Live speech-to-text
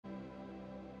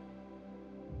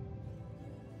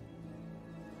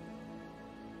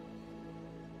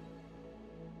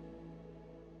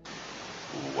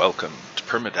Welcome to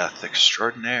Permadeath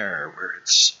Extraordinaire, where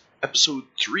it's episode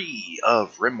 3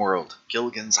 of Rimworld,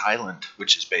 Gilligan's Island,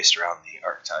 which is based around the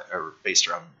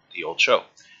old show.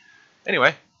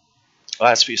 Anyway, the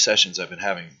last few sessions I've been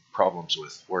having problems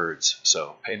with words,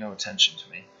 so pay no attention to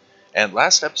me. And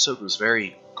last episode was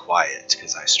very quiet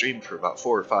because I streamed for about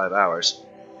 4 or 5 hours,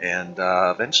 and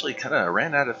eventually kind of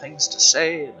ran out of things to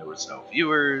say, and there was no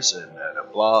viewers, and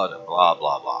blah blah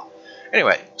blah blah.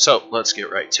 Anyway, so let's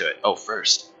get right to it. Oh,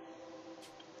 first,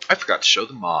 I forgot to show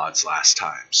the mods last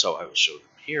time, so I will show them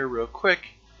here real quick.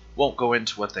 Won't go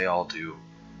into what they all do,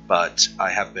 but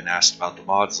I have been asked about the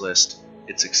mods list.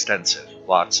 It's extensive,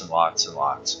 lots and lots and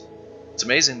lots. It's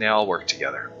amazing they all work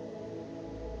together.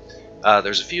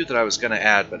 There's a few that I was going to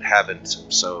add but haven't,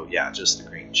 so yeah, just the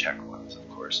green check ones, of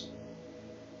course.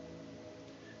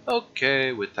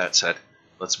 Okay, with that said,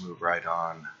 let's move right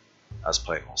on. I was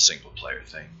playing a whole single player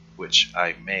thing, which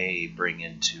I may bring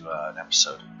into an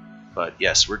episode. But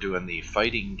yes, we're doing the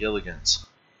Fighting Gilligans.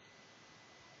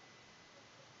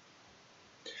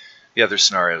 The other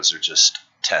scenarios are just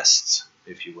tests,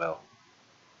 if you will.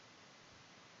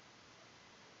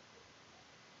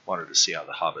 Wanted to see how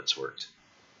the hobbits worked.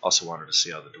 Also wanted to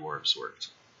see how the dwarves worked.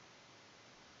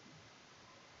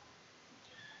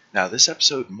 Now this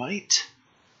episode might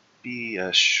be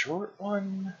a short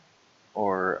one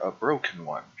or a broken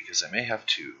one, because I may have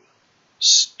to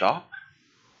stop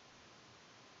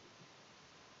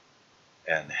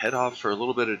and head off for a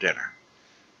little bit of dinner.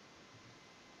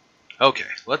 Okay,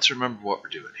 let's remember what we're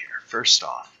doing here. First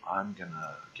off, I'm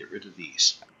gonna get rid of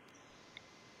these.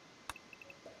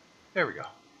 There we go.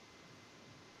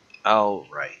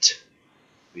 Alright.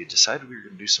 We decided we were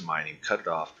going to do some mining, cut it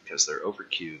off because they're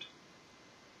overqueued.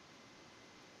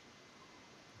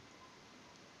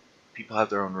 People have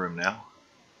their own room now.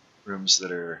 Rooms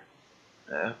that are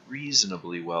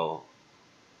reasonably well.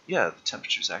 Yeah, the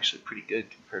temperature's actually pretty good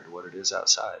compared to what it is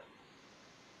outside.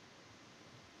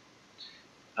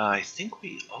 I think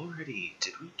we already...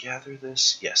 Did we gather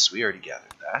this? Yes, we already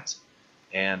gathered that.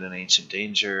 And an Ancient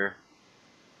Danger.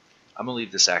 I'm going to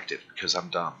leave this active because I'm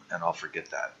dumb and I'll forget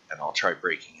that. And I'll try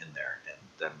breaking in there and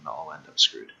then I'll end up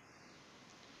screwed.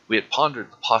 We had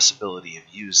pondered the possibility of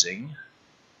using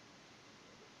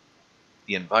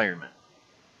the environment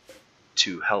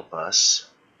to help us.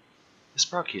 This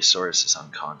Brachiosaurus is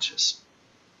unconscious.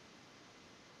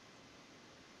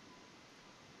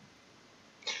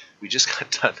 We just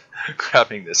got done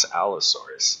grabbing this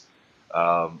Allosaurus.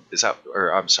 Is that,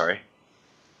 or I'm sorry,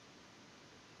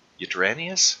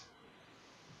 Utyrannus?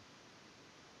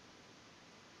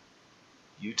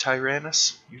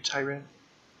 Utyrannus? Utyran?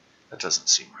 That doesn't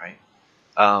seem right.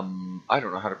 I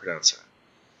don't know how to pronounce it.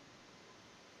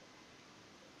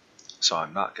 So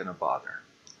I'm not going to bother.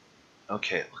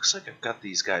 Okay, it looks like I've got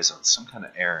these guys on some kind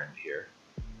of errand here.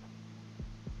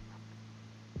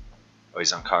 Oh,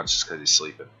 he's unconscious because he's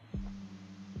sleeping.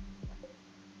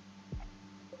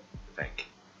 I think.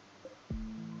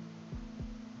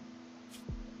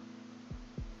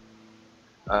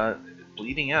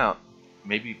 Bleeding out.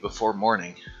 Maybe before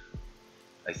morning.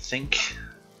 I think...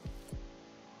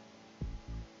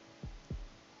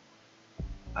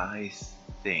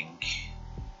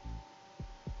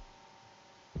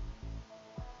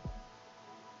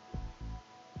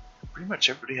 Pretty much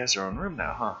everybody has their own room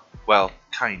now, huh? Well,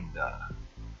 kinda.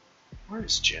 Where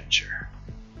is Ginger?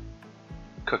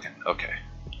 Cooking, okay.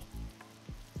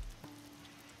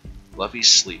 Lovey's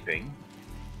sleeping.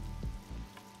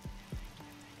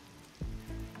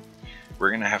 We're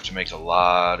gonna have to make a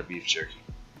lot of beef jerky.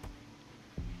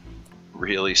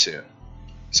 Really soon.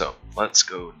 So, let's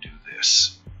go do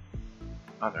this.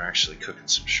 Oh, they're actually cooking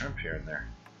some shrimp here and there.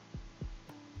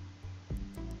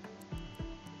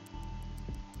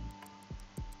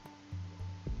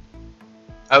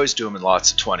 I always do them in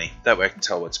lots of 20. That way I can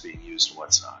tell what's being used and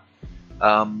what's not.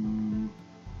 I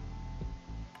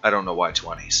don't know why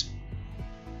 20s.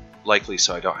 Likely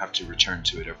so I don't have to return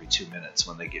to it every 2 minutes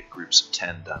when they get groups of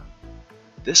 10 done.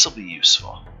 This will be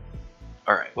useful.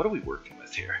 Alright, what are we working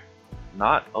with here?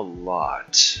 Not a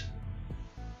lot.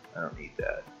 I don't need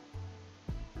that.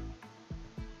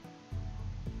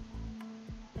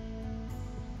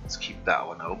 Let's keep that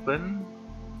one open.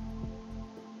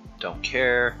 Don't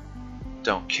care.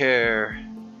 Don't care.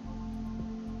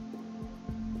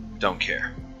 Don't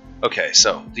care. Okay,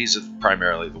 so these are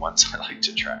primarily the ones I like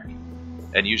to track.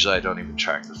 And usually I don't even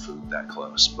track the food that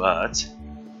close, but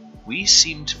we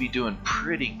seem to be doing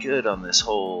pretty good on this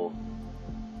whole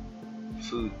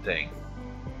food thing.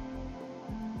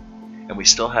 And we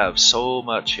still have so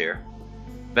much here.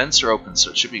 Vents are open, so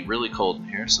it should be really cold in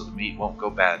here, so the meat won't go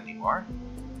bad anymore.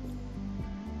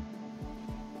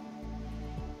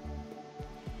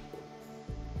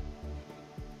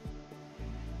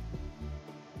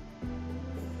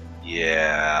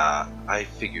 Yeah, I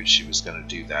figured she was going to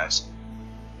do that.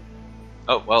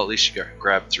 Oh, well, at least she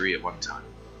grabbed 3 at one time.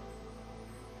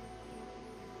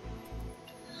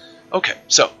 Okay,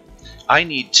 so I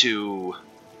need to...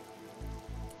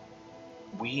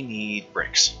 We need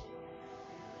bricks.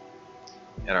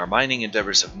 And our mining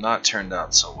endeavors have not turned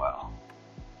out so well.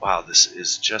 Wow, this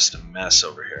is just a mess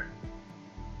over here.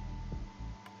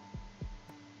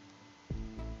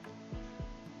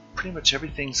 Pretty much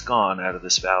everything's gone out of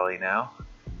this valley now.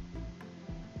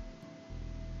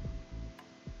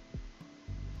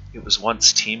 It was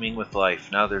once teeming with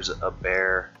life. Now there's a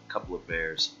bear, a couple of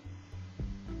bears.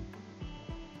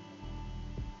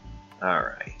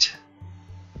 Alright.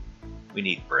 We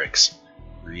need bricks.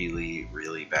 Really,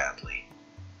 really badly.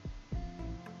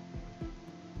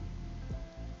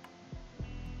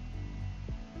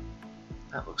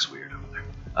 That looks weird over there.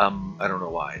 I don't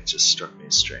know why, it just struck me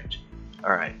as strange.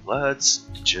 Alright, let's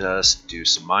just do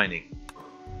some mining.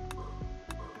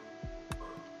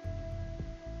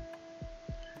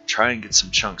 Try and get some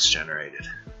chunks generated.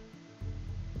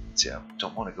 See, I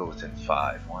don't want to go within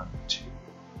 5. 1, 2.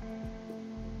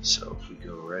 So if we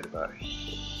go right about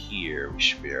here, we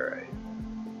should be alright.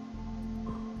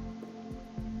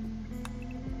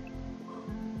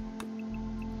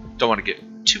 Don't want to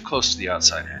get too close to the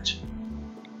outside edge.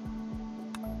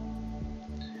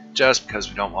 Just because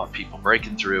we don't want people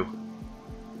breaking through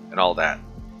and all that.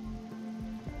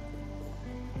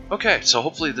 Okay, so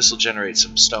hopefully this will generate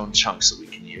some stone chunks that we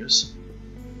can use.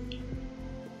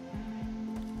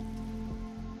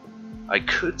 I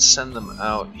could send them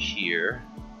out here.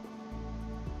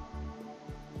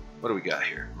 What do we got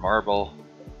here? Marble.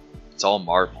 It's all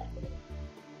marble.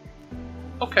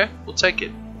 Okay, we'll take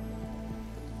it.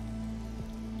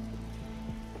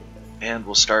 And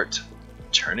we'll start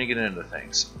turning it into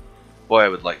things. Boy, I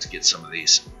would like to get some of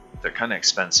these. They're kind of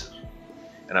expensive.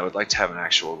 And I would like to have an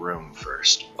actual room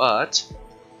first. But,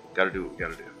 gotta do what we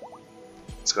gotta do.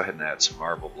 Let's go ahead and add some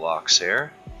marble blocks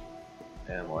here.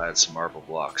 And we'll add some marble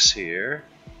blocks here.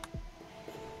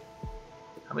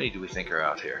 How many do we think are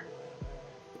out here?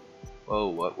 Whoa,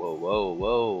 what, whoa, whoa,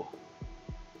 whoa.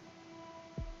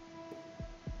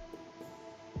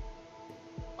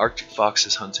 Arctic fox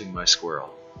is hunting my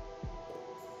squirrel.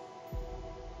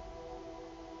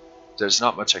 There's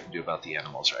not much I can do about the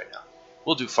animals right now.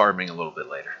 We'll do farming a little bit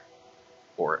later.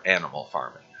 Or animal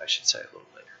farming, I should say, a little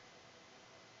later.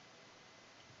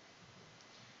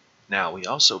 Now, we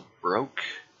also broke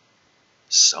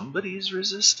somebody's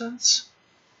resistance?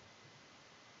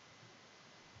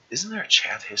 Isn't there a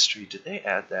chat history? Did they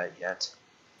add that yet?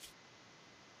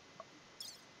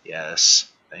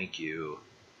 Yes, thank you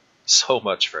so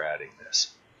much for adding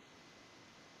this.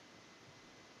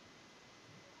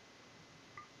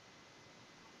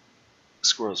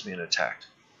 Squirrel's being attacked.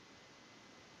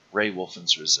 Ray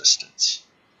Wolfen's resistance.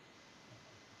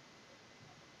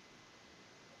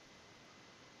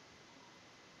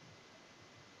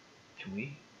 Can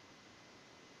we?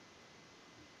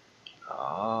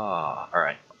 Ah,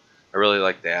 alright. I really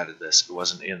like they added this. It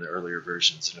wasn't in the earlier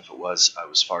versions, and if it was, I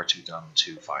was far too dumb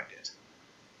to find it.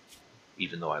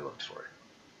 Even though I looked for it.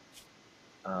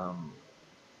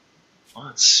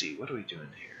 Let's see, what are we doing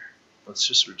here? Let's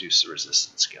just reduce the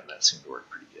resistance again. That seemed to work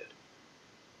pretty good.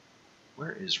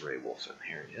 Where is Ray Wolfen?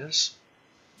 Here he is.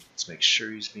 Let's make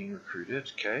sure he's being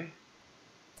recruited. Okay.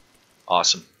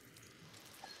 Awesome.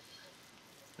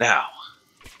 Now.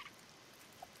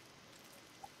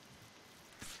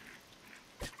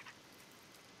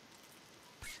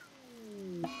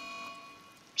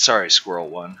 Sorry, Squirrel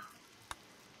 1.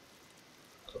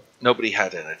 Nobody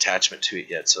had an attachment to it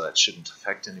yet, so that shouldn't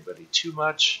affect anybody too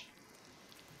much.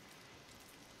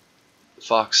 The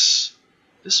fox...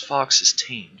 This fox is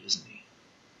tamed, isn't he?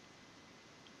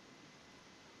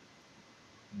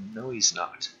 No, he's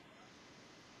not.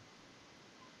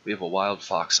 We have a wild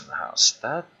fox in the house.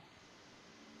 That...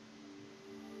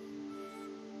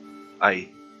 I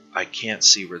can't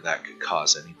see where that could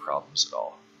cause any problems at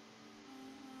all.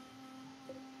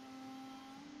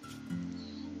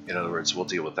 In other words, we'll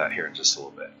deal with that here in just a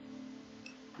little bit.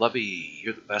 Lovey,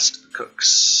 you're the best of the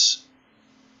cooks.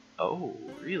 Oh,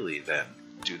 really then?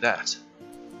 Do that.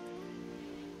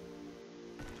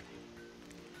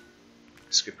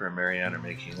 Skipper and Marianne are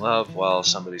making love while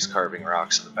somebody's carving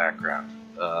rocks in the background.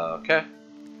 Okay.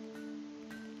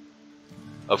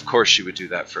 Of course you would do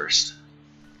that first.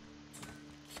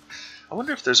 I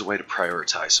wonder if there's a way to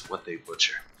prioritize what they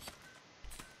butcher.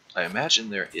 I imagine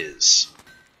there is.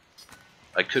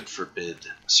 I could forbid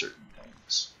certain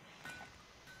things.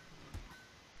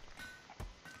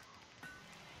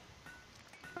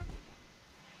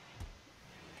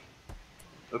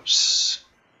 Oops.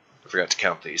 Forgot to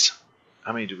count these.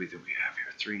 How many do we think we have here?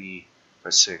 3,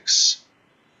 5, 6,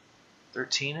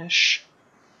 13-ish?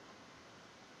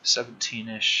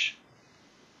 17-ish?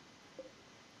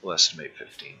 We'll estimate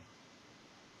 15.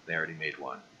 They already made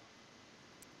one.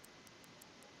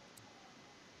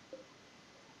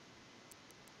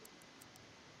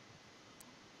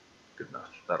 Good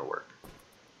enough. That'll work.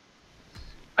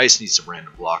 I just need some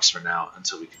random blocks for now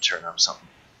until we can turn up something.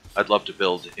 I'd love to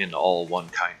build in all one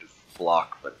kind of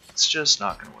block, but it's just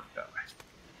not going to work that way.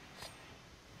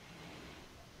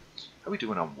 How are we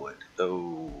doing on wood?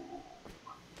 Oh,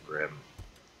 grim.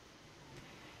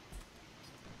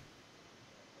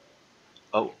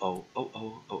 Oh,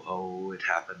 it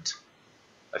happened.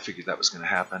 I figured that was going to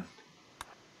happen.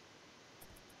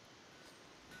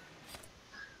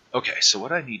 Okay, so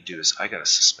what I need to do is I got to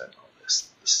suspend all this.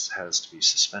 This has to be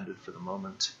suspended for the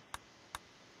moment.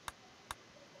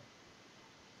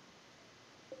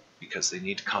 Because they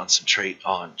need to concentrate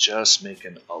on just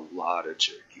making a lot of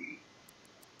jerky.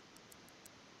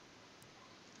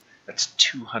 That's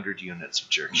 200 units of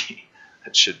jerky.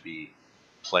 That should be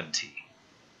plenty.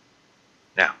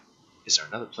 Now, is there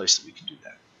another place that we can do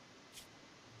that?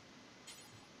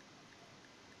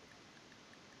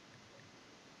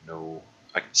 No,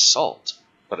 I can salt,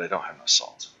 but I don't have no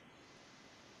salt.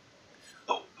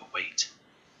 Oh, but wait.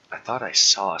 I thought I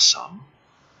saw some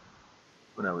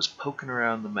when I was poking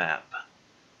around the map.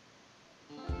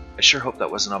 I sure hope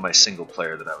that wasn't on my single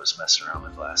player that I was messing around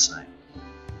with last night.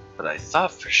 But I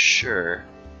thought for sure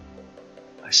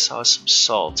I saw some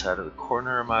salt out of the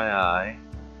corner of my eye.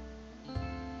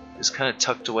 It's kind of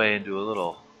tucked away into a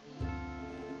little...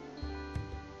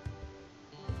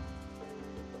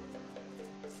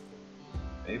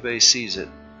 If anybody sees it,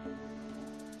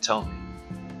 tell me.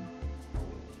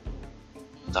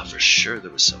 I thought for sure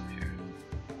there was some here.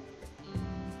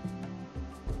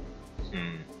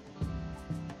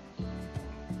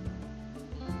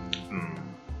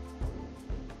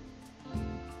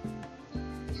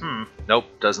 Nope,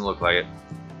 doesn't look like it.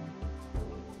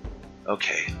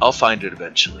 Okay, I'll find it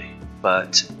eventually,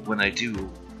 but when I do,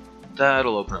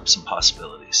 that'll open up some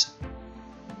possibilities.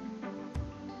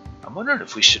 I'm wondering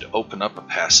if we should open up a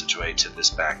passageway to this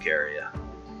back area.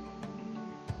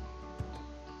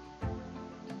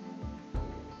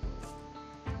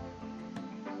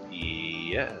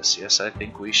 Yes, I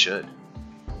think we should.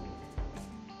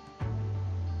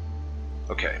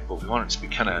 Okay, but we want it to be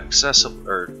kind of accessible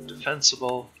or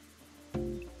defensible.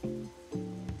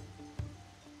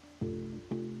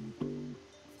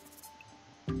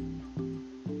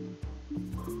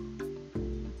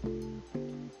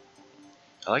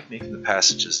 I like making the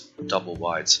passages double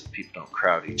wide so that people don't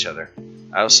crowd each other.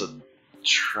 I also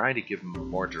try to give them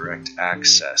more direct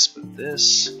access, but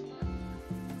this...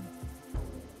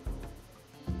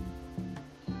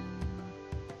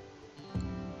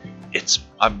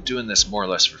 I'm doing this more or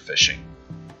less for fishing,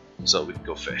 so we can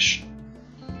go fish.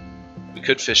 We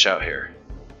could fish out here.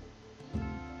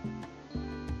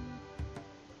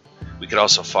 We could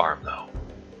also farm, though.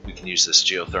 We can use this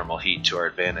geothermal heat to our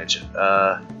advantage.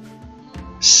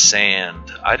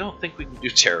 Sand. I don't think we can do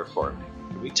terraforming.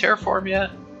 Can we terraform yet?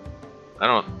 I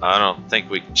don't think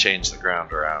we can change the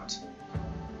ground around.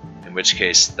 In which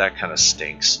case, that kind of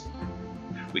stinks.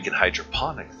 We can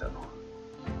hydroponic, though.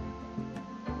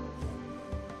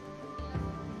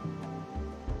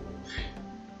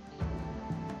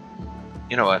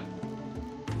 You know what?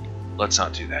 Let's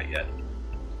not do that yet.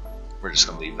 We're just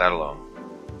going to leave that alone.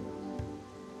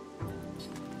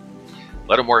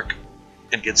 Let him work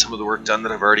and get some of the work done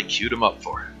that I've already queued him up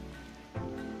for.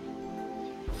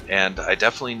 And I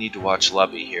definitely need to watch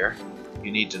Lubby here.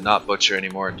 You need to not butcher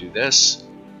anymore and do this.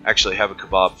 Actually have a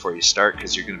kebab before you start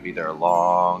because you're going to be there a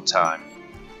long time.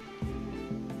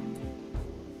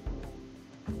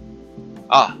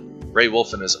 Ah, Ray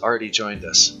Wolfen has already joined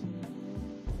us.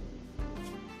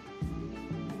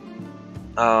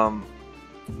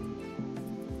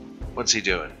 What's he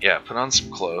doing? Yeah, put on some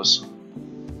clothes.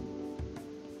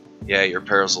 Yeah, your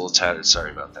apparel's a little tattered. Sorry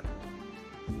about that.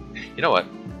 You know what?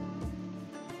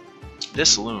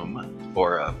 This loom,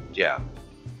 or yeah,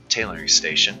 tailoring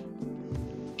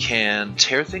station, can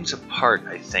tear things apart,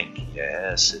 I think.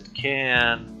 Yes, it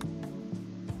can.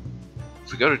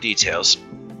 If we go to details,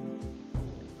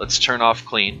 let's turn off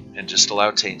clean and just allow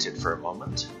tainted for a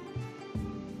moment.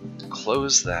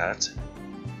 Close that.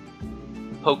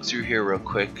 Poke through here real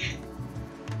quick.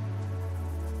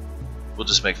 We'll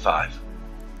just make 5.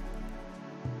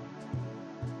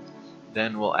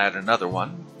 Then we'll add another one.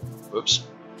 Whoops.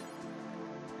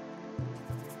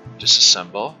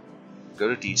 Disassemble. Go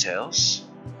to details.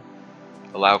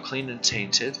 Allow clean and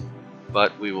tainted,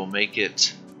 but we will make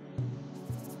it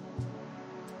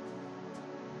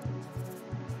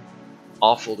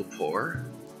awful to poor,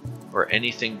 or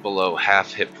anything below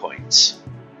half hit points.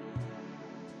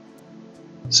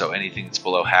 So anything that's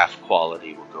below half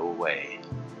quality will go away.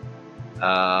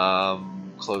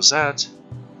 Close that.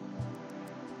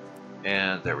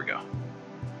 And there we go.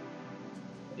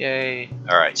 Yay.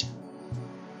 Alright.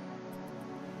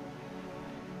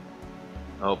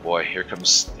 Oh boy, here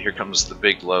comes the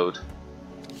big load.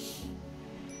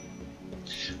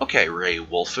 Okay, Ray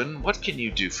Wolfen, what can you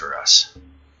do for us?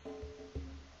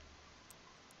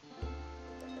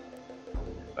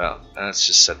 Well, let's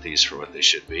just set these for what they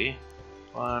should be.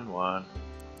 1, 1,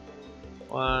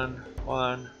 1,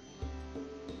 1.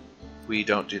 We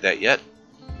don't do that yet.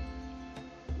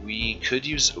 We could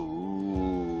use...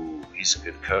 Ooh, he's a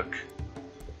good cook.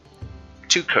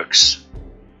 2 cooks.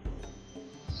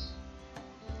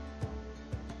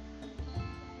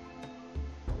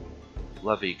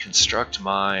 Lovey, construct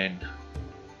mine.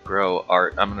 Grow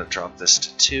art. I'm going to drop this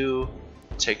to 2.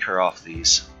 Take her off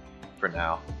these for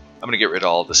now. I'm going to get rid of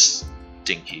all the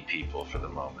stinky people for the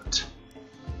moment.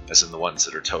 As in the ones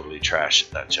that are totally trash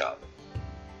at that job.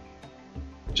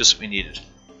 Just we needed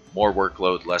more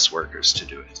workload, less workers to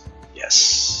do it.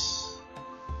 Yes.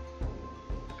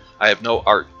 I have no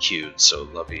art queued, so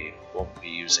Lovey won't be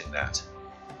using that.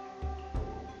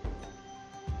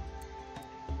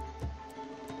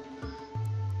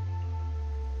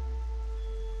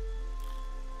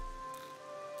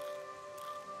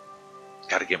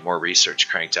 Got to get more research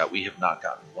cranked out. We have not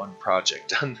gotten one project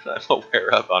done that I'm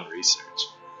aware of on research.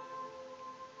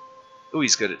 Ooh,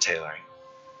 he's good at tailoring.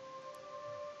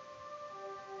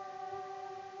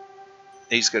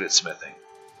 He's good at smithing.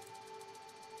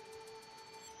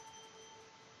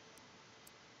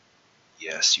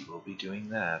 Yes, you will be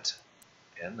doing that.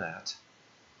 And that.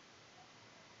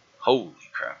 Holy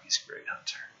crap, he's a great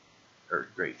hunter. Or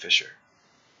great fisher.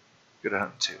 Good at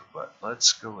hunting too, but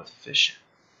let's go with fishing.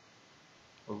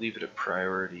 We'll leave it at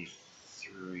priority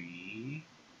 3.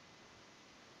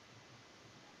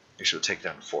 Actually, we'll take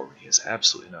down to 4 when he has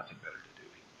absolutely nothing better to do.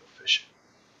 He can go fishing.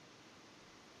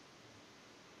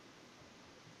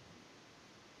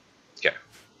 Okay.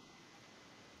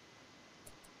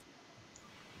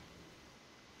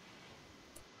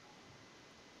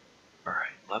 Alright,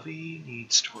 Lovey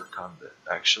needs to work on the...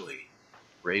 Actually,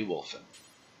 Ray Wolfen.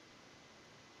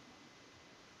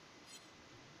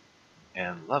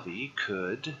 And Lovey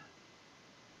could...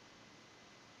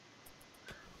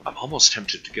 I'm almost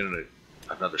tempted to get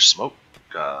another smoke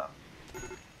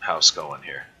house going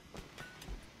here.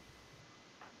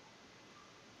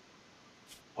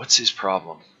 What's his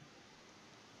problem?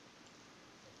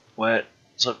 Wet,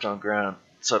 slept on ground,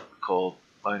 slept cold,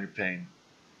 minor pain,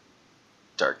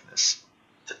 darkness.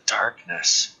 The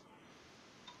darkness.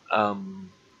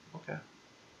 Okay.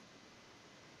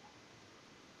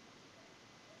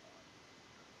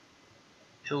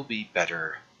 He'll be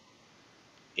better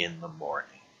in the morning.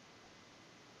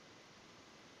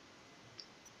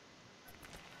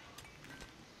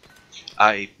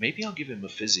 Maybe I'll give him a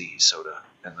fizzy soda,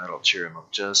 and that'll cheer him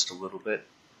up just a little bit.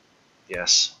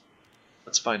 Yes.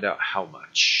 Let's find out how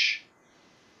much.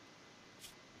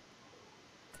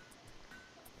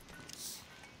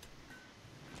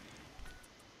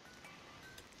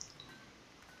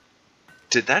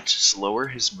 Did that just lower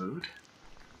his mood?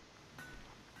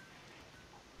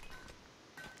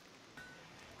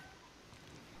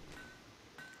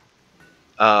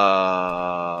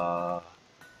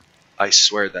 I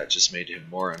swear that just made him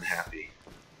more unhappy.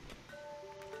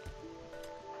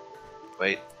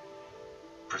 Wait.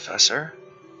 Professor?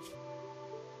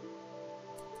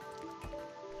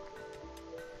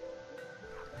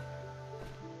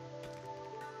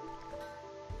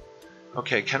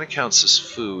 Okay, kinda counts as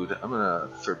food. I'm gonna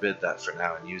forbid that for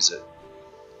now and use it.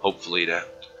 Hopefully to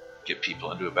get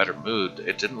people into a better mood.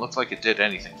 It didn't look like it did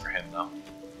anything for him though.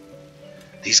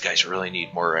 These guys really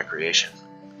need more recreation.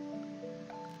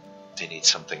 They need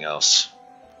something else.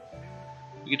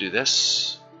 We could do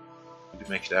this. We could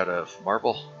make it out of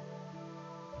marble.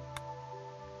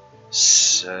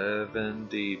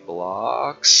 70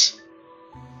 blocks.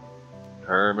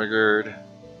 Hermigerd.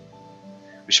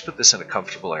 We should put this in a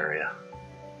comfortable area.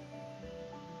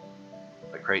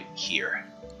 Like right here.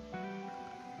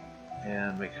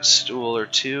 And make a stool or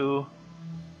 2.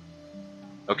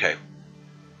 Okay.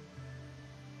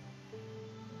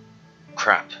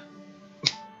 Crap.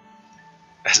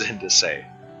 As in to say,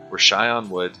 we're shy on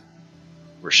wood,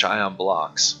 we're shy on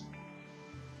blocks,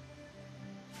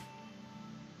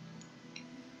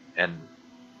 and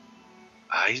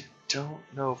I don't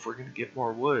know if we're going to get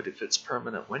more wood if it's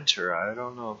permanent winter. I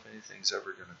don't know if anything's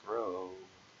ever going to grow.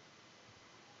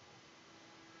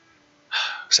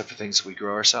 Except for things we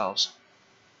grow ourselves.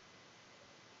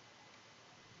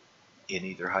 in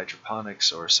either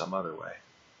hydroponics or some other way.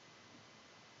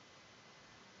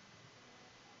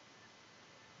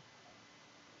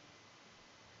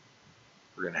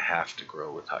 We're going to have to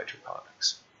grow with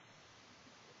hydroponics,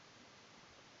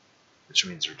 which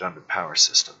means redundant power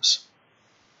systems.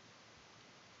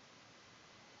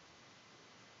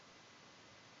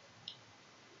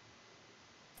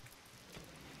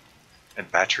 And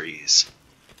batteries,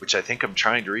 which I think I'm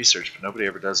trying to research, but nobody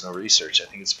ever does no research. I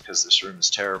think it's because this room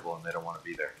is terrible and they don't want to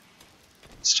be there.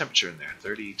 What's the temperature in there?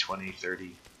 30, 20,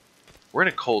 30. We're in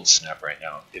a cold snap right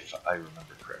now, if I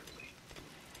remember correctly.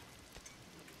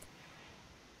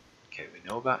 Okay, we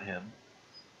know about him.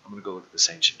 I'm going to go look at this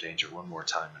Ancient Danger one more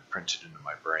time and print it into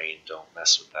my brain. Don't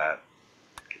mess with that.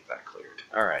 Get that cleared.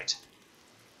 Alright.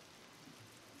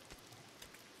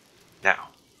 Now,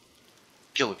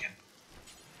 Gilligan.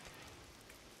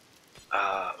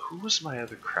 Who was my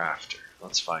other crafter?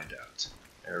 Let's find out.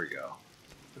 There we go.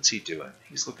 What's he doing?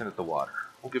 He's looking at the water.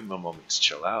 We'll give him a moment to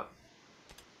chill out.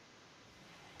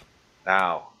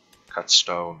 Now, cut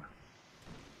stone.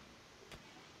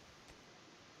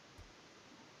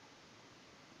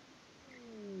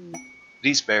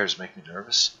 These bears make me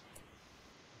nervous.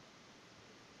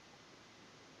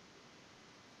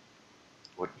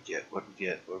 What do we get? What do we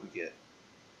get? What do we get?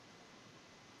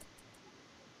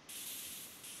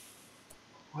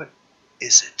 What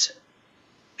is it?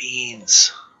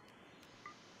 Beans.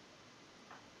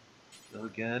 Go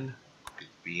again. Go get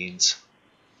the beans.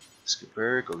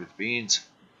 Skipper, go get the beans.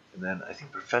 And then I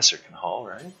think Professor can haul,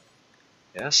 right?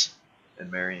 Yes. And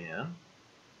Marianne.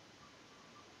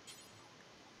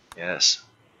 Yes.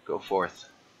 Go forth.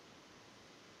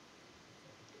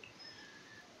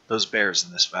 Those bears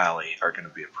in this valley are going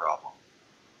to be a problem.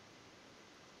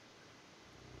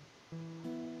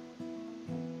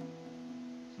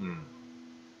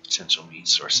 Potential meat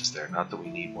sources there. Not that we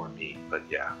need more meat, but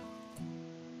yeah.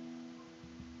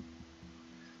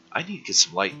 I need to get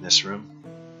some light in this room.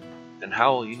 And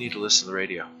Howell, you need to listen to the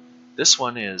radio. This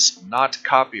one is not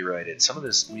copyrighted. Some of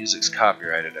this music's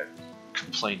copyrighted. I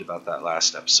complained about that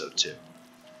last episode too.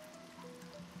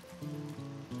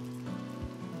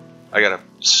 I got a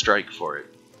strike for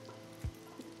it.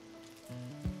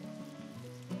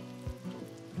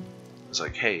 I was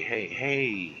like, hey, hey,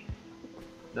 hey.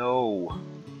 No.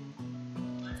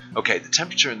 Okay, the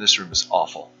temperature in this room is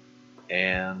awful.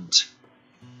 And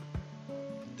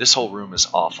this whole room is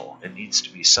awful. It needs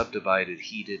to be subdivided,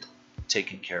 heated,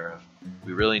 taken care of.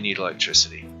 We really need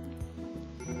electricity.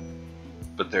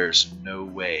 But there's no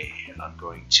way I'm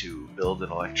going to build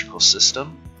an electrical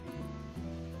system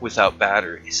without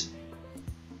batteries,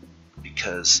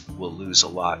 because we'll lose a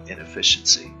lot in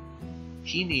efficiency.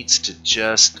 He needs to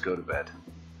just go to bed.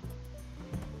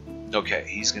 Okay,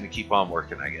 he's going to keep on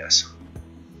working, I guess.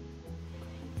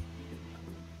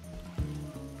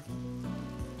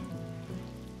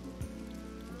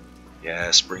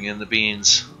 Yes, bring in the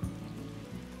beans.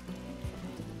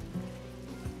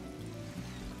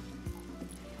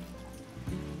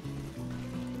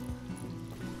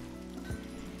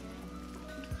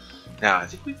 Now, I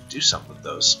think we could do something with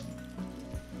those.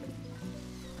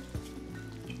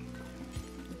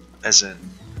 As in,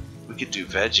 we could do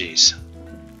veggies.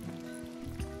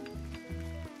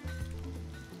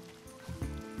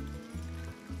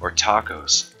 Or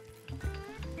tacos.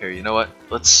 Here, you know what?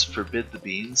 Let's forbid the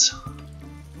beans.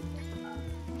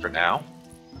 For now.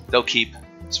 They'll keep.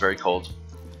 It's very cold.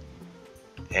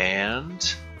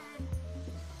 And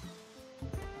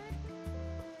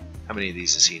how many of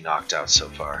these has he knocked out so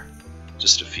far?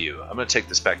 Just a few. I'm going to take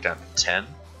this back down to 10.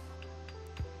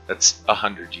 That's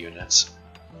 100 units.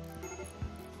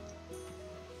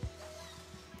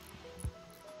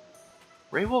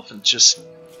 Ray Wolfen's just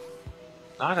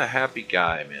not a happy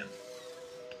guy, man.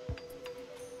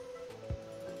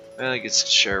 Well, he gets to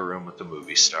share a room with the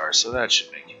movie star, so that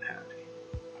should make him happy.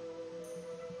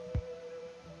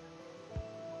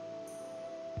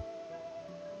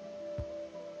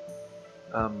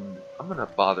 I'm gonna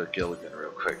bother Gilligan real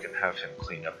quick and have him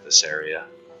clean up this area.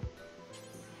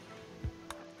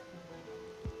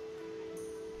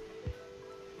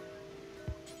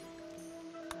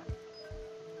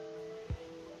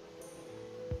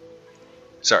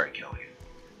 Sorry, Gilligan.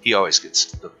 He always gets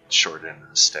the short end of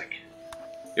the stick.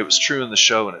 It was true in the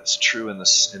show, and it's true in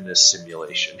this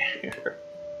simulation here.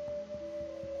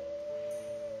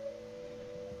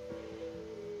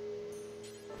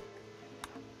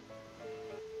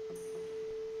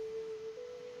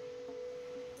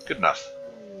 Good enough.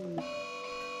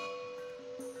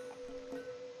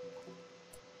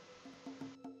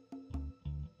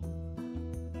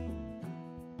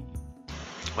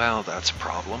 Well, that's a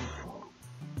problem.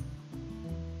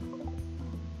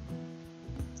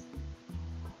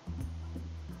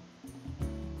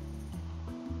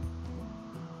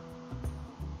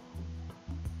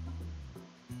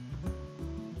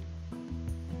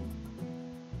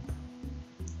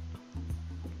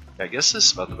 I guess this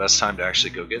is about the best time to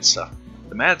actually go get stuff.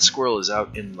 The mad squirrel is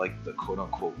out in like the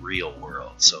quote-unquote real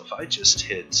world, so if I just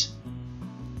hit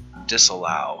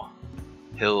disallow,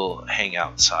 he'll hang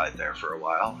outside there for a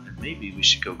while, and maybe we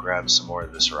should go grab some more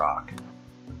of this rock.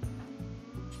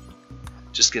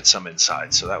 Just get some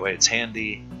inside, so that way it's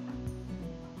handy,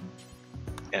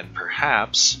 and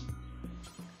perhaps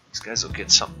these guys will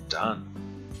get something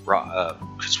done,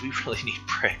 because we really need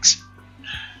bricks.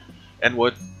 And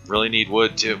wood. Really need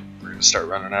wood too. We're going to start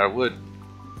running out of wood.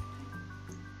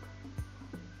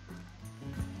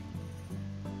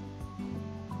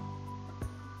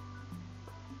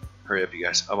 Hurry up, you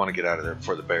guys. I want to get out of there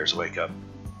before the bears wake up.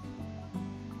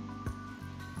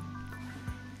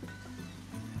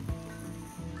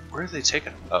 Where are they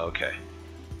taking them? Oh, okay.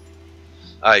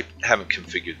 I haven't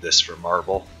configured this for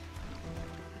marble,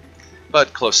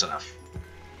 but close enough.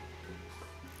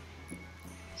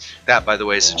 That, by the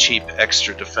way, is a cheap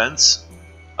extra defense.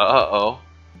 Uh-oh.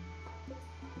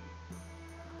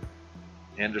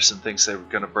 Anderson thinks they were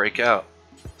going to break out.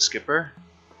 Skipper?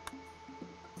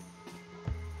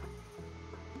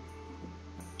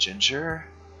 Ginger?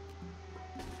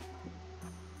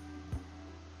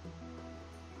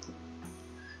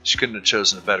 She couldn't have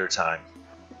chosen a better time.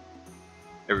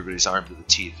 Everybody's armed to the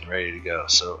teeth and ready to go.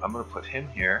 So I'm going to put him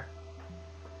here,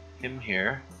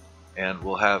 and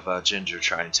we'll have Ginger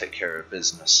try and take care of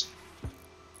business.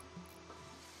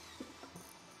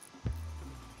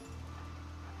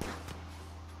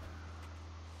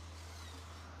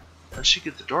 How'd she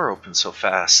get the door open so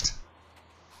fast?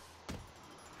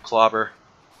 Clobber.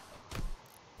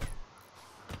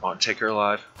 Want to take her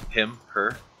alive? Him?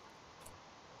 Her?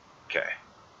 Okay.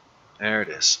 There it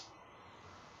is.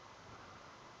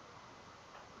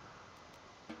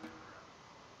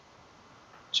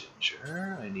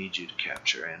 Ginger, I need you to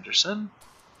capture Anderson.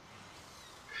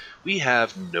 We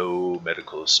have no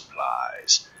medical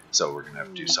supplies, so we're going to have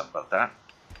to do something about that.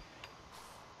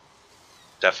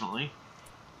 Definitely.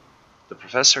 The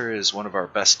professor is one of our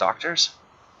best doctors,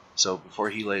 so before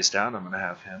he lays down, I'm going to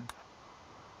have him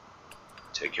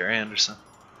take care of Anderson.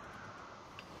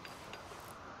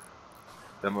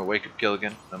 Then I'm going to wake up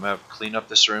Gilligan. I'm going to have clean up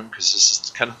this room, because this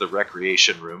is kind of the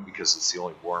recreation room, because it's the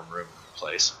only warm room in the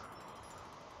place.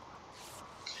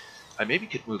 I maybe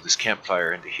could move this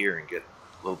campfire into here and get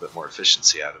a little bit more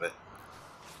efficiency out of it.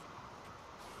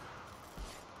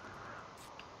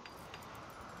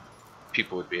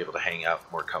 People would be able to hang out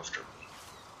more comfortably.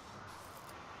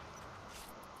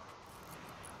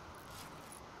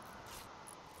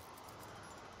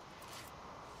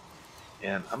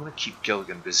 And I'm going to keep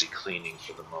Gilligan busy cleaning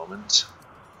for the moment,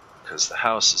 because the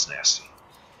house is nasty.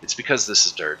 It's because this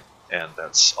is dirt, and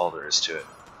that's all there is to it.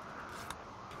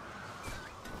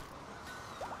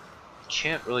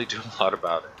 Can't really do a lot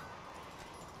about it.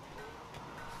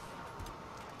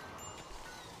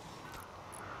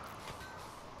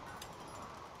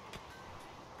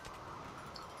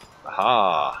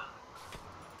 Aha!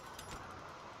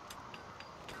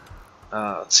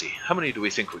 Let's see. How many do we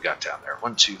think we got down there?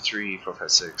 1, 2, 3, 4,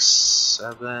 5, 6,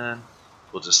 7.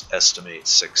 We'll just estimate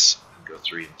 6 and go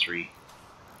 3 and 3.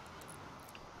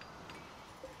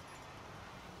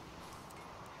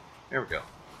 There we go.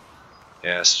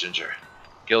 Yes, Ginger.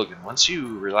 Gilligan, once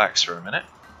you relax for a minute.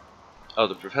 Oh,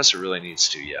 the professor really needs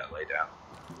to, yeah, lay down.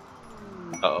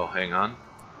 Uh-oh, hang on.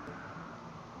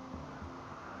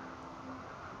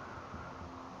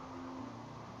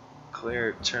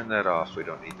 Claire, turn that off. We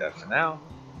don't need that for now.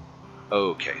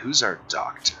 Okay, who's our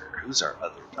doctor? Who's our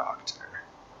other doctor?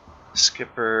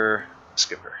 Skipper.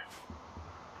 Skipper.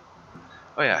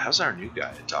 Oh yeah, how's our new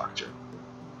guy a doctor?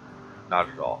 Not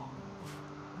at all.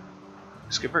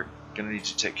 Skipper, gonna need you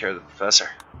to take care of the professor.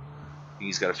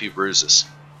 He's got a few bruises.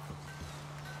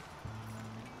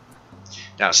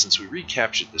 Now, since we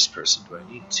recaptured this person, do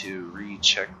I need to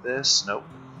recheck this? Nope.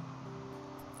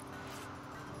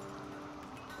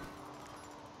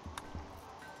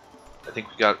 I think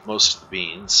we got most of the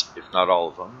beans, if not all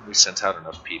of them. We sent out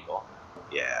enough people.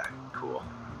 Yeah, cool.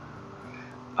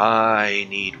 I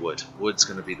need wood. Wood's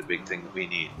going to be the big thing that we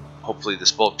need. Hopefully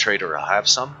this bulk trader will have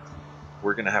some.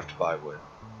 We're going to have to buy wood.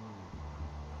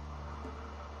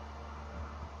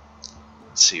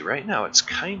 Let's see, right now it's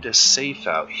kind of safe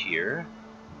out here.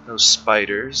 No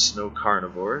spiders, no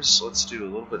carnivores, so let's do a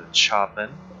little bit of chopping.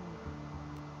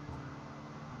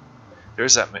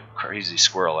 There's that crazy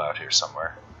squirrel out here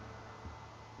somewhere.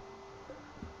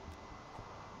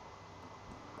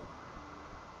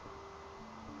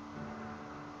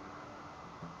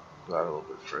 Go out a little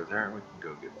bit further and we can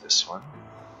go get this one.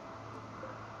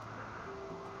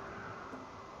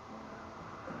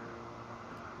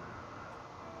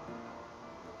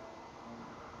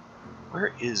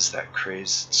 Where is that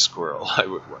crazed squirrel, I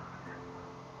would wonder.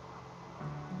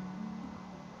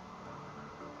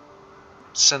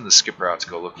 Send the skipper out to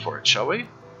go look for it, shall we?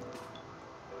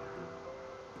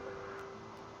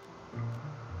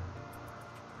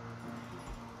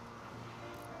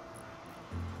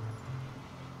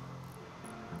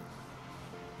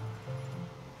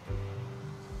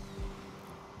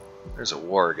 There's a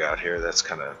warg out here, that's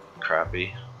kind of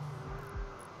crappy.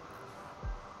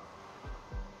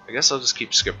 I guess I'll just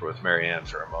keep Skipper with Marianne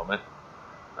for a moment.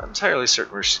 Not entirely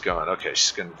certain where she's going. Okay,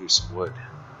 she's going to do some wood.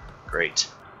 Great.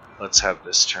 Let's have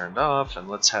this turned off, and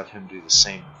let's have him do the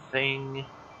same thing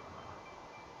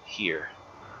here.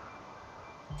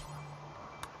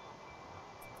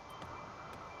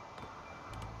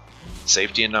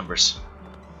 Safety in numbers.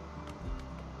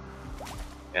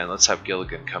 And let's have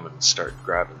Gilligan come and start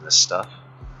grabbing this stuff.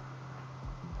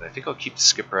 And I think I'll keep the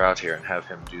skipper out here and have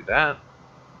him do that.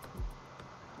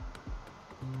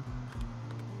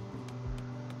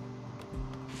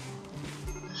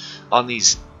 On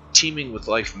these teeming with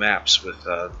life maps with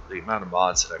the amount of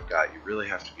mods that I've got, you really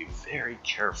have to be very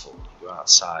careful when you go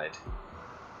outside.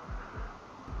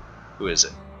 Who is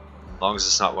it? As long as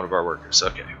it's not one of our workers.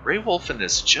 Okay, Ray Wolfen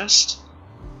is just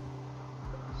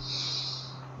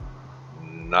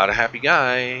not a happy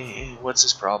guy. What's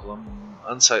his problem?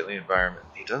 Unsightly environment.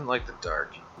 He doesn't like the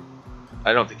dark.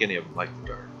 I don't think any of them like the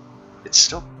dark. It's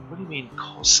still... What do you mean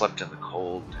cold, slept in the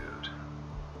cold, dude?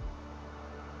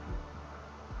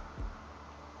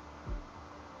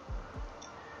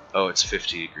 Oh, it's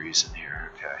 50 degrees in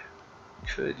here. Okay.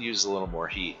 Could use a little more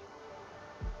heat.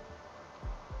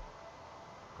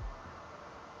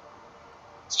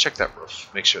 Let's check that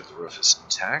roof. Make sure the roof is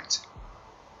intact.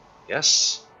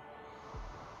 Yes.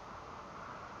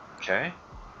 Okay.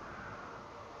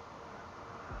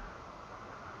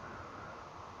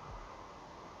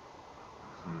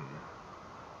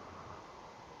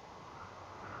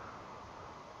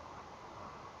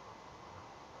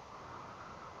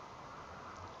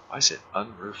 Why is it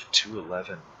unroofed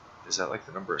 211? Is that like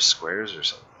the number of squares or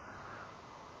something?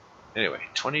 Anyway,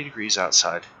 20 degrees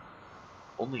outside.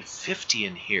 Only 50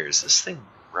 in here. Is this thing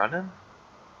running?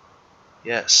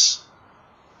 Yes.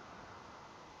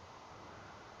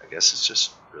 I guess it's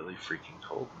just really freaking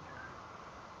cold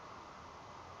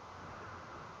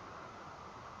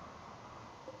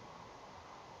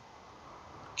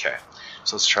in here. Okay,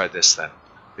 so let's try this then.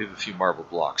 We have a few marble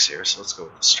blocks here, so let's go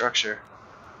with the structure.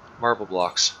 Marble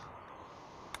blocks.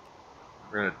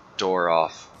 We're going to door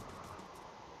off.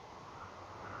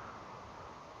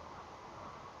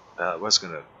 I was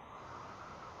going to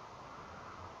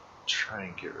try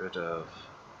and get rid of...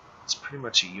 It's pretty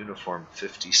much a uniform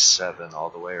 57 all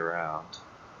the way around.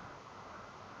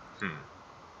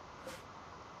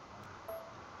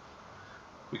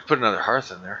 We could put another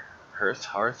hearth in there.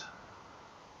 Hearth.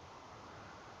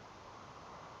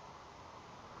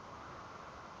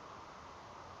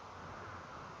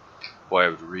 Boy, I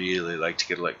would really like to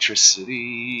get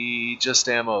electricity. Just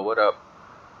ammo, what up?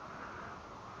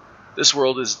 This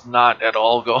world is not at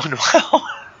all going well.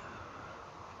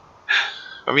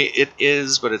 I mean, it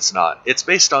is, but it's not. It's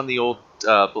based on the old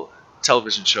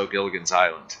television show Gilligan's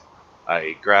Island.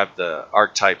 I grabbed the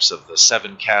archetypes of the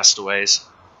 7 castaways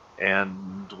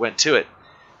and went to it.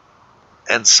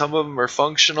 And some of them are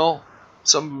functional,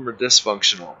 some of them are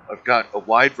dysfunctional. I've got a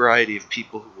wide variety of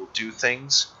people who will do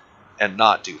things and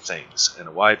not do things, and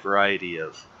a wide variety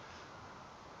of...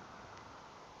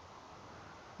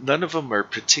 None of them are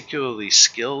particularly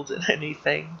skilled in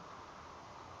anything,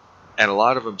 and a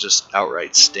lot of them just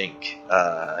outright stink.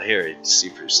 Here, see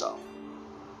for yourself.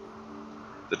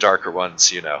 The darker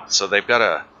ones, you know. So they've got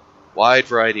a wide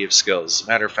variety of skills. As a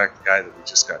matter of fact, the guy that we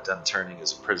just got done turning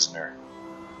as a prisoner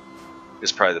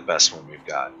is probably the best one we've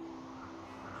got.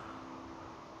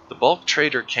 The bulk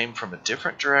trader came from a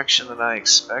different direction than I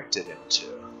expected him to.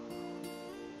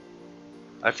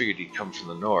 I figured he'd come from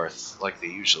the north, like they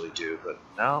usually do, but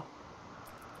no.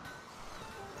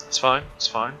 It's fine, it's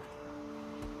fine.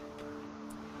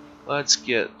 Let's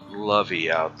get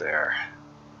Lovey out there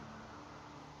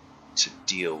to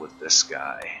deal with this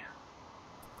guy.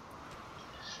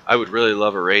 I would really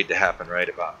love a raid to happen right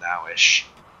about now-ish.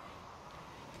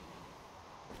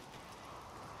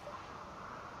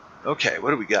 Okay, what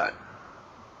do we got?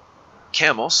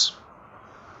 Camels.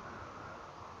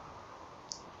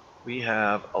 We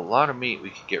have a lot of meat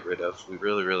we could get rid of. We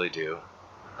really, really do.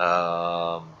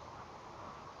 Matter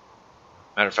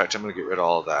of fact, I'm going to get rid of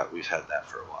all of that. We've had that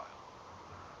for a while.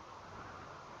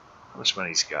 How much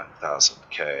money's he got? 1,000.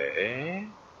 Okay.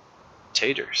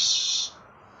 Taters.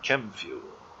 Chem fuel.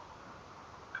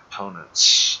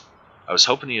 Components. I was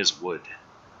hoping he has wood.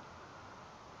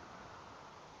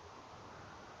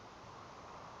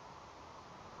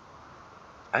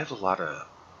 I have a lot of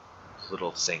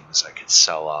little things I could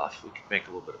sell off. We could make a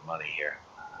little bit of money here.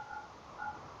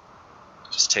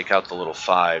 Just take out the little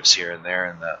 5s here and there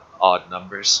and the odd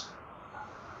numbers.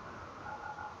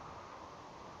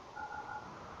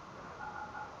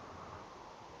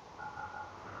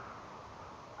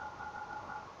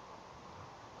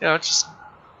 You know, just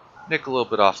nick a little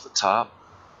bit off the top.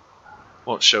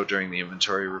 Won't show during the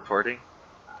inventory reporting.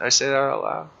 Did I say that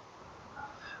out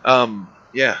loud?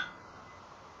 Yeah.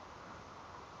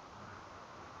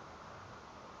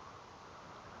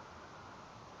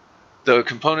 The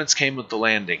components came with the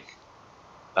landing.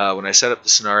 When I set up the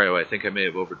scenario, I think I may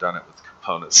have overdone it with the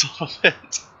components a little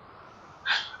bit.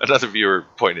 Another viewer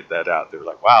pointed that out. They were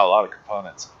like, wow, a lot of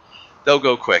components. They'll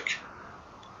go quick.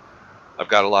 I've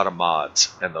got a lot of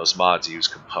mods, and those mods use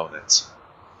components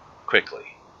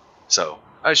quickly. So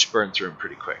I should burn through them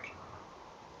pretty quick.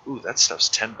 Ooh, that stuff's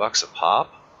 $10 a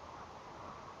pop?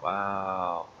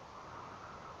 Wow.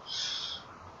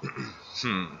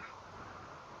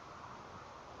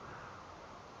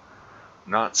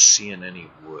 Not seeing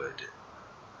any wood.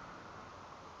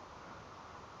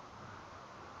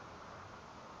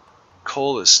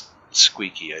 Coal is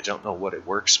squeaky. I don't know what it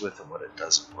works with and what it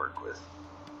doesn't work with.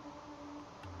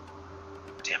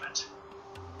 Damn it.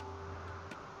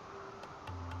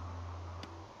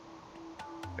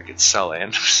 I could sell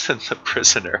Anderson the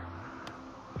prisoner.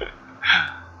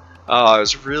 Oh, I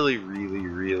was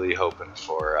really hoping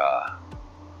for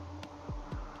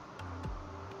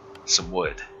some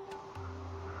wood.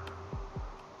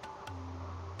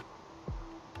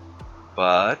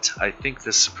 But I think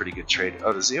this is a pretty good trade.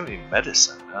 Oh, does he have any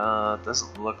medicine?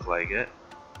 Doesn't look like it.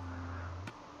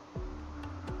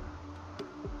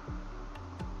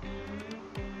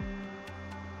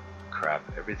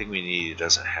 Crap, everything we need he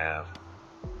doesn't have.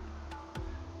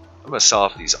 I'm gonna sell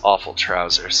off these awful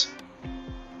trousers.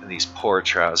 And these poor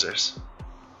trousers.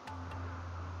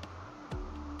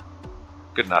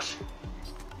 Good enough.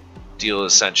 Deal of the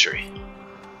century.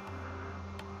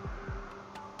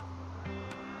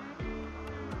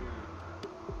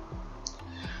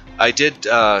 I did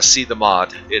see the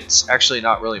mod. It's actually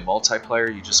not really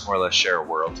multiplayer, you just more or less share a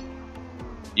world.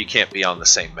 You can't be on the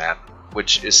same map,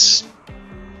 which is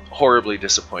horribly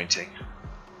disappointing.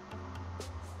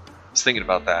 I was thinking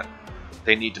about that.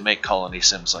 They need to make colony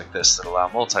sims like this that allow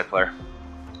multiplayer.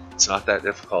 It's not that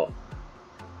difficult.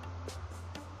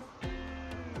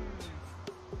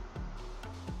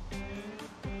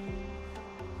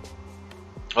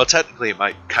 Well, technically it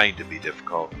might kind of be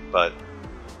difficult, but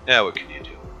yeah, what can you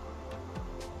do?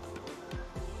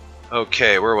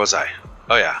 Okay, where was I?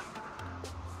 Oh yeah.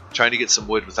 Trying to get some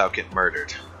wood without getting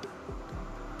murdered.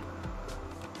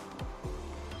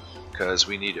 Because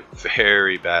we need it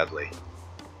very badly.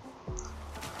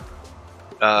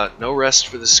 No rest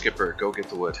for the skipper. Go get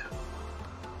the wood.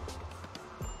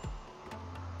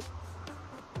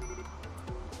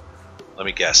 Let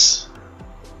me guess.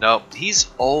 No,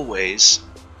 he's always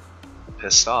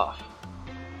pissed off.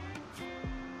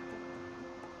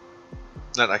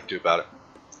 Nothing I can do about it.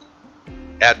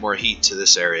 Add more heat to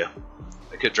this area.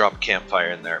 I could drop a campfire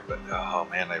in there, but oh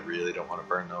man, I really don't want to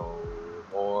burn no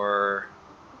more.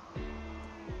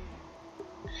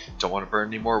 Don't want to burn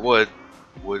any more wood.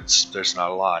 Woods, there's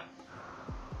not a lot.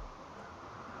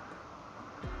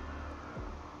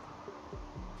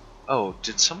 Oh,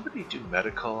 did somebody do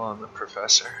medical on the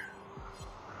professor?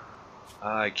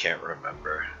 I can't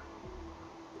remember.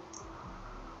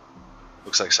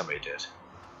 Looks like somebody did.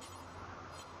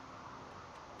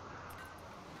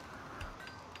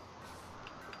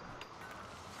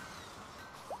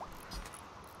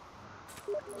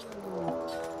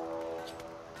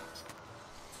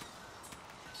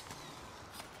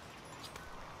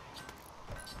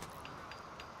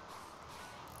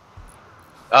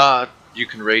 You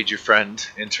can raid your friend.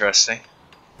 Interesting.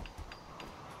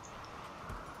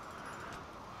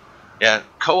 Yeah,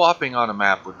 co-oping on a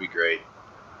map would be great.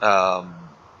 Yeah,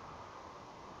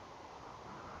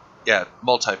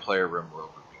 multiplayer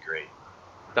Rimworld would be great.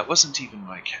 That wasn't even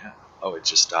my cat. Oh, it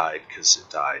just died because it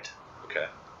died. Okay.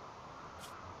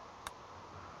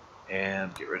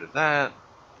 And get rid of that.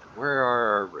 Where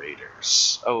are our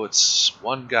raiders? Oh, it's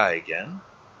one guy again.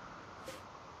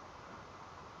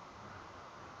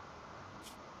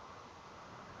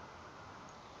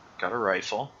 Got a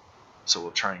rifle, so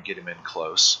we'll try and get him in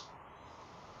close.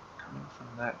 Coming from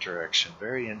that direction,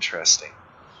 very interesting.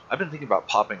 I've been thinking about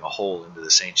popping a hole into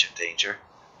this ancient danger,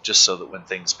 just so that when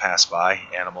things pass by,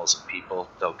 animals and people,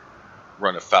 they'll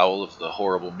run afoul of the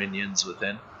horrible minions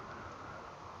within.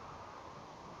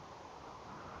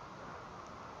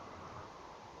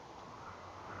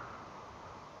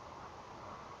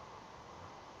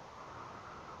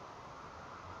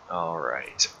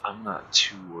 Alright, I'm not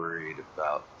too worried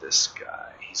about this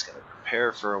guy. He's going to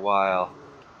prepare for a while.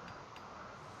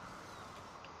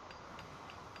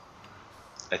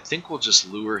 I think we'll just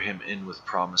lure him in with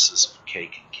promises of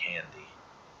cake and candy.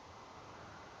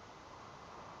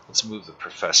 Let's move the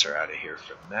professor out of here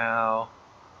for now.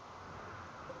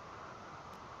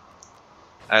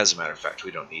 As a matter of fact,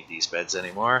 we don't need these beds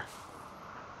anymore.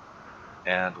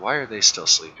 And why are they still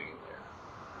sleeping in there?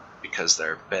 Because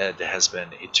their bed has been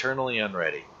eternally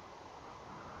unready.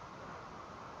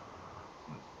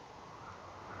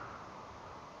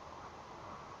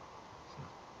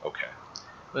 Okay,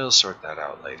 we'll sort that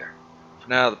out later. For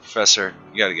now, the professor,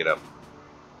 you gotta get up.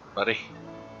 Buddy?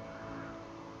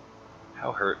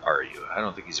 How hurt are you? I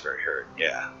don't think he's very hurt.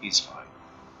 Yeah, he's fine.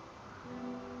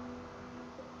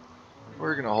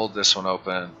 We're gonna hold this one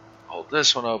open, hold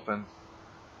this one open.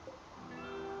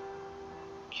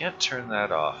 Can't turn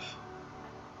that off.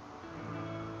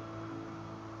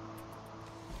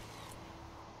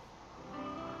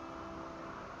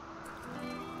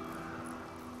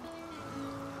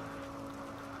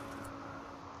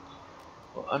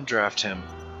 We'll undraft him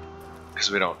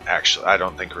because we don't actually, I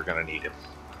don't think we're gonna need him.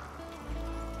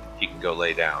 He can go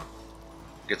lay down,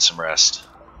 get some rest.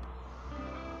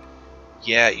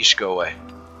 Yeah, you should go away.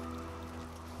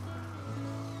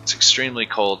 It's extremely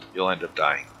cold, you'll end up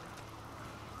dying.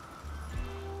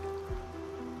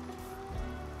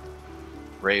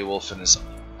 Ray Wolfen is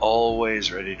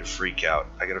always ready to freak out.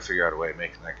 I gotta figure out a way of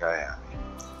making that guy happy.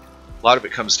 A lot of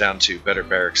it comes down to better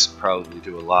barracks probably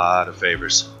do a lot of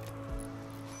favors.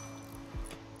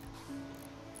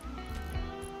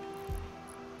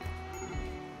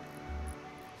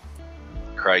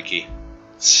 Crikey,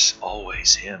 it's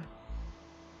always him.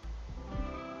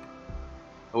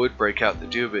 I would break out the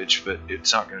dubage, but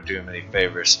it's not going to do him any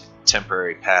favors.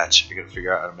 Temporary patch. I got to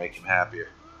figure out how to make him happier.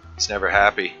 He's never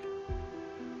happy.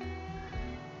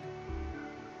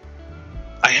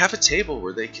 I have a table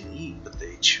where they can eat, but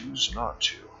they choose not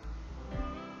to.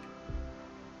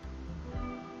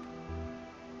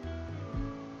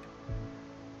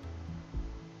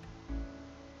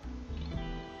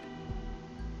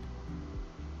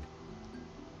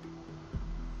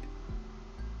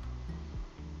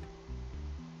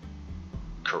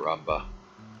 Caramba.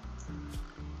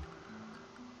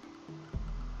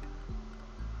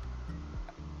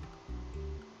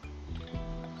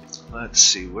 Let's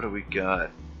see, what do we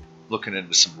got? Looking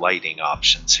into some lighting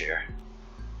options here.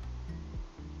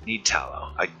 Need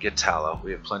tallow. I can get tallow.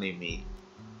 We have plenty of meat.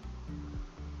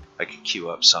 I could queue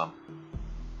up some.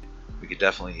 We could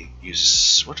definitely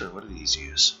use... What do these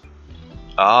use?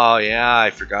 Oh yeah, I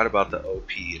forgot about the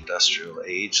OP industrial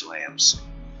age lamps.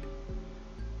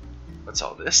 What's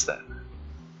all this then?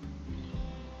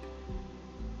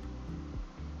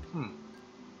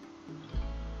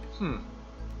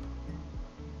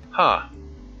 Huh.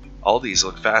 All these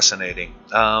look fascinating.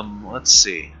 Let's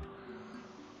see.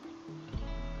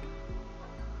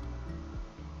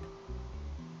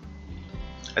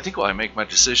 I think while I make my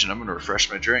decision, I'm going to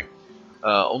refresh my drink.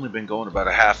 Only been going about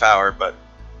a half hour, but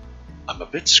I'm a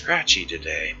bit scratchy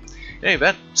today. In any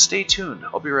event, stay tuned.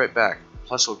 I'll be right back.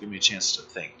 Plus, it'll give me a chance to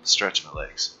think, stretch my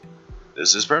legs.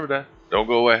 This is Permadeath. Don't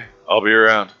go away. I'll be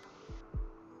around.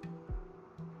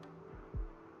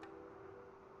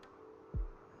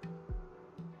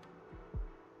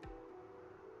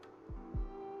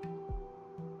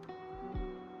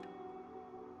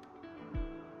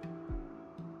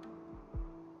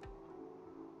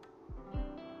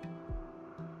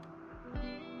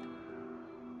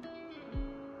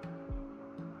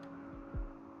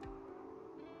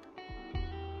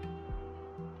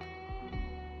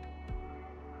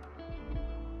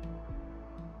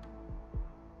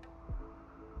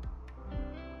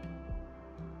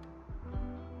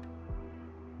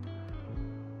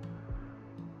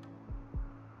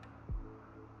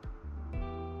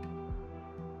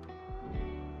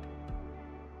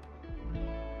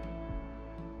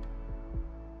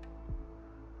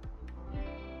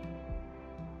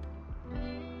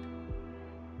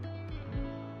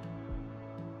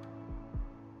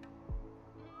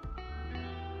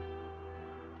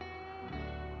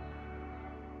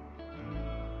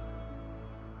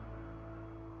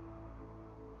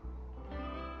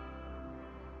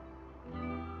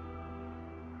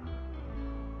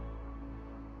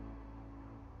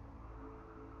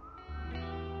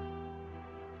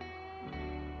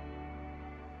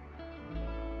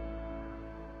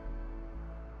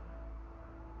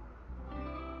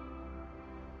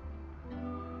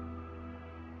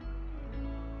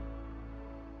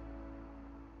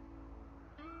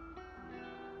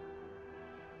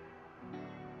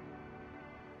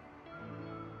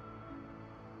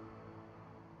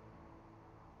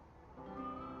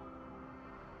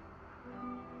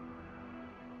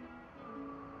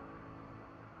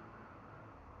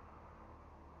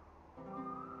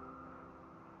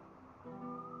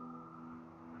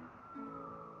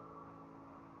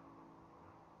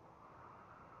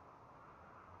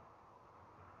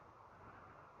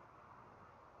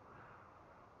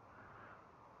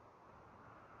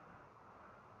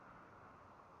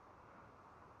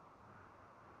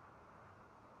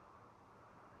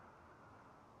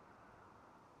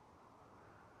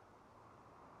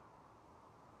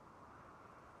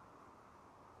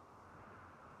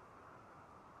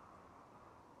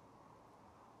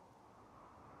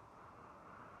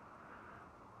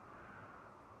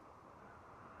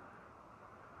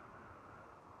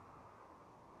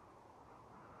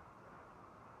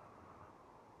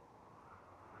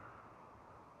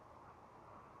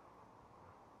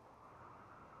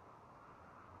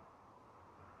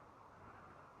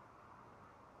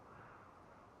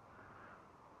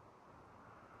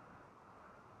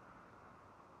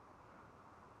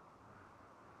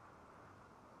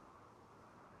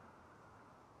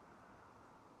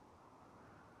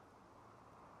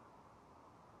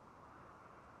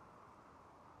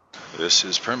 This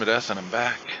is Permadeath and I'm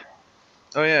back.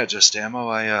 Oh yeah, just ammo.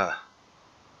 I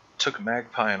took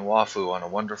Magpie and Wafu on a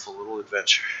wonderful little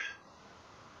adventure.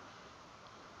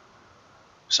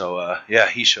 So yeah,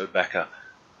 he showed back up.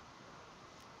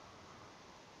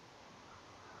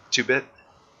 2-bit,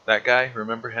 that guy,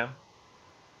 remember him?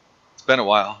 It's been a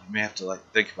while. You may have to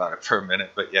think about it for a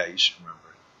minute, but yeah, you should remember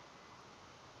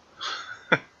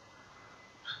it.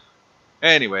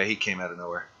 Anyway, he came out of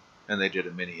nowhere, and they did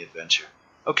a mini adventure.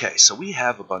 Okay, so we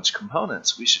have a bunch of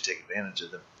components. We should take advantage of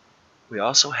them. We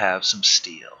also have some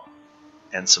steel,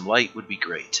 and some light would be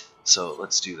great. So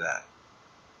let's do that.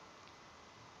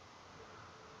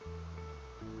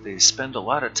 They spend a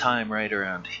lot of time right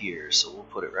around here, so we'll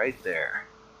put it right there.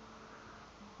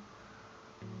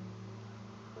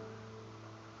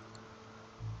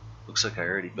 Looks like I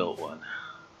already built one.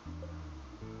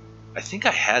 I think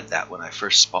I had that when I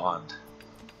first spawned.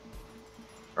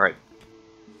 Alright.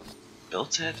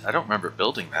 Built it? I don't remember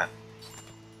building that.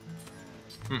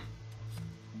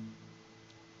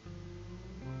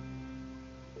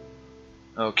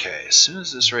 Okay, as soon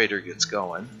as this raider gets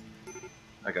going,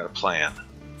 I got a plan.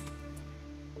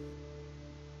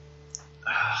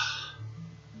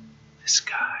 This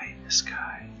guy.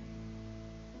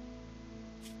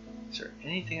 Is there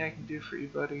anything I can do for you,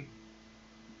 buddy?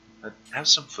 Have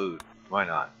some food. Why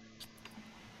not?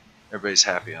 Everybody's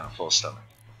happy on a full stomach.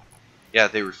 Yeah,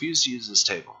 they refuse to use this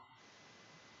table.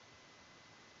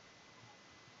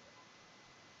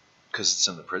 Because it's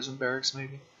in the prison barracks,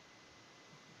 maybe?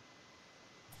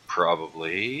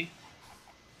 Probably.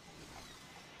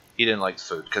 He didn't like the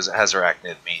food because it has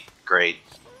arachnid meat. Great.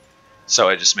 So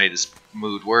I just made his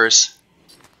mood worse.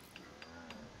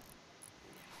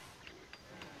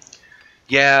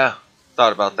 Yeah,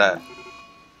 thought about that.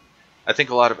 I think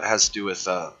a lot of it has to do with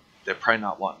they're probably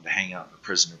not wanting to hang out in the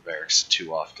prisoner barracks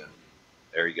too often.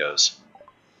 There he goes.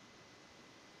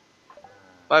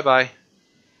 Bye-bye. If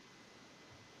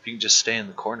you can just stay in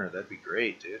the corner, that'd be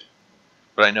great, dude.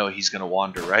 But I know he's going to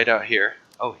wander right out here.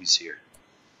 Oh, he's here.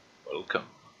 Welcome.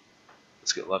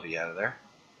 Let's get Lovey out of there.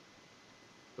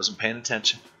 Wasn't paying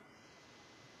attention.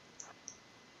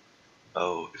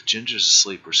 Oh, if Ginger's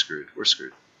asleep, we're screwed. We're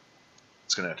screwed.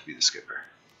 It's going to have to be the skipper.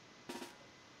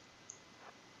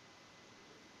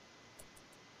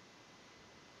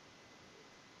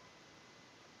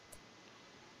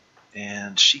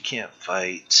 And she can't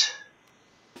fight.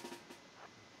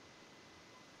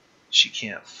 She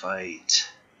can't fight.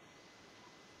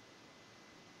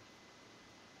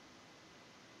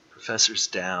 Professor's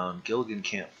down. Gilligan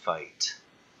can't fight.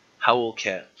 Howl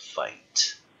can't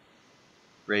fight.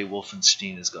 Ray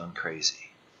Wolfenstein has gone crazy.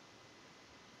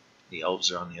 The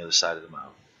elves are on the other side of the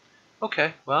mountain.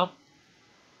 Okay, well,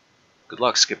 good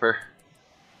luck, Skipper.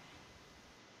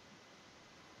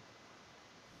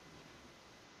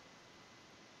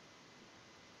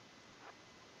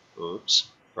 Oops,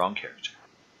 wrong character.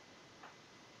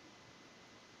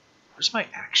 Where's my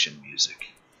action music?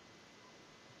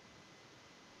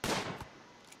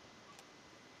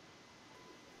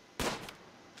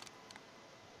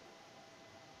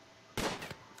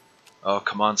 Oh,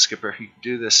 come on, Skipper, you can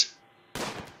do this.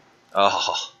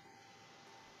 Oh.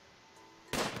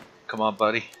 Come on,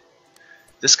 buddy.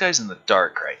 This guy's in the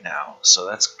dark right now, so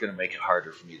that's going to make it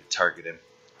harder for me to target him.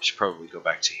 I should probably go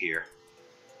back to here.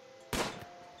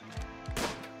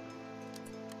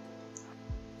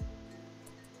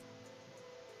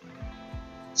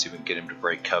 See if we can get him to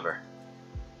break cover.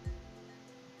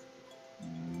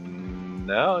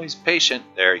 No, he's patient.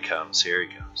 There he comes. Here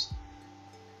he comes.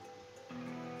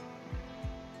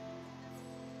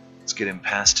 Let's get him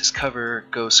past his cover.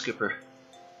 Go, Skipper.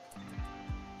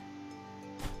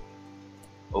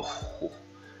 Oh,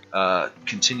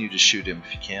 continue to shoot him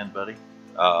if you can, buddy.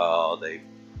 Oh, they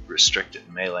restrict it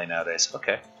in melee nowadays.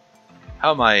 Okay.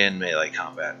 How am I in melee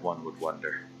combat? One would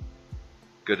wonder.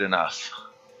 Good enough.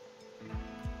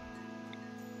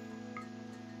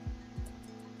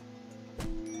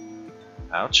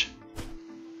 Ouch.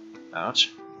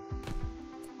 Ouch.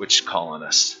 Which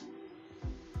colonist?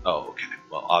 Oh, okay.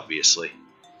 Well, obviously.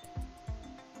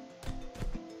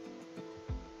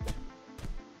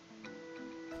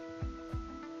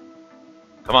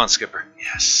 Come on, Skipper.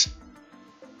 Yes.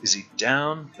 Is he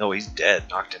down? No, he's dead.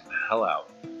 Knocked him the hell out.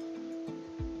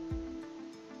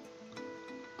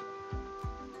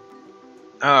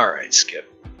 Alright, Skip.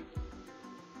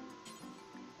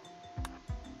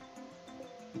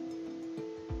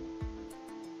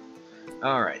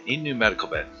 Alright, need a new medical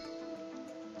bed.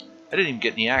 I didn't even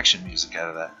get any action music out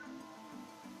of that.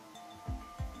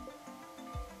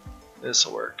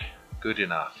 This'll work. Good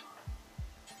enough.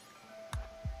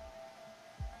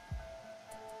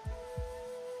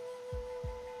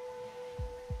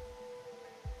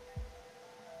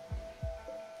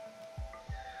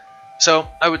 So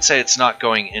I would say it's not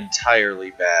going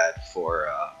entirely bad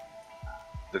for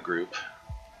the group.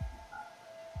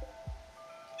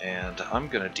 And I'm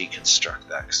going to deconstruct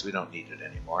that because we don't need it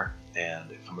anymore. And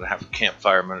if I'm going to have a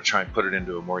campfire, I'm going to try and put it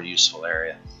into a more useful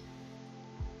area.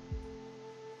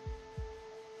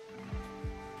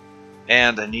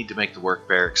 And I need to make the work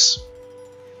barracks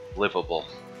livable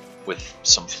with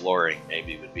some flooring,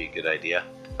 maybe would be a good idea.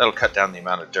 That'll cut down the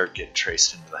amount of dirt getting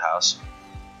traced into the house.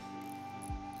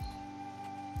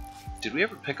 Did we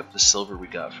ever pick up the silver we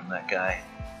got from that guy?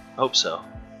 Hope so.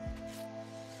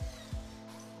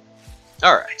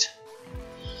 Alright.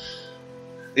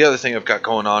 The other thing I've got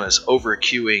going on is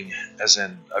over-queuing, as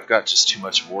in I've got just too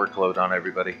much workload on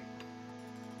everybody.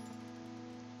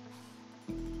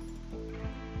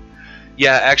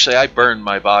 Yeah, actually I burn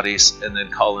my bodies and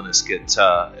then colonists get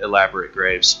elaborate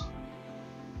graves.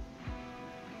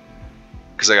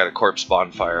 Because I got a corpse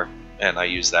bonfire and I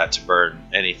use that to burn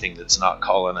anything that's not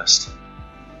colonist.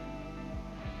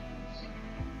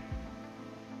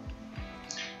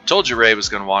 Told you Ray was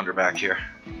going to wander back here.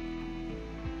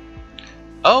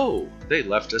 Oh, they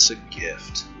left us a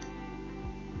gift.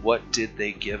 What did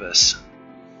they give us?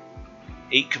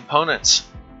 8 components.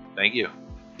 Thank you.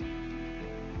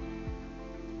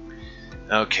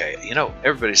 Okay, you know,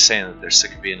 everybody's saying that they're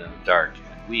sick of being in the dark,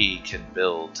 and we can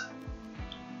build.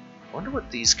 I wonder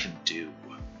what these can do.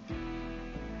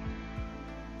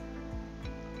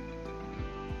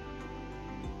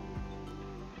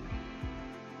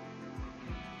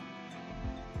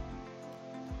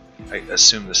 I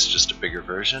assume this is just a bigger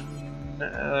version.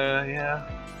 Yeah.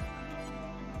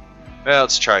 Well,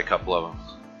 let's try a couple of them.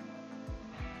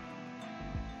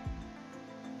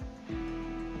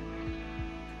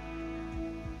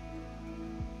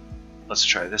 Let's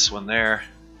try this one there,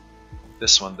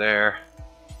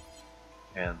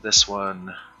 and this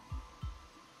one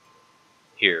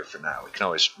here for now. We can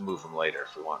always move them later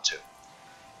if we want to.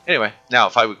 Anyway, now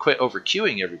if I would quit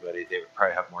over-queuing everybody, they would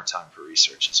probably have more time for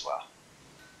research as well.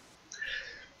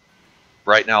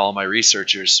 Right now, all my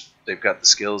researchers, they've got the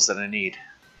skills that I need.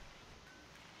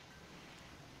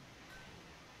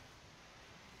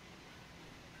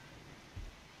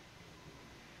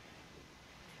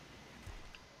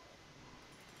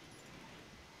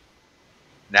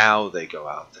 Now they go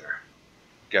out there.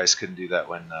 You guys couldn't do that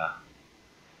when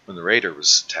the raider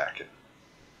was attacking.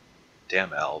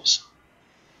 Damn elves.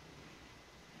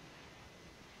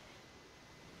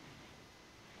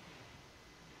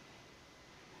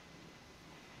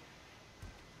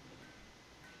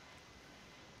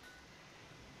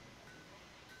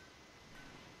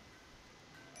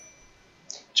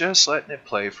 Just letting it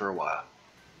play for a while.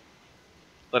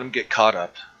 Let them get caught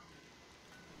up.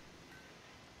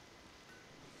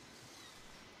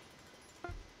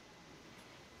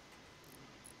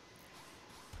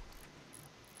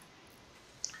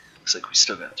 Looks like we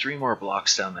still got 3 more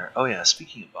blocks down there. Oh yeah,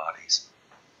 speaking of bodies.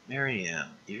 Marianne,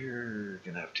 you're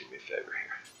going to have to do me a favor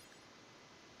here.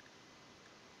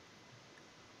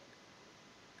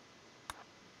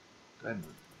 Go ahead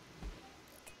and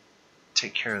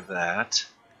take care of that.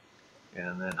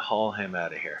 And then haul him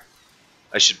out of here.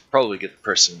 I should probably get the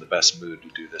person in the best mood to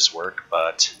do this work,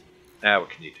 but what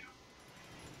can you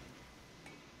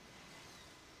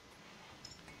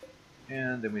do?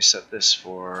 And then we set this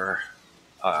for...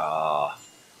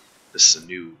 this is a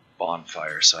new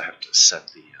bonfire, so I have to set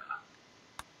the...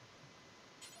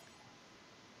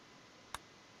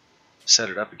 set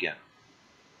it up again.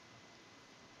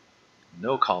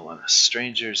 No colonists.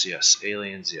 Strangers, yes.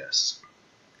 Aliens, yes.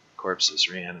 Corpses,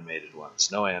 reanimated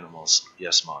ones. No animals,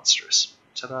 yes, monstrous.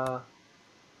 Ta-da!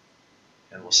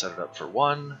 And we'll set it up for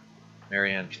 1.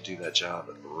 Marianne can do that job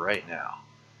right now.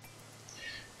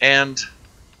 And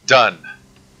done.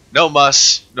 No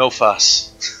muss, no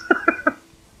fuss.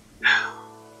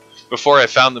 Before I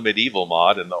found the medieval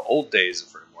mod in the old days of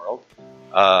Rimworld,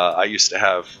 I used to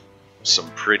have some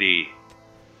pretty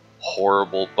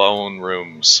horrible bone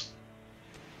rooms.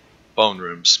 Bone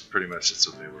rooms, pretty much that's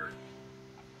what they were.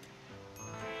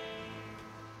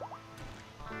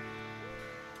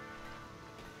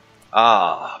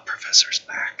 Ah, Professor's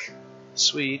back.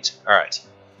 Sweet. Alright.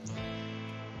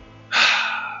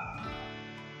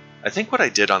 I think what I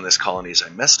did on this colony is I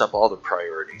messed up all the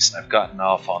priorities. I've gotten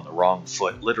off on the wrong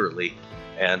foot, literally,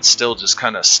 and still just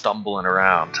kind of stumbling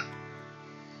around.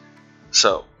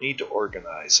 So, need to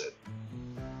organize it.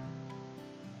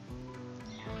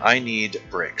 I need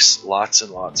bricks. Lots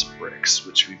and lots of bricks,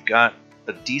 which we've got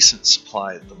a decent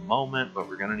supply at the moment, but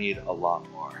we're going to need a lot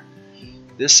more.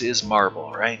 This is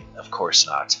marble, right? Of course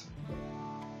not.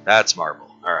 That's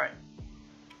marble. Alright.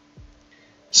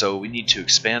 So we need to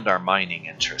expand our mining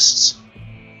interests.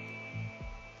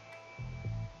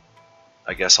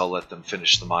 I guess I'll let them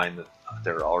finish the mine that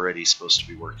they're already supposed to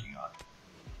be working on.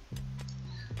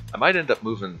 I might end up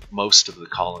moving most of the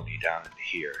colony down into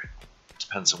here.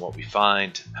 Depends on what we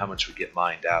find, how much we get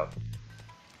mined out.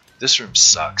 This room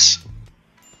sucks.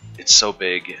 It's so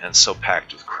big and so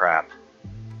packed with crap.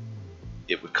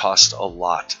 It would cost a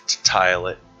lot to tile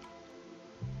it.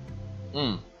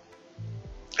 And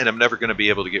I'm never going to be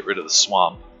able to get rid of the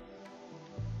swamp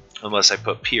unless I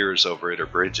put piers over it or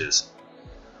bridges.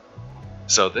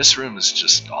 So this room is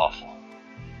just awful.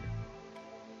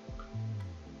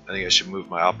 I think I should move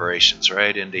my operations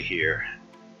right into here.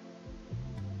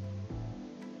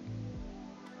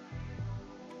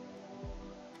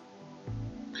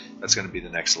 That's going to be the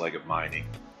next leg of mining.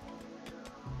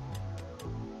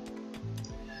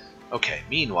 Okay,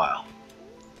 meanwhile,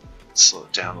 slow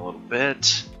it down a little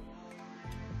bit.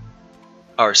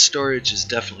 Our storage is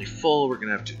definitely full. We're going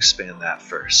to have to expand that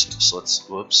first. So let's,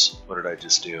 whoops, what did I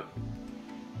just do?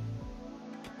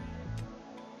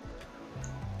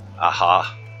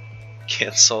 Aha.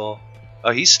 Cancel.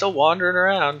 Oh, he's still wandering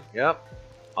around. Yep.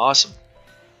 Awesome.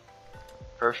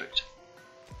 Perfect.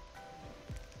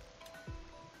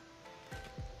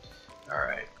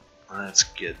 Alright, let's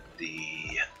get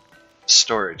the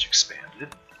storage expanded.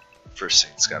 First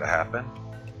thing that's got to happen.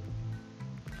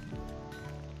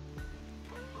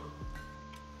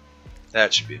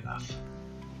 That should be enough.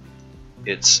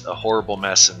 It's a horrible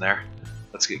mess in there.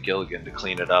 Let's get Gilligan to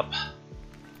clean it up.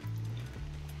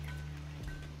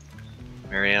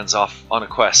 Marianne's off on a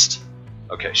quest.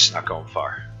 Okay, she's not going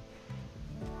far.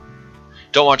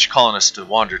 Don't want your colonists to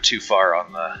wander too far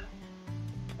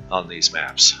on these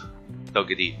maps. They'll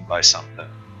get eaten by something.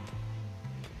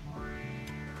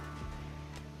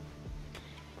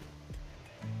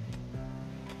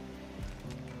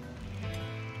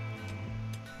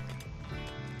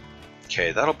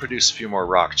 Okay, that'll produce a few more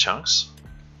rock chunks.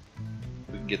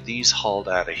 We can get these hauled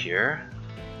out of here.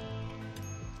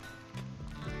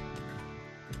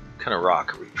 What kind of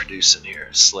rock are we producing here?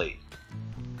 Slate.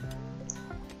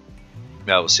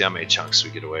 Yeah, we'll see how many chunks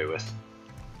we get away with.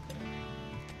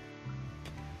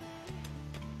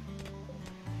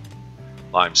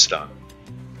 Limestone.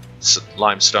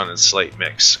 Limestone and slate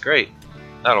mix. Great.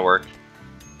 That'll work.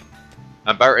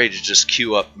 I'm about ready to just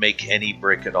queue up make any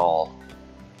brick at all.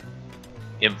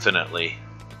 Infinitely.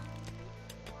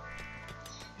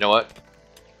 You know what?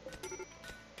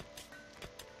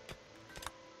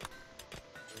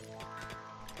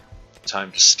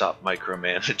 Time to stop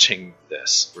micromanaging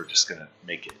this. We're just gonna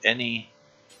make it any.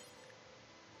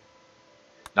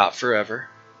 Not forever,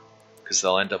 because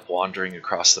they'll end up wandering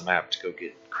across the map to go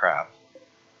get crap.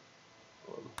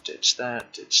 We'll ditch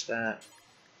that, ditch that.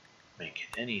 Make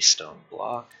it any stone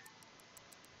block.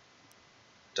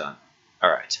 Done.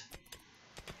 Alright.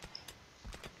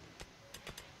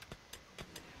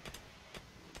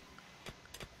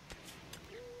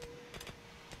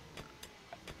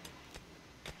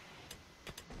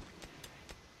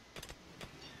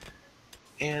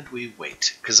 And we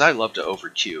wait, because I love to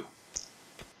overqueue,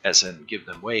 as in give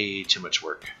them way too much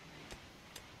work.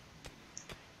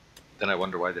 Then I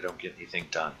wonder why they don't get anything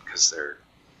done, because they're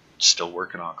still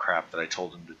working on crap that I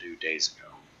told them to do days ago.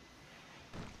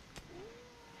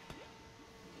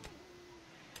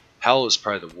 Howell is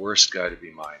probably the worst guy to be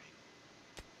mining.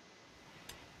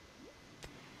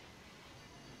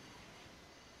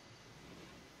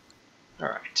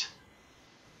 Alright.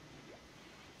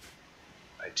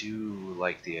 I do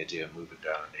like the idea of moving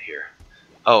down into here.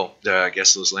 Oh, I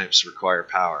guess those lamps require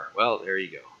power. Well, there you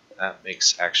go. That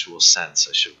makes actual sense.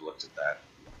 I should have looked at that.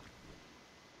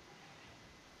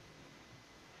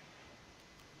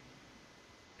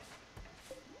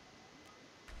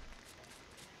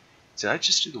 Did I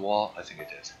just do the wall? I think I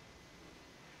did.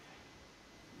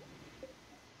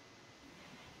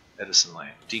 Edison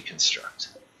lamp. Deconstruct.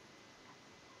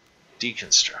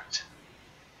 Deconstruct.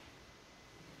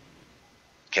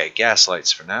 Okay, gas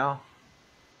lights for now.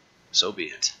 So be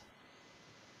it.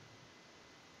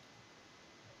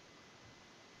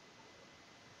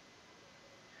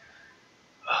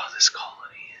 Oh, this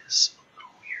colony is a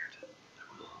little weird.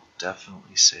 I will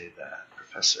definitely say that.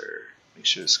 Professor, make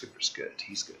sure the skipper's good.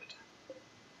 He's good.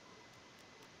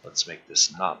 Let's make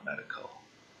this not medical.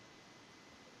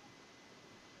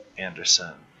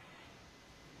 Anderson.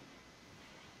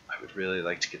 I would really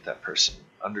like to get that person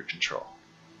under control.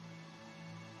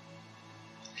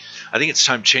 I think it's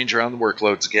time to change around the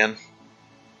workloads again.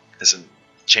 As in,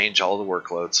 change all the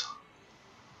workloads.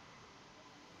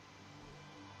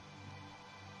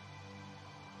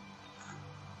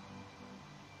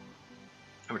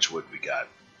 How much wood we got?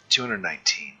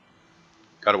 219.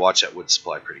 Gotta watch that wood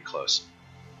supply pretty close.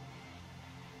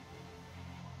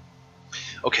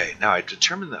 Okay, now I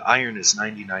determined that iron is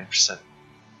 99%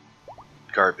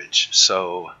 garbage,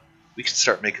 so we can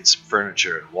start making some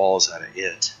furniture and walls out of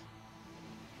it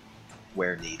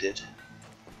where needed.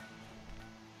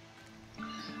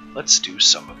 Let's do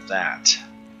some of that.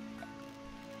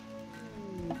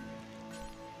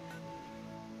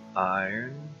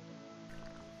 Iron.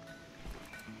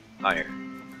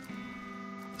 Iron.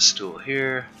 Stool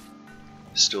here.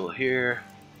 Stool here.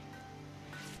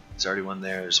 There's already one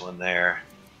there, there's one there.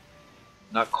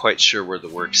 Not quite sure where the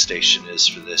workstation is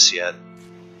for this yet.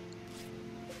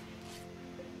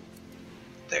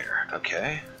 There,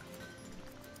 okay.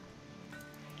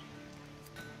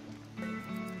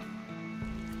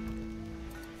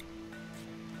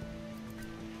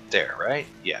 There, right?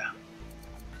 Yeah.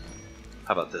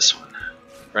 How about this one?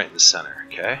 Right in the center,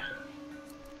 okay?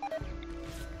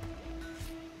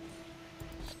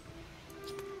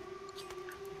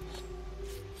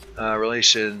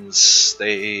 Relations,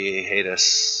 they hate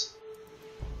us.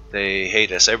 They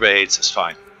hate us. Everybody hates us,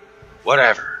 fine.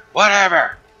 Whatever.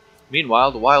 Whatever!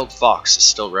 Meanwhile, the wild fox is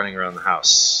still running around the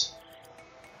house.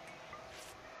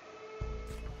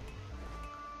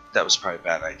 That was probably a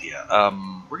bad idea.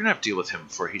 We're gonna have to deal with him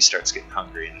before he starts getting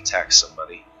hungry and attacks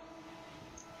somebody.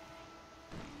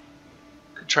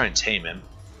 Could try and tame him.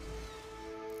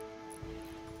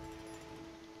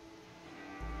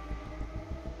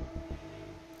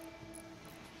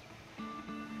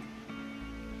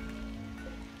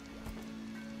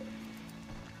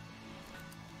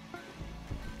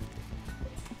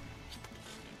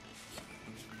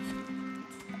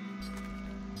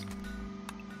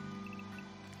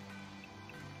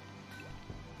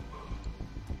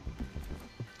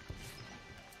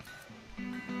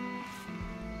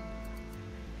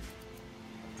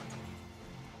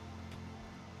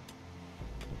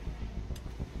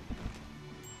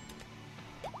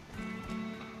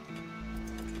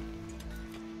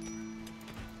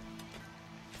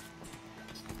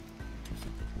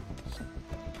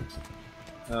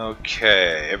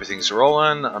 Okay, everything's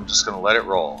rolling. I'm just going to let it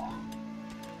roll.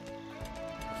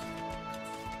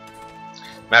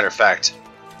 Matter of fact,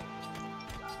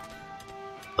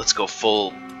 let's go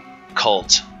full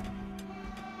cult.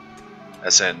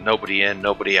 As in, nobody in,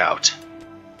 nobody out.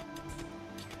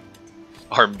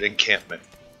 Armed encampment.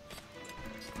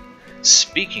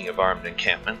 Speaking of armed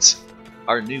encampments,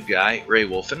 our new guy, Ray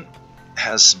Wolfen,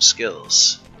 has some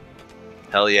skills.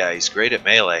 Hell yeah, he's great at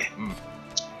melee.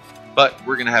 But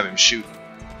we're going to have him shoot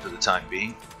for the time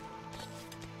being.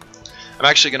 I'm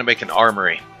actually going to make an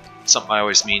armory. Something I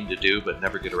always mean to do but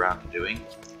never get around to doing.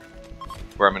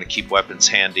 Where I'm going to keep weapons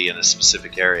handy in a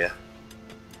specific area.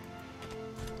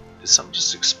 Did something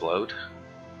just explode?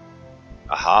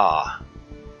 Aha!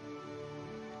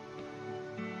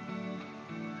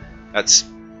 That's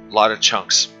a lot of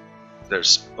chunks.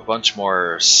 There's a bunch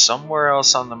more somewhere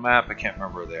else on the map. I can't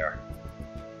remember where they are.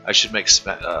 I should make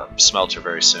smelter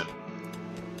very soon.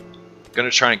 I'm going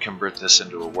to try and convert this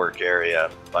into a work area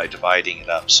by dividing it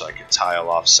up so I can tile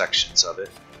off sections of it.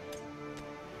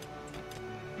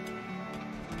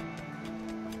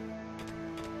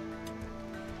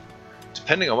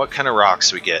 Depending on what kind of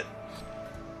rocks we get.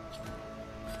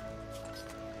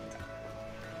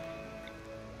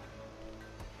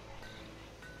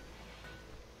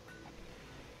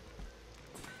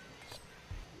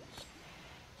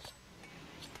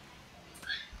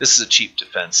 This is a cheap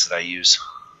defense that I use.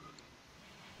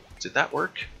 Did that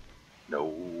work?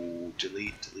 No.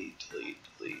 Delete, delete, delete,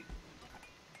 delete.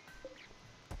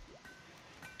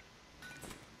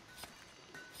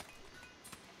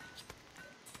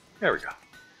 There we go.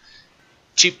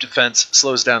 Cheap defense,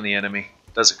 slows down the enemy.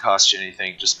 Doesn't cost you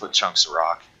anything, just put chunks of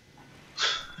rock.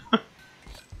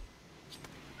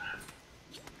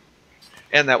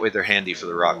 And that way they're handy for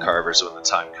the rock carvers when the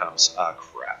time comes. Ah,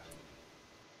 crap.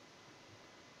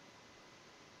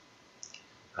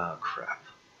 Oh, crap.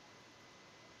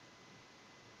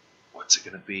 What's it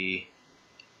going to be?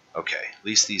 Okay, at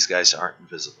least these guys aren't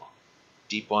invisible.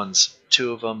 Deep ones,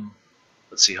 2 of them.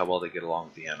 Let's see how well they get along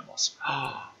with the animals.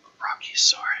 Oh, a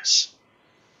Brachiosaurus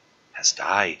has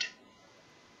died.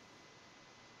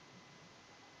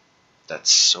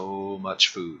 That's so much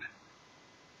food.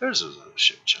 There's those other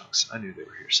ship chunks. I knew they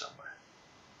were here somewhere.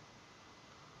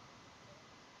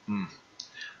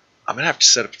 I'm going to have to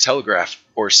set up a telegraph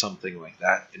or something like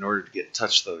that in order to get in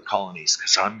touch with other colonies,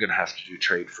 because I'm going to have to do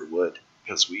trade for wood,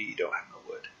 because we don't have no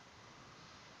wood.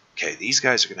 Okay, these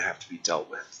guys are going to have to be dealt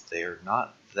with. They are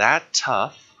not that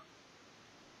tough,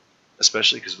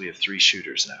 especially because we have 3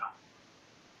 shooters now.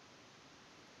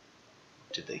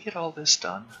 Did they get all this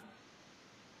done?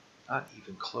 Not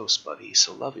even close, buddy.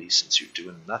 So lovey, since you're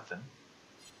doing nothing.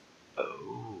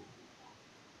 Oh.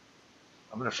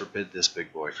 I'm going to forbid this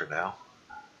big boy for now.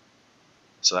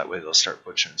 So that way they'll start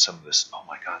butchering some of this. Oh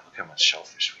my god, look how much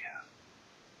shellfish we have.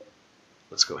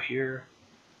 Let's go here.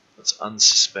 Let's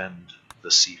unsuspend the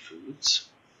seafoods.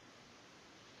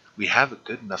 We have a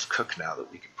good enough cook now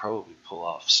that we could probably pull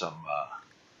off some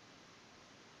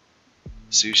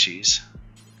sushis.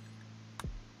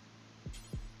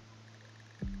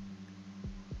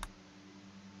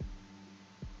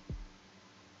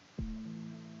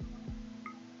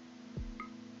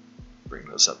 Bring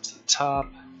those up to the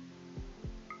top.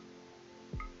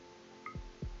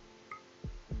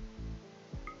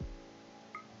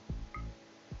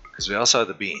 Because we also have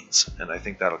the beans, and I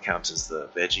think that'll count as the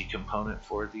veggie component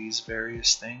for these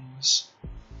various things.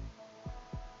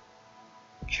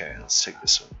 Okay, let's take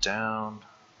this one down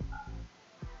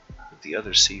with the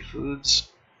other seafoods,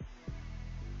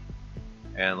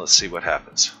 and let's see what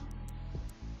happens.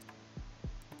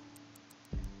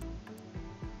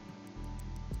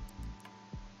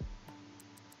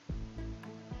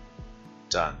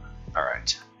 Done.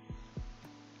 Alright.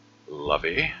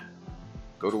 Lovey.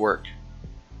 Go to work.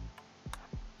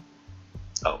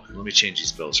 Oh, and let me change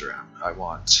these bills around. I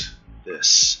want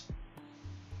this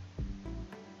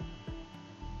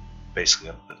basically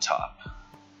up at the top.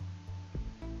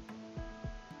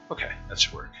 Okay, that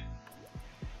should work.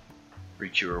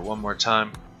 Recure one more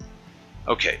time.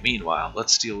 Okay, meanwhile,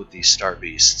 let's deal with these star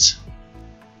beasts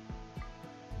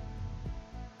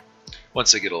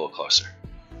once they get a little closer.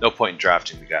 No point in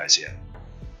drafting the guys yet.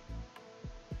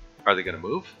 Are they going to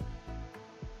move?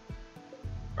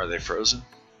 Are they frozen?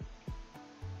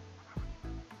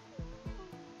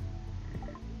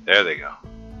 There they go.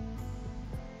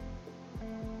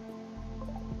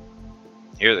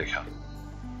 Here they come.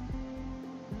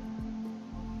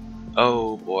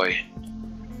 Oh boy.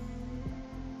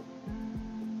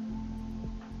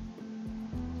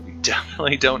 We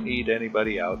definitely don't need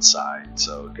anybody outside,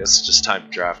 so I guess it's just time to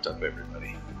draft up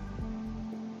everybody.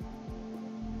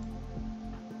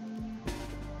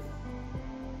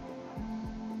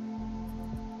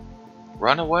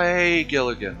 Run away,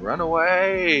 Gilligan, run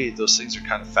away! Those things are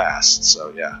kind of fast,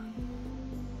 so yeah.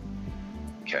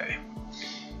 Okay.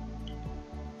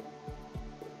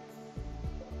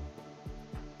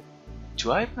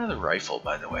 Do I have another rifle,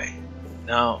 by the way?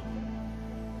 No.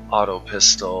 Auto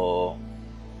pistol.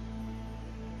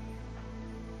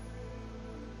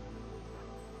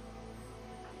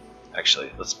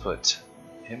 Actually, let's put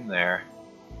him there.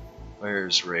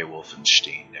 Where's Ray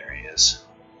Wolfenstein? There he is.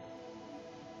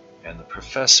 And the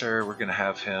professor, we're going to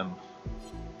have him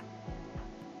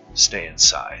stay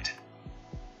inside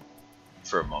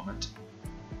for a moment.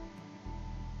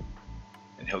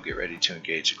 And he'll get ready to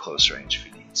engage at close range if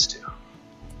he needs to.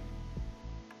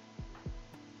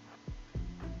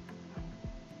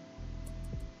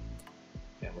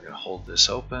 And we're going to hold this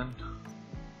open.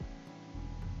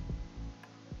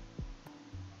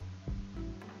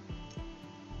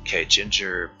 Okay,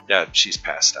 Ginger, she's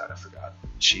passed out, I forgot.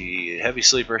 She, heavy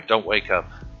sleeper, don't wake up.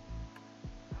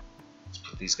 Let's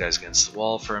put these guys against the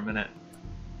wall for a minute.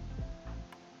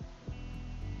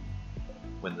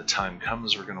 When the time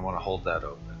comes, we're going to want to hold that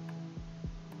open.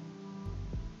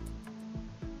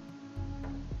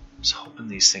 I was hoping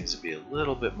these things would be a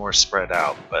little bit more spread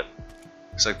out, but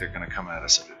looks like they're going to come at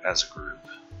us as a group.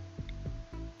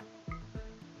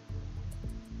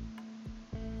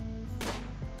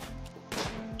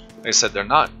 Like I said, they're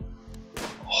not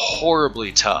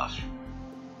horribly tough.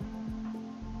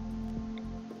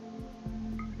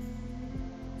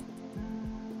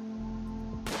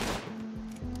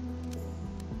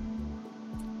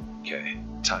 Okay,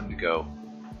 time to go.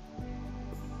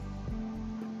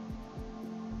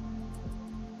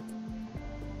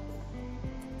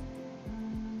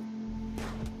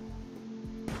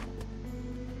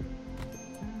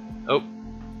 Oh,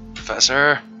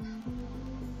 Professor.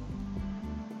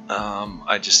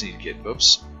 I just need to get,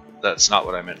 oops, that's not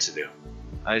what I meant to do.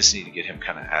 I just need to get him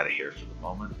kind of out of here for the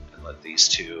moment and let these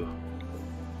two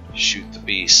shoot the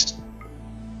beast.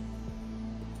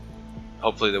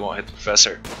 Hopefully they won't hit the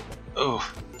professor. Oh,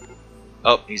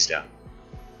 he's down.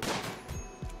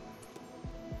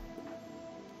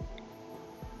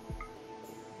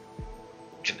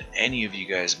 Can any of you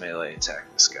guys melee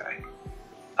attack this guy?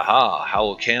 Aha,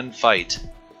 Howl can fight,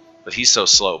 but he's so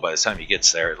slow, by the time he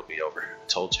gets there it'll be over. I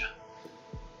told you.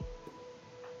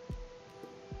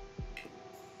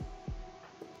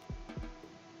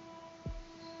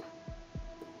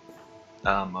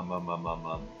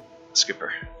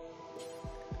 Skipper.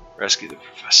 Rescue the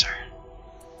professor.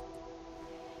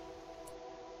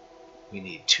 We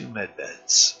need 2 med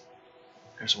beds.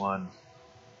 There's one.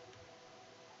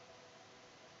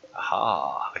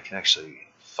 Aha! I can actually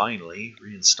finally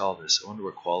reinstall this. I wonder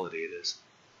what quality it is.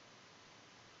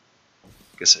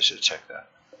 Guess I should have checked that.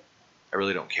 I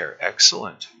really don't care.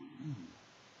 Excellent. Ooh.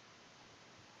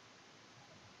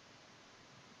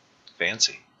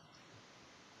 Fancy.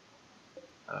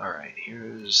 Alright,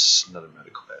 here's another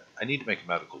medical bed. I need to make a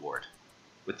medical ward.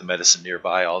 With the medicine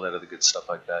nearby, all that other good stuff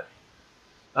like that.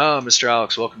 Oh, Mr.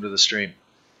 Alex, welcome to the stream.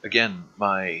 Again,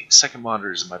 my second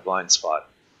monitor is in my blind spot.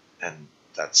 And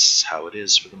that's how it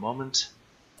is for the moment.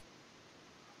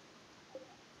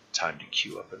 Time to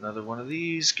queue up another one of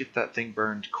these. Get that thing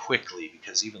burned quickly,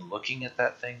 because even looking at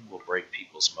that thing will break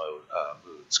people's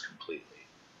moods completely.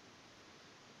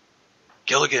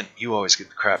 Gilligan, you always get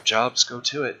the crap jobs. Go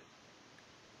to it.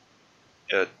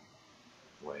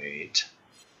 Wait.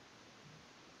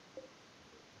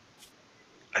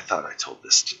 I thought I told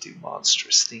this to do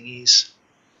monstrous thingies.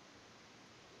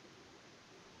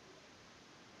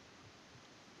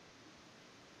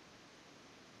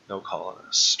 No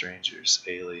colonists, strangers,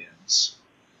 aliens,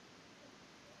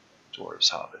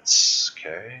 dwarves, hobbits.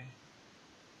 Okay.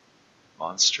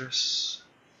 Monstrous.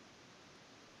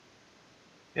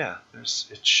 Yeah,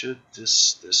 this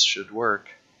should work.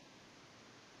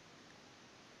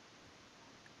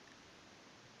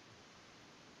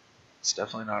 It's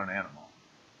definitely not an animal.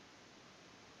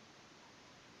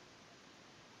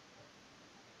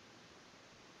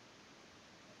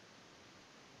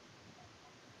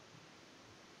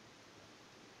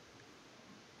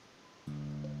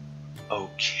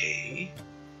 Okay.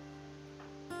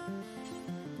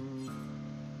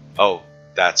 Oh,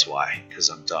 that's why, because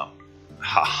I'm dumb.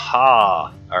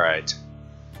 Haha! Alright.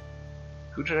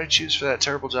 Who did I choose for that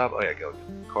terrible job? Oh yeah,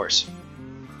 Gilligan. Of course.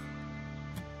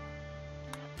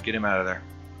 Get him out of there.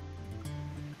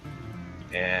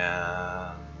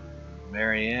 And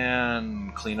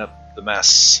Marianne, clean up the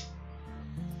mess.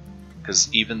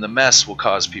 Because even the mess will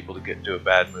cause people to get into a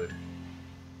bad mood.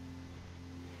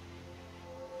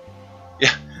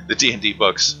 Yeah, the D&D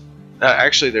books.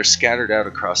 Actually, they're scattered out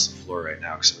across the floor right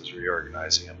now because I was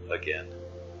reorganizing them again.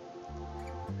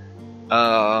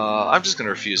 I'm just going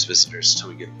to refuse visitors until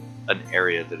we get an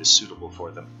area that is suitable for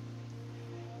them.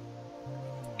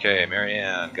 Okay,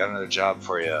 Marianne, got another job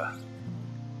for you.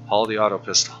 Haul the auto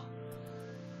pistol.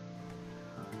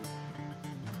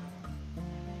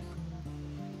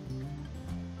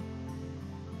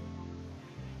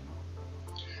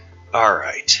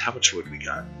 Alright, how much wood we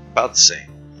got? About the same.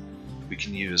 We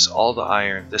can use all the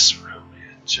iron. This room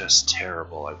is just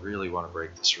terrible. I really want to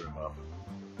break this room up.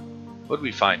 What did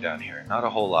we find down here? Not a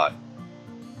whole lot.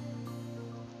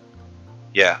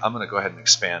 Yeah, I'm going to go ahead and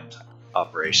expand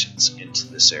operations into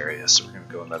this area. So we're going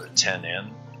to go another 10 in.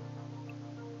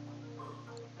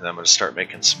 And I'm going to start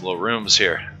making some little rooms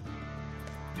here.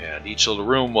 And each little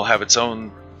room will have its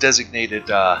own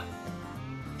designated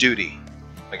duty.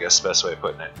 I guess the best way of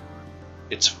putting it.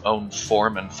 Its own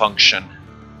form and function.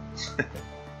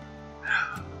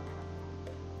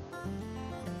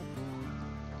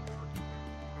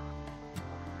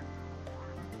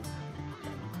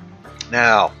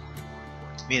 Now,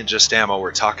 me and Just Ammo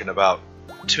were talking about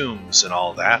tombs and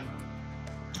all that.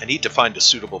 I need to find a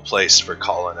suitable place for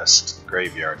colonist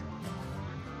graveyard.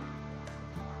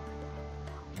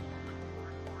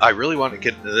 I really want to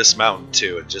get into this mountain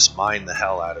too and just mine the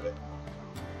hell out of it.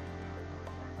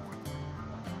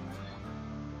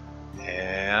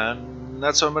 And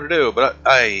that's what I'm going to do, but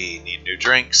I need a new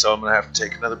drink, so I'm going to have to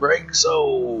take another break.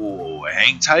 So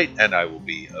hang tight, and I will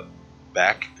be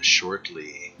back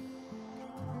shortly.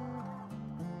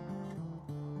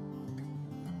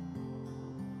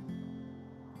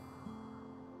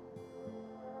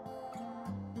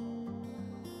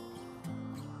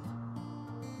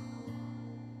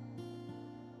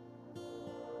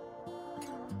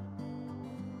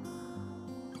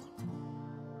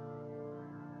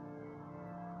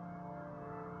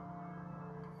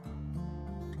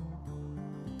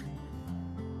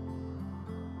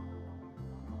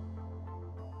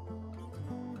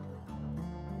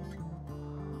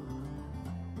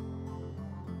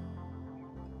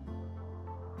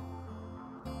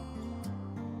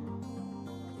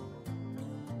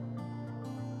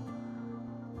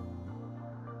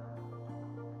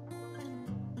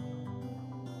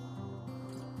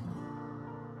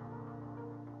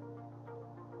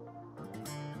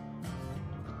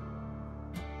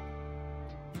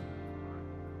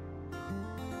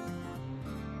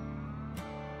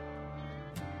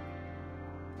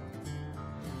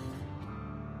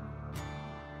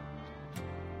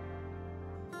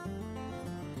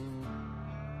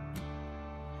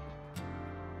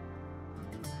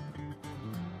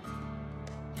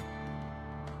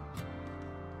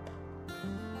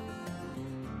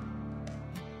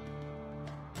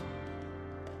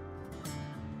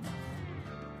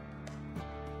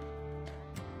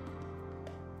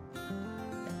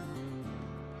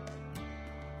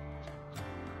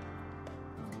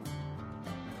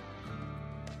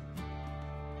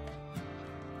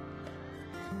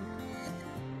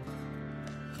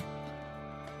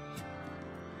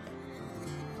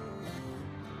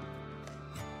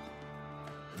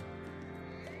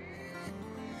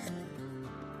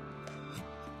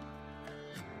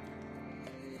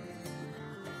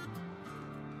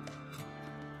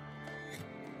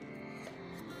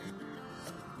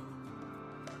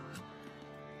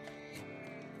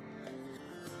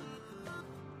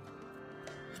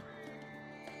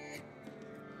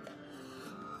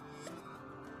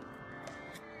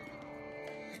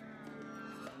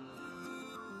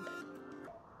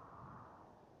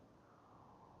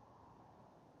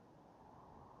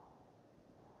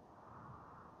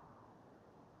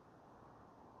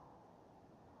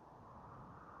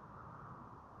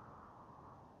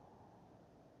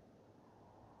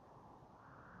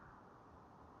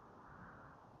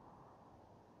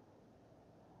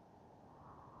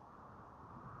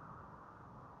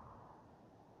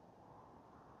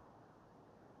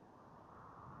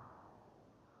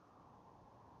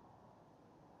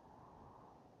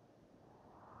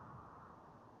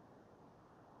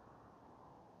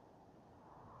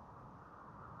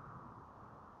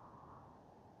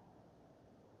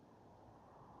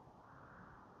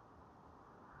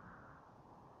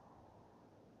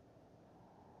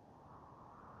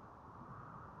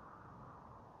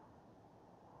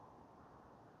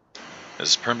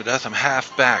 This is permadeath. I'm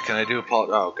half back, and I do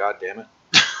apologize. Oh, god damn it.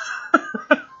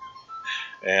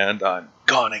 And I'm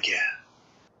gone again.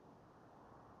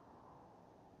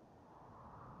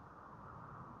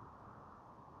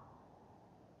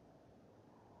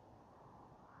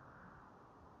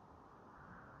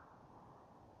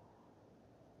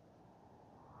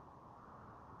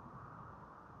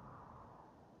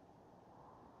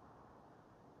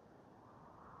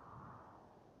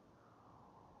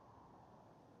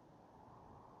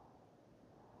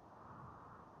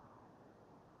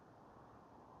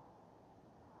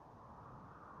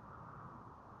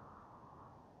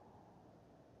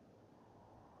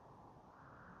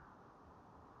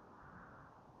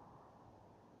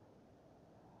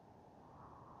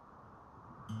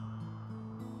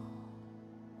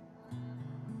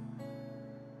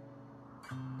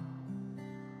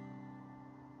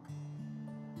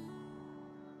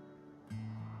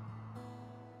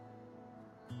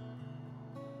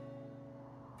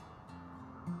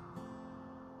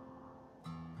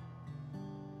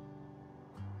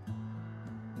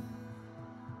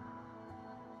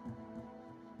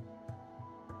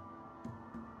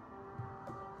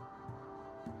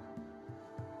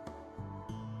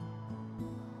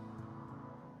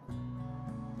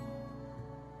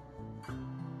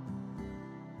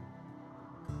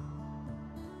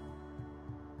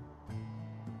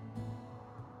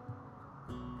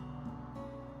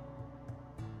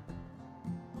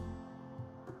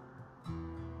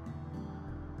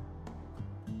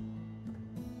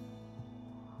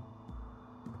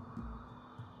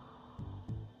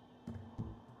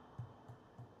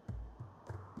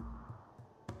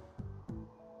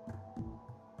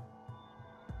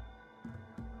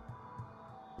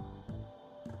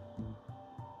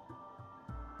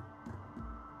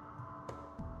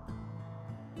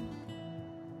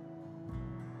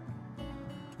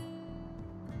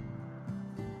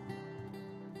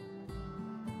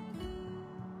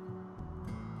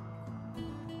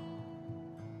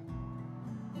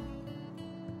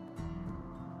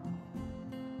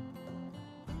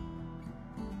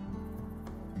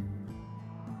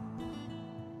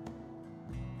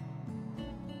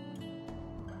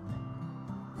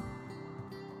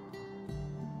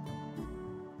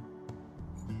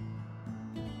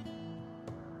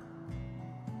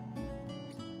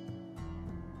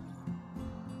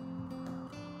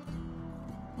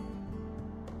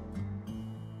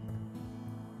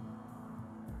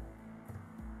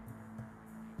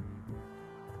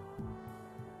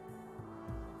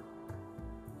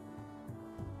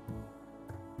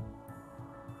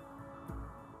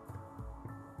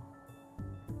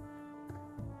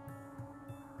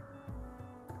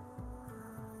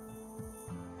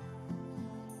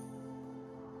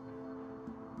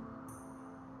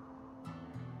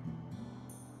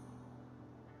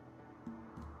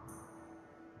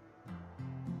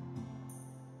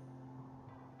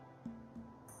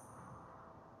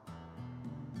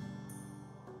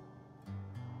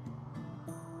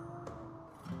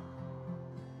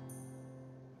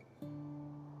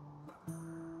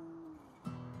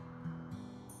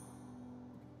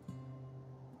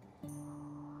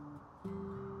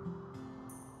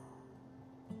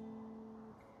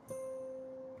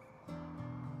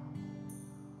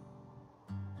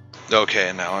 Okay,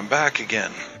 and now I'm back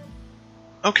again.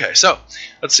 Okay, so,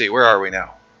 let's see, where are we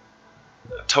now?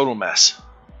 Total mess.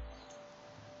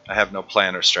 I have no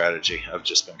plan or strategy. I've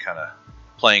just been kind of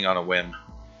playing on a whim.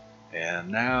 And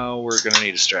now we're going to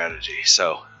need a strategy.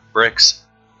 So, bricks.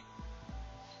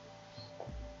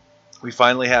 We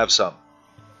finally have some.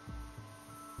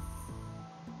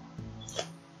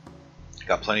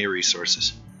 Got plenty of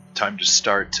resources. Time to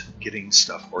start getting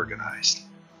stuff organized.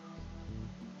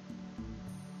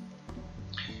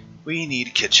 We need a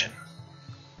kitchen.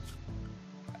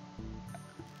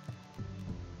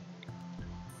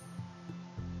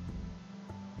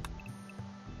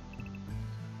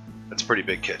 That's a pretty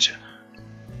big kitchen.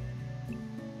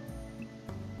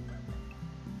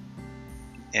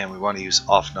 And we want to use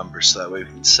off numbers so that way we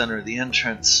can center the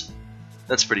entrance.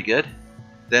 That's pretty good.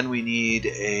 Then we need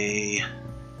a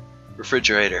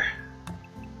refrigerator.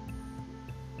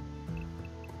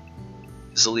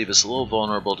 This will leave us a little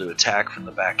vulnerable to attack from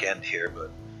the back end here, but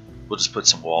we'll just put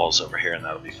some walls over here and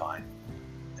that'll be fine.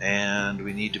 And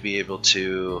we need to be able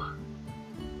to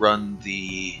run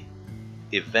the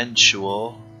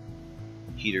eventual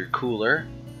heater cooler.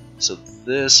 So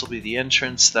this will be the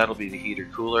entrance, that'll be the heater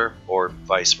cooler, or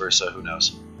vice versa, who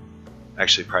knows.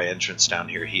 Actually, probably entrance down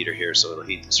here, heater here, so it'll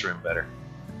heat this room better.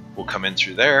 We'll come in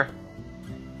through there.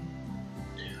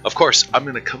 Of course, I'm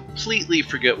going to completely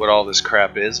forget what all this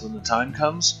crap is when the time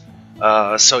comes.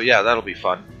 So yeah, that'll be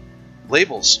fun.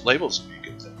 Labels would be a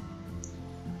good thing.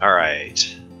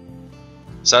 Alright.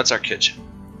 So that's our kitchen.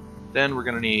 Then we're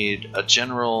going to need a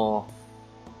general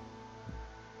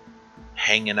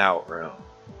hanging out room.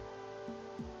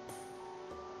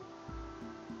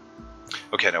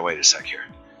 Okay, now wait a sec here.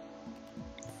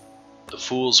 The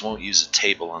fools won't use a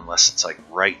table unless it's like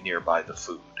right nearby the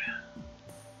food.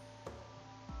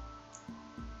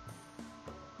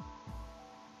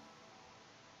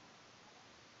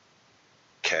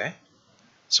 Okay,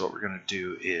 so what we're going to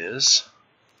do is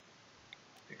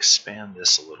expand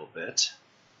this a little bit.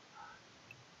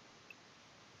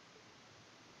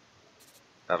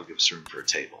 That'll give us room for a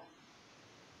table.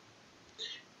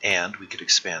 And we could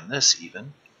expand this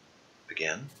even,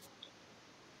 again.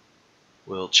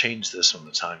 We'll change this when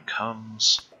the time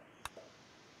comes.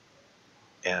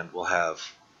 And we'll have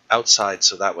outside,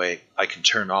 so that way I can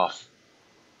turn off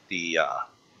the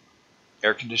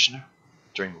air conditioner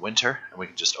during the winter, and we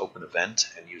can just open a vent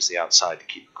and use the outside to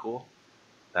keep it cool.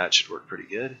 That should work pretty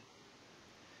good.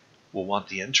 We'll want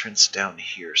the entrance down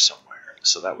here somewhere,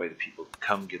 so that way the people can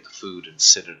come get the food and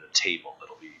sit at a table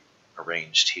that'll be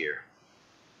arranged here.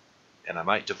 And I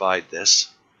might divide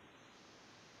this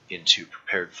into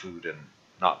prepared food and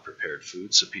not prepared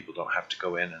food, so people don't have to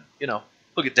go in and, you know,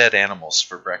 look at dead animals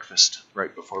for breakfast,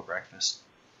 right before breakfast.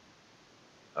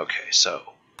 Okay,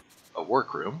 so a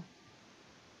workroom.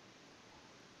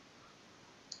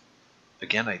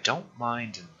 Again, I don't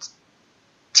mind.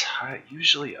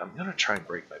 Usually, I'm going to try and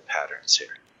break my patterns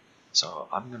here. So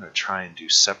I'm going to try and do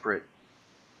separate,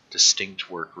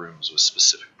 distinct workrooms with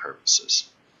specific purposes.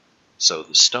 So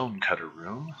the stone cutter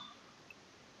room.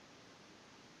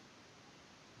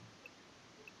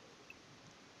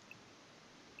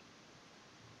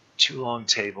 Two long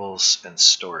tables and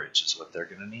storage is what they're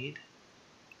going to need.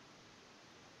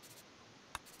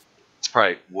 It's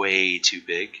probably way too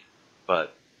big,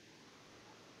 but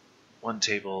one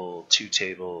table, two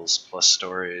tables, plus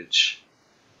storage.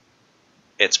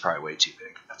 It's probably way too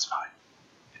big. That's fine.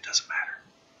 It doesn't matter.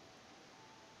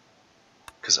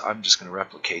 Because I'm just going to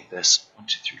replicate this. 1,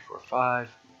 2, 3, 4, 5.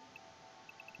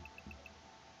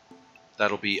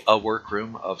 That'll be a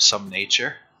workroom of some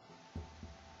nature.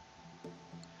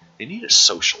 They need a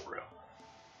social room.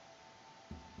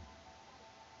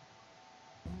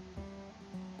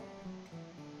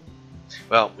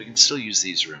 Well, we can still use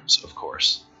these rooms, of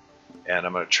course. And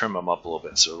I'm going to trim them up a little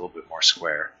bit so they're a little bit more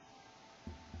square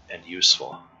and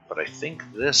useful. But I think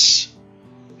this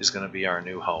is going to be our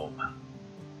new home.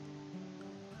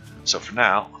 So for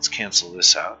now, let's cancel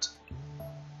this out.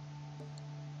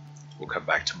 We'll come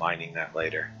back to mining that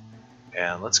later.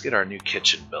 And let's get our new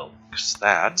kitchen built, because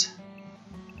that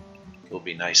will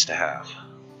be nice to have.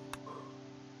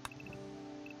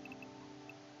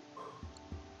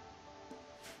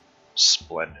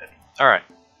 Splendid. Alright.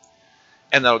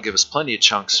 And that'll give us plenty of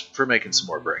chunks for making some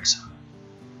more bricks.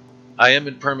 I am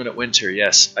in permanent winter,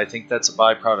 yes. I think that's a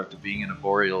byproduct of being in a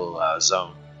boreal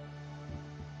zone.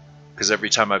 Because every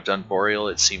time I've done boreal,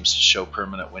 it seems to show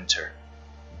permanent winter.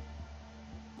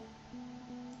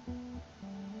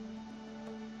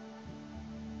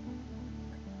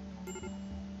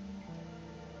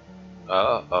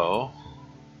 Uh-oh.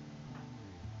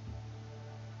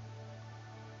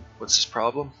 What's his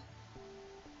problem?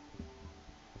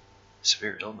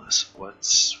 Severe illness.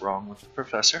 What's wrong with the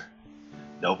professor?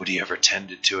 Nobody ever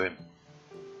tended to him.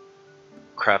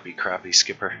 Crappy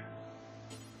skipper.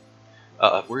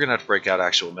 We're gonna have to break out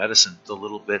actual medicine, the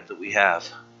little bit that we have.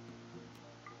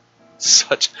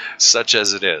 Such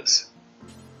as it is.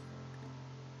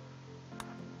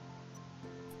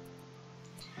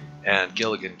 And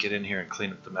Gilligan, get in here and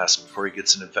clean up the mess before he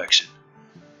gets an infection.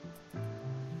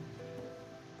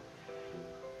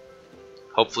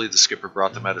 Hopefully the skipper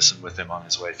brought the medicine with him on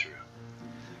his way through.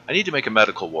 I need to make a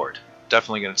medical ward.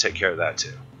 Definitely going to take care of that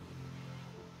too.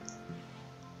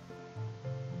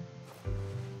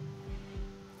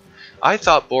 I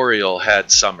thought Boreal had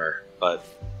summer, but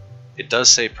it does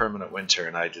say permanent winter,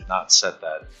 and I did not set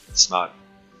that.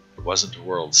 It wasn't a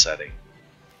world setting.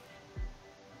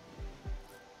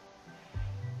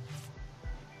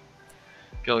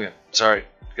 Gilligan, sorry,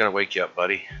 gotta wake you up,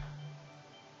 buddy.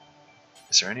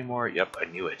 Is there any more? Yep, I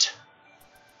knew it.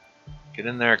 Get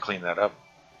in there, clean that up.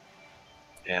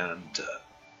 And,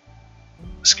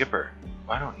 Skipper,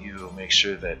 why don't you make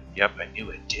sure that... Yep, I knew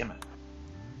it, damn it.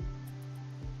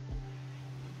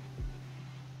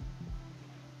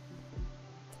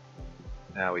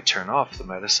 Now we turn off the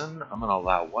medicine. I'm going to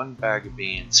allow 1 bag of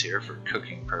beans here for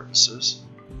cooking purposes.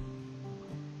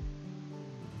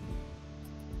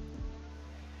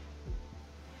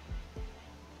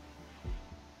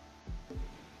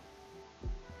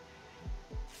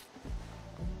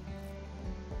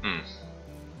 Hmm.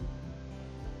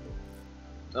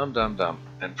 Dum dum dum.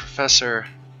 And Professor,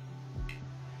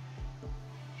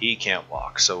 he can't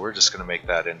walk, so we're just going to make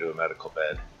that into a medical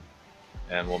bed.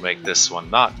 And we'll make this one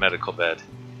not medical bed.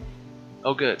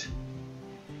 Oh good.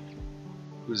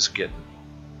 Who's getting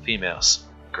females?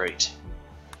 Great.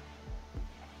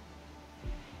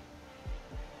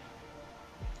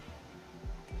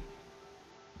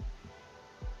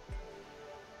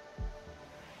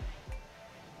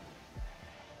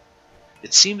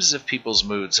 It seems as if people's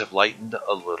moods have lightened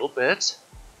a little bit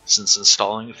since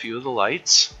installing a few of the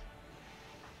lights.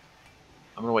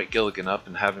 I'm going to wake Gilligan up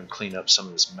and have him clean up some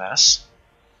of this mess.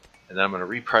 And then I'm going to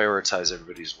reprioritize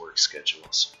everybody's work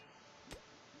schedules.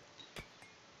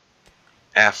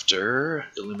 After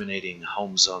eliminating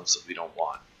home zones that we don't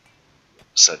want,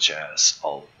 such as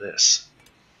all of this.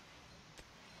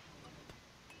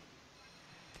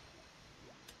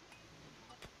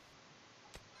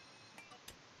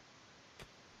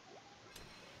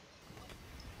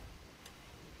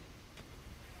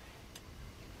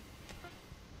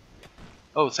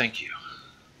 Oh, thank you.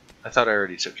 I thought I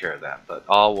already took care of that, but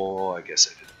oh, well, I guess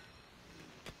I didn't.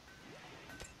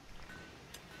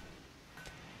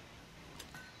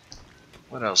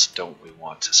 What else don't we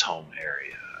want as home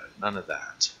area? None of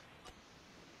that.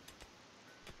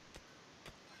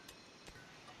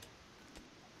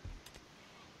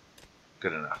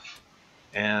 Good enough.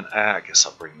 And I guess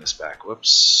I'll bring this back.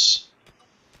 Whoops.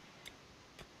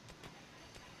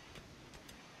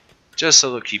 Just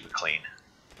so they'll keep it clean.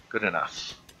 Good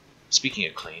enough. Speaking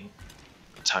of clean,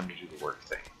 time to do the work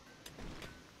thing.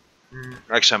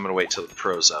 Actually, I'm going to wait till the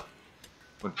pro's up.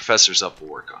 When Professor's up, we'll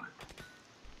work on it.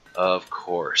 Of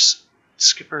course.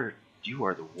 Skipper, you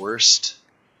are the worst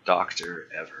doctor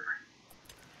ever.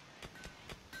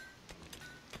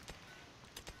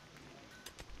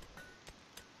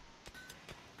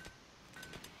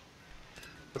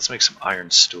 Let's make some iron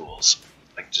stools.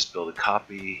 I can just build a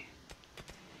copy.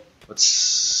 What's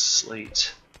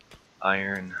slate?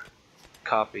 Iron.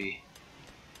 Copy.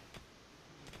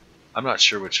 I'm not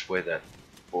sure which way that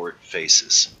board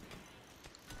faces.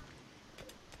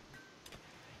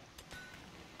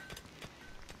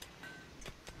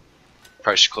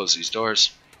 Probably should close these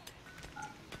doors.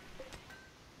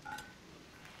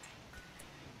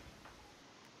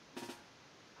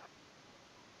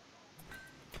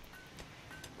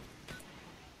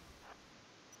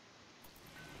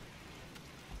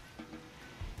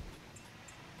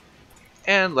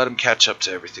 And let them catch up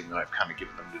to everything that I've kind of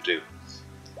given them to do.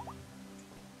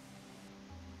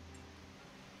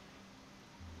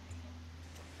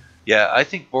 Yeah, I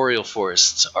think boreal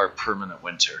forests are permanent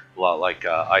winter, a lot like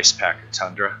ice pack or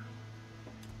tundra.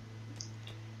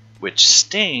 Which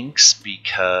stinks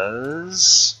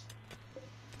because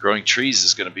growing trees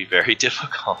is going to be very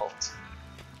difficult.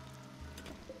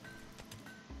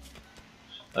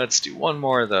 Let's do one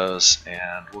more of those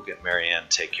and we'll get Marianne to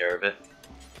take care of it.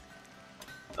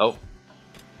 Oh,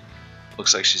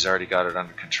 looks like she's already got it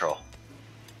under control.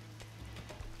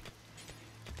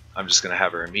 I'm just going to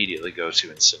have her immediately go to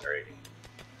incinerating.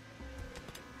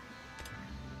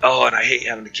 Oh, and I hate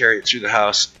having to carry it through the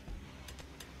house.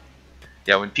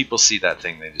 Yeah, when people see that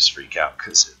thing, they just freak out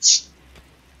because it's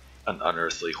an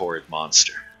unearthly, horrid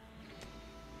monster.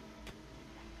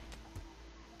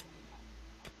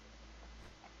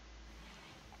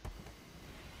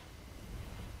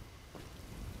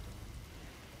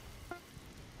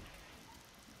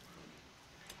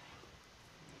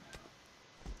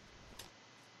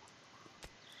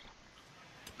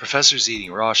 Professor's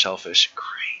eating raw shellfish.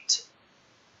 Great.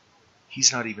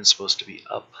 He's not even supposed to be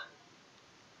up.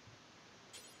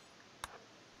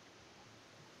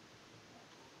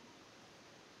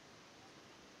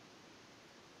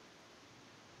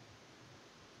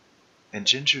 And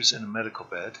Ginger's in a medical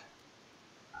bed.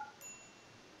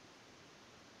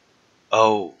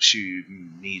 Oh, she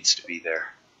needs to be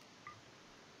there.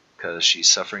 Because she's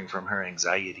suffering from her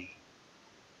anxiety.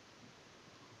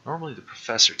 Normally the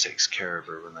professor takes care of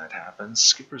her when that happens.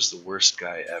 Skipper's the worst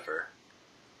guy ever.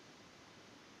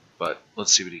 But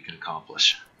let's see what he can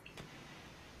accomplish.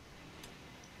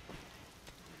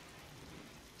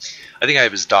 I think I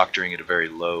have his doctoring at a very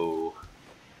low...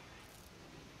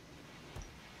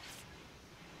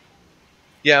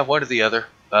 Yeah, one or the other.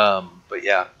 But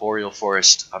yeah, boreal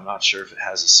forest, I'm not sure if it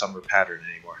has a summer pattern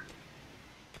anymore.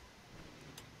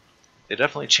 They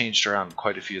definitely changed around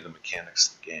quite a few of the mechanics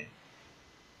of the game.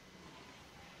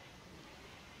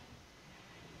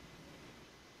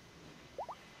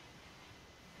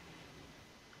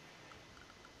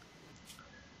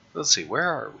 Let's see, where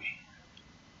are we?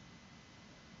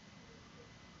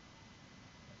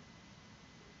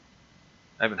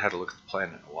 I haven't had a look at the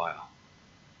planet in a while.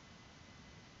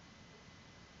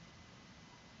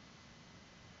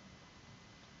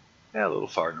 Yeah, a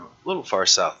little far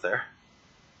south there.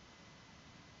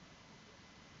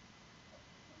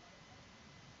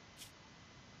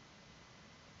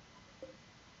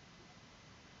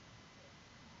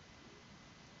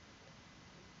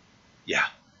 Yeah,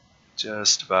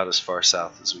 just about as far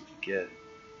south as we could get.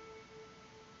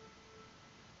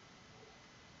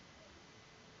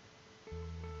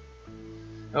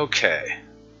 Okay.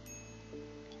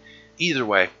 Either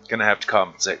way, gonna have to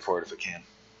compensate for it if I can.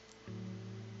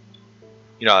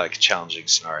 You know, like a challenging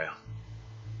scenario.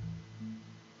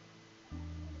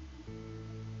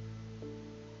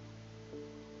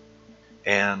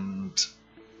 And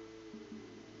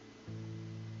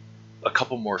a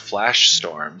couple more flash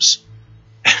storms,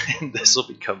 and this will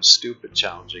become stupid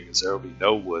challenging as there will be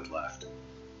no wood left.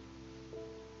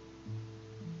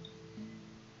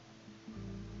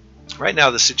 Right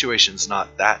now, the situation's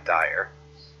not that dire.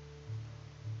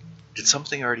 Did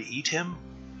something already eat him?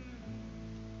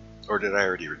 Or did I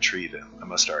already retrieve him? I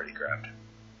must have already grabbed him.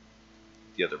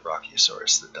 The other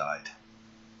Brachiosaurus that died.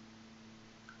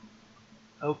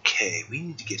 Okay, we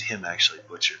need to get him actually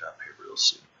butchered up here real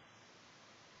soon.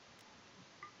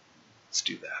 Let's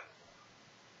do that.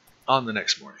 On the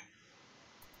next morning.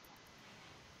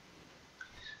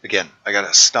 Again, I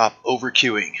gotta stop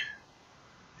overqueuing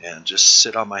and just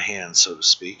sit on my hands, so to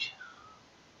speak.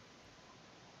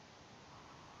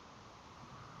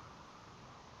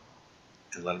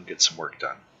 And let him get some work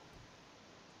done.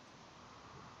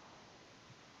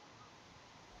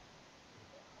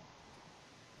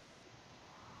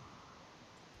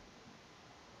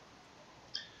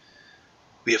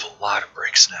 We have a lot of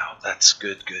bricks now. That's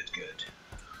good, good, good.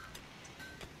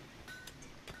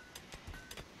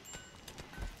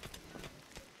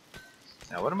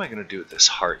 Now, what am I going to do with this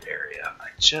heart area? I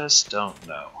just don't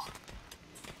know.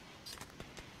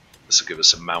 This will give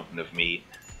us a mountain of meat.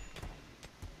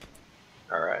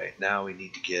 Alright, now we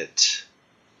need to get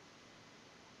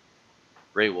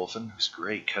Ray Wolfen, who's a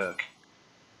great cook.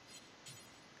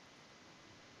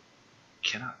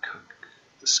 Cannot cook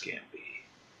the scampi.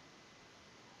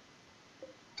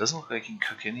 Doesn't look like he can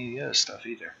cook any of the other stuff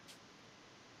either.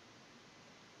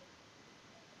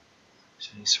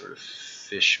 Any sort of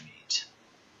fish meat.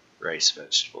 Rice,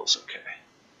 vegetables, okay.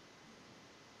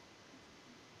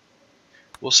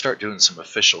 We'll start doing some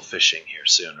official fishing here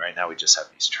soon. Right now we just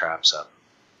have these traps up.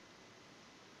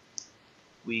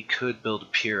 We could build a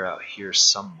pier out here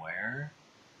somewhere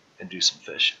and do some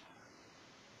fishing.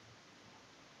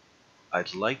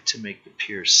 I'd like to make the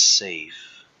pier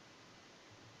safe,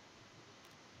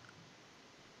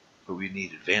 but we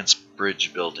need advanced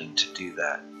bridge building to do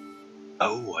that.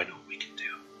 Oh, I know what we can do.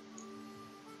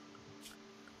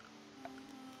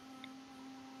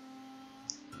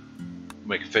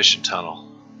 Make a fishing tunnel.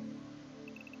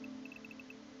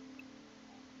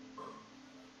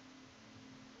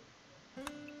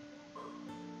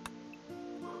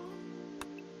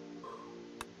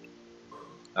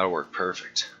 That'll work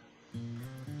perfect.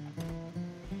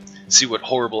 See what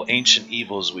horrible ancient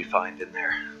evils we find in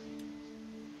there.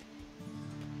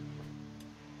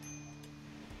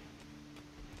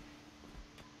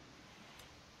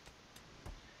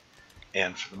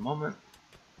 And for the moment,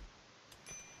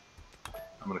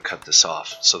 I'm going to cut this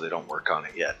off so they don't work on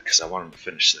it yet, because I want them to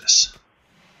finish this.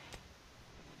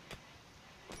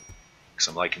 Because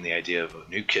I'm liking the idea of a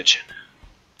new kitchen.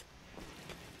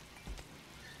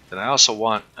 Then I also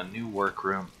want a new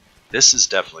workroom. This is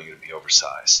definitely going to be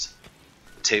oversized.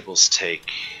 The tables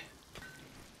take...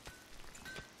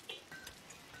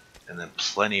 and then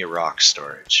plenty of rock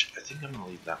storage. I think I'm going to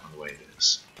leave that one the way it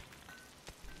is.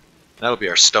 That'll be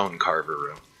our stone carver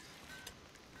room.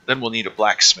 Then we'll need a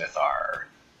blacksmith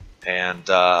and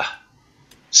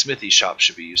smithy shop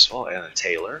should be useful, and a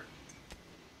tailor.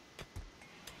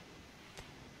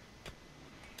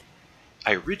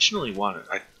 I originally wanted,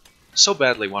 I so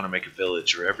badly want to make a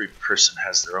village where every person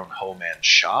has their own home and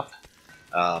shop.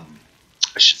 I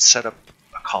should set up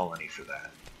a colony for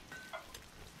that.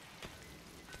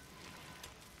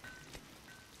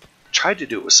 Tried to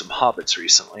do it with some hobbits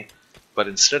recently, but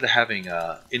instead of having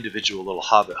individual little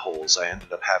hobbit holes, I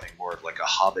ended up having more of like a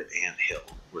hobbit anthill,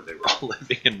 where they were all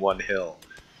living in one hill,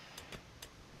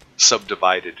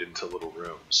 subdivided into little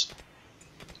rooms.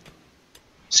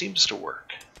 Seems to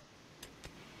work.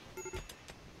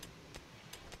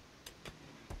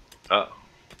 Uh-oh.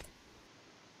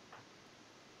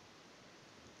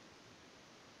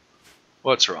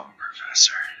 What's wrong,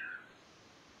 Professor?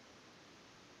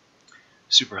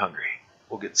 Super hungry.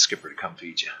 We'll get the skipper to come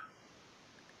feed you.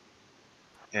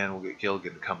 And we'll get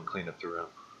Gilligan to come and clean up the room.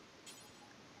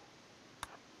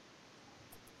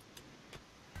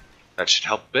 That should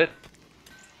help a bit.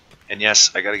 And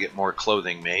yes, I gotta get more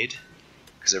clothing made,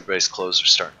 because everybody's clothes are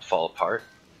starting to fall apart.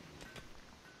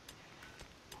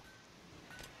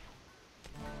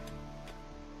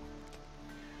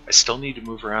 I still need to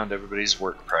move around everybody's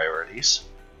work priorities,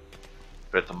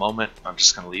 but at the moment I'm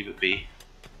just going to leave it be,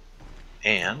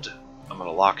 and I'm going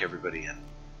to lock everybody in.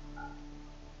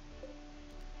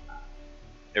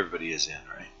 Everybody is in,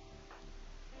 right?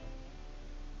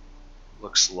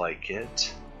 Looks like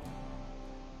it.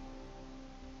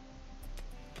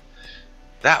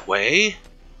 That way,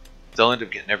 they'll end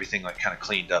up getting everything like kind of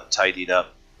cleaned up, tidied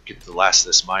up, get the last of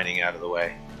this mining out of the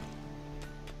way.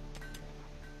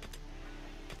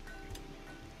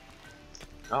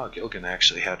 Oh, Gilligan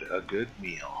actually had a good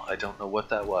meal. I don't know what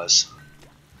that was.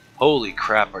 Holy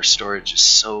crap, our storage is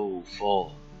so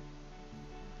full.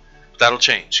 But that'll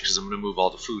change, because I'm going to move all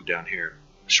the food down here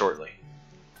shortly.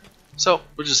 So,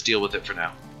 we'll just deal with it for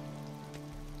now.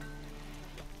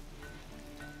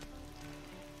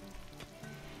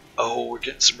 Oh, we're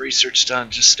getting some research done.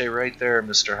 Just stay right there,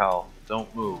 Mr. Howell.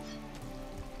 Don't move.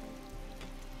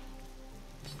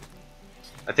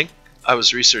 I think I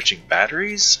was researching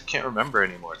batteries? I can't remember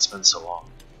anymore, it's been so long.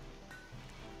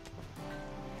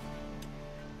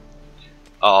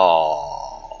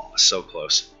 Oh, so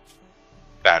close.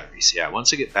 Batteries, yeah,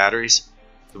 once I get batteries,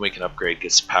 then we can upgrade,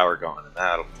 get some power going, and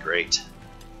that'll be great.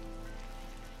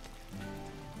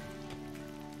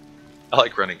 I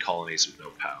like running colonies with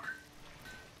no power.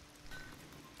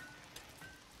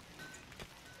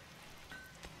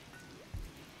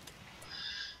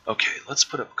 Okay, let's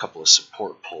put up a couple of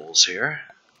support poles here.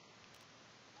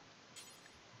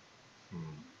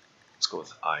 Let's go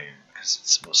with iron because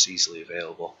it's most easily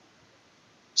available.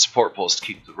 Support poles to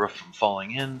keep the roof from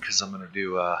falling in, because I'm going to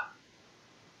do a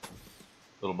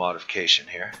little modification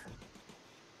here.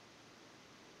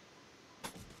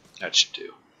 That should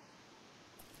do.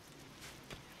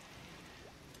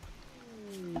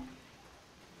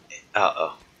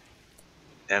 Uh-oh.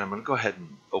 And I'm going to go ahead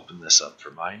and open this up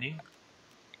for mining.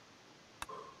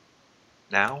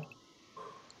 Now,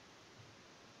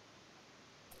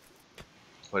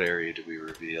 what area do we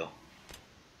reveal?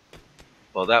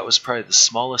 Well, that was probably the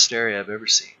smallest area I've ever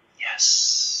seen.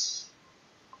 Yes!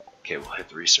 Okay, we'll hit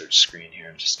the research screen here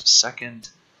in just a second.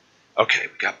 Okay,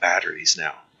 we got batteries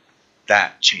now.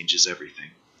 That changes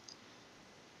everything.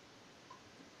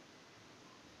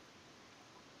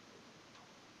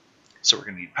 So we're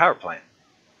going to need a power plant.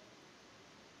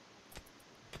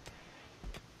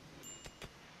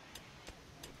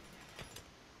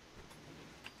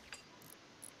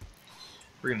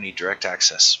 We're going to need direct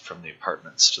access from the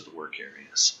apartments to the work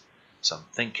areas. So I'm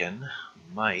thinking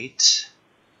we might,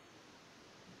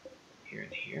 here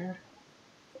and here.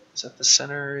 Is that the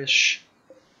center-ish?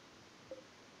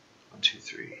 1, 2,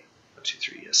 3. 1, 2,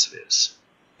 3, yes it is.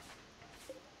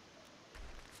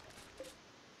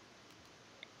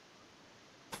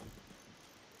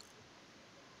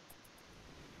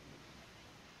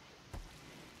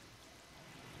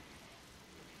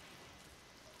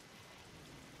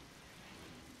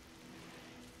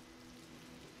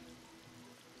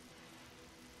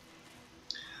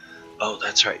 Oh,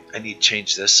 that's right. I need to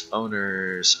change this.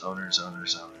 Owners.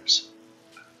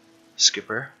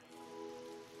 Skipper,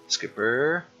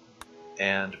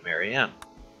 and Marianne.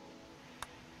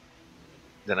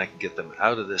 Then I can get them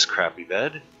out of this crappy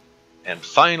bed. And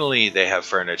finally they have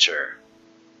furniture.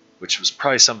 Which was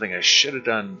probably something I should have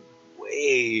done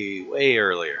way, way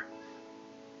earlier.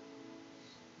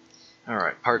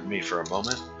 Alright, pardon me for a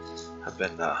moment. I've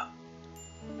been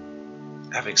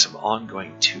having some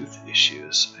ongoing tooth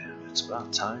issues, and it's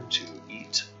about time to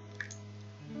eat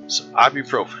some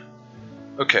ibuprofen.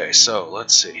 Okay, so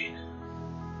let's see.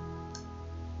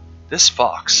 This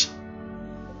fox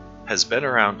has been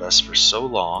around us for so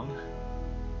long.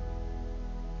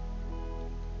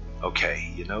 Okay,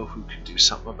 you know who can do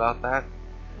something about that?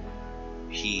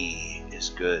 He is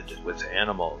good with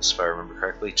animals, if I remember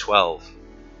correctly. 12.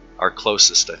 Our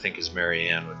closest, I think, is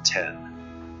Marianne with 10.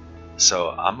 So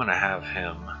I'm going to have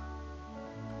him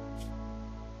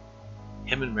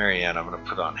and Marianne I'm going to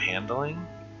put on handling.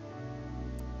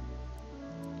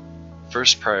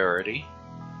 First priority.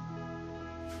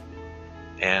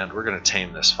 And we're going to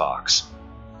tame this fox.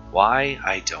 Why?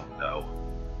 I don't know.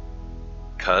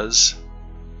 'Cause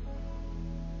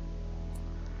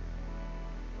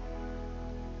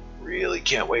really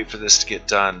can't wait for this to get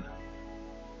done.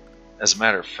 As a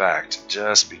matter of fact,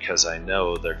 just because I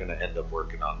know they're going to end up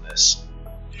working on this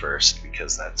first,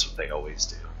 because that's what they always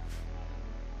do.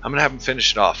 I'm going to have them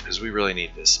finish it off because we really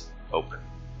need this open.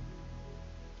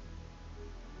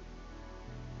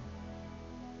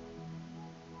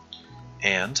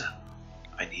 And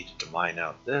I needed to mine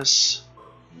out this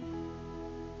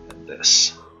and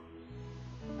this.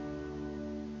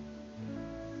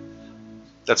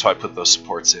 That's why I put those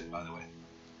supports in, by the way.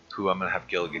 Who I'm going to have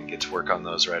Gilligan get to work on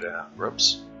those right now.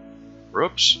 Whoops.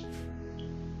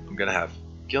 I'm going to have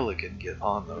Gilligan get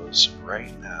on those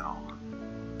right now.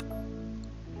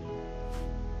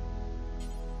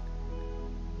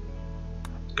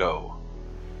 Go.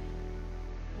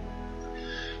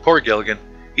 Poor Gilligan.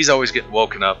 He's always getting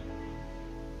woken up.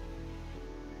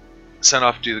 Sent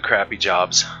off to do the crappy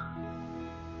jobs.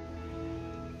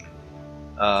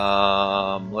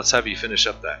 Let's have you finish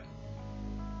up that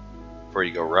before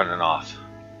you go running off.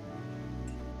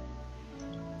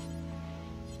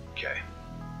 Okay.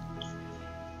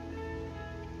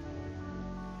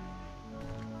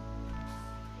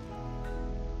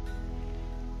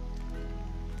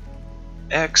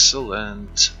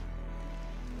 Excellent.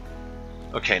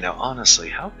 Okay, now honestly,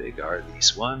 how big are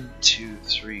these? 1, 2,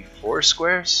 3, 4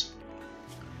 squares?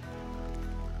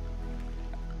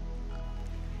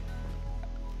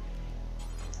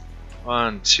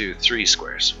 One, 2, 3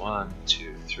 squares. 1,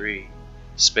 2, 3.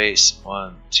 Space.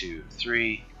 1, 2,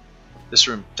 3. This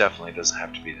room definitely doesn't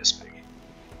have to be this big.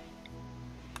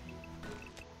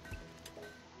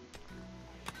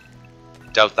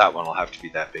 Doubt that one will have to be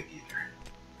that big either.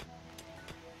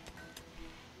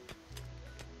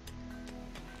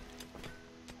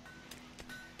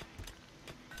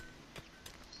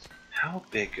 How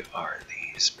big are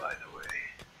these, by the way?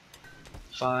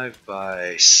 5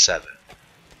 by 7.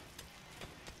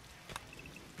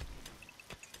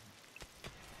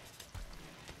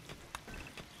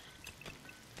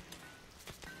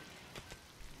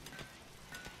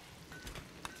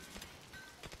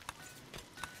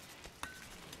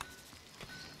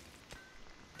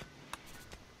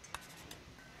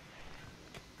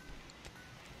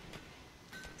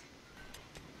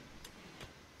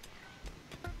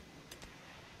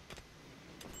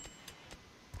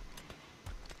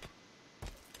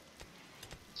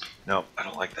 No, I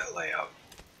don't like that layout.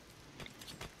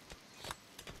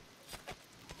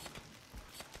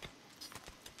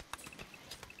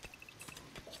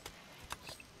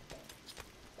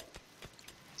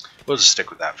 We'll just stick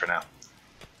with that for now.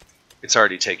 It's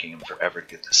already taking him forever to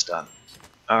get this done.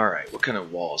 Alright, what kind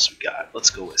of walls we got? Let's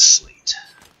go with slate.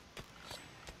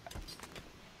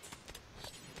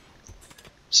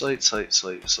 Slate, slate,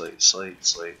 slate, slate, slate,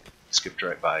 slate. Skipped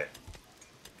right by it.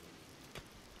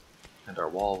 And our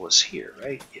wall was here,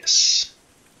 right? Yes.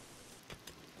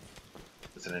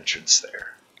 With an entrance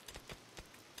there.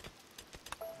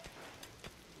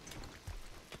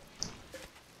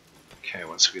 Okay,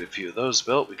 once we get a few of those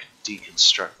built, we can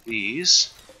deconstruct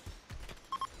these.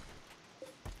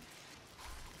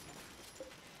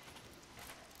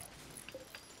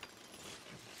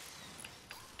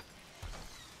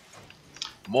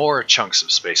 More chunks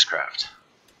of spacecraft.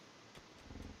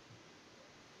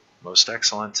 Most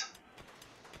excellent.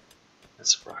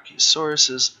 That's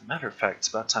Brachiosauruses. Matter of fact, it's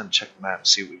about time to check the map and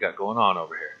see what we got going on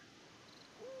over here.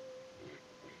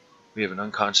 We have an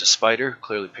unconscious spider,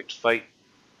 clearly picked a fight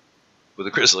with a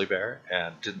grizzly bear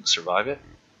and didn't survive it.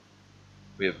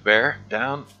 We have a bear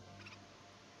down.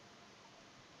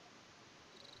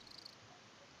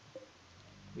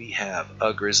 We have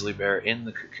a grizzly bear in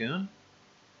the cocoon.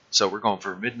 So we're going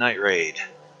for a midnight raid,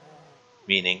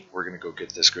 meaning we're going to go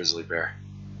get this grizzly bear.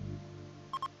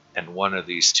 And one of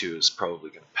these two is probably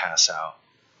going to pass out.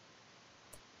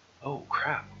 Oh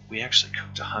crap, we actually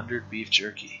cooked 100 beef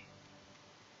jerky.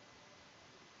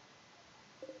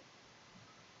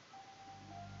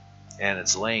 And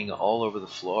it's laying all over the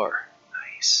floor.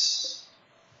 Nice.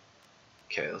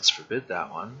 Okay, let's forbid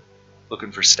that one.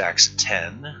 Looking for stacks of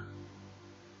 10.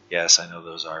 Yes, I know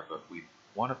those are, but we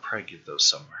want to probably get those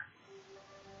somewhere.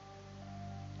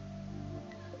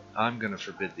 I'm going to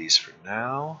forbid these for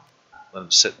now. Let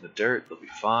them sit in the dirt, they'll be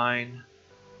fine.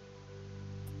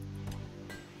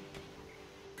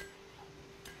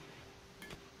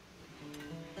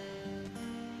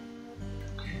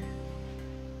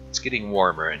 It's getting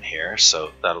warmer in here,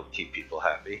 so that'll keep people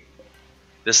happy.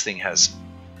 This thing has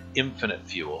infinite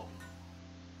fuel.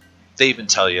 They even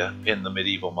tell you in the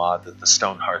medieval mod that the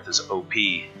stone hearth is OP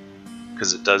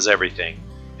because it does everything.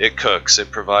 It cooks,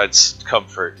 it provides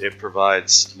comfort, it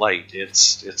provides light,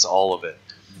 it's all of it.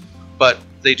 But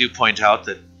they do point out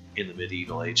that in the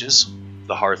medieval ages,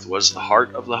 the hearth was the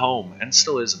heart of the home, and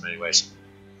still is in many ways.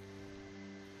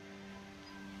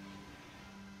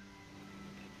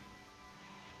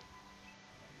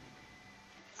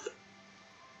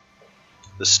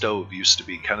 The stove used to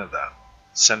be kind of the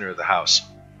center of the house.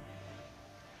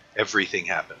 Everything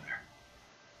happened there.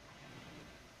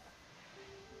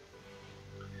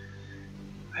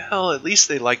 Well, at least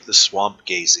they like the swamp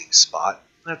gazing spot.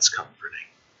 That's comforting.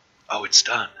 Oh, it's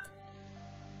done.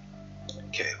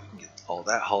 Okay, we can get all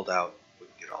that hauled out. We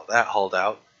can get all that hauled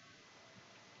out.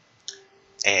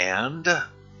 And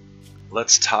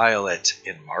let's tile it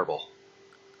in marble.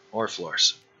 More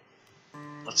floors.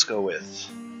 Let's go with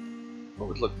what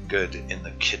would look good in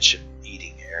the kitchen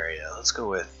eating area. Let's go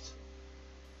with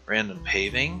random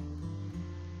paving.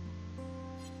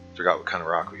 Forgot what kind of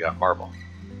rock we got. Marble.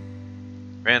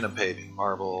 Random paving.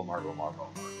 Marble, marble,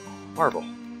 marble, marble. Marble.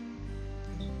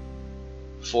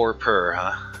 4 per,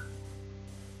 huh?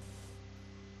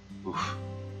 Oof.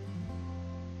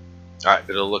 Alright,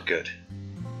 but it'll look good.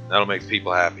 That'll make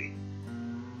people happy.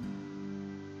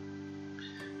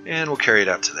 And we'll carry it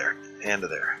out to there. And to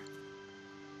there.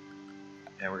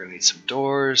 And we're going to need some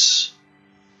doors.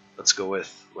 Let's go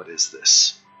with, what is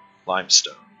this?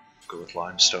 Limestone. Go with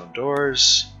limestone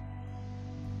doors.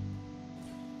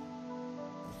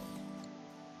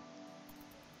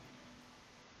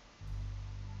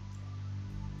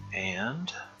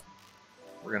 And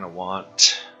we're going to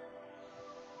want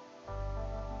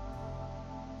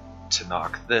to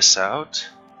knock this out.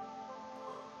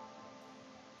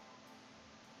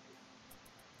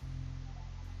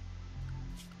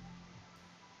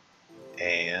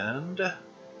 And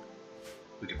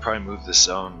we could probably move this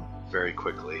zone very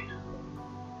quickly.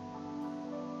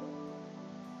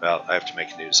 Well, I have to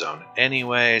make a new zone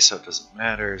anyway, so it doesn't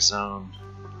matter. Zone.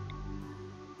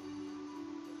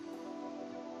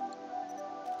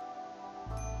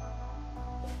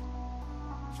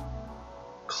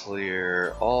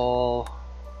 Clear all.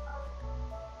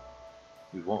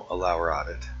 We won't allow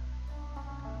rotted.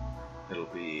 It'll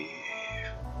be...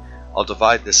 I'll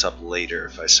divide this up later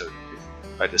if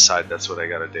I decide that's what I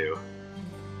gotta do.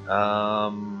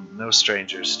 No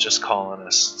strangers, just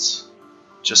colonists.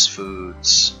 Just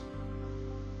foods.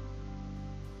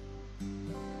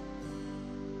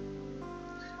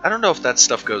 I don't know if that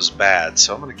stuff goes bad,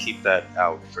 so I'm gonna keep that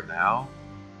out for now.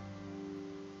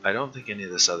 I don't think any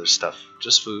of this other stuff,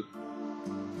 just food.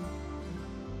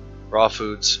 Raw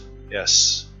foods,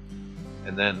 yes.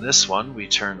 And then this one we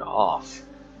turn off.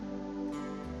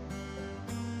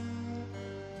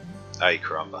 Ay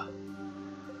caramba.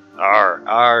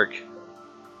 Arg.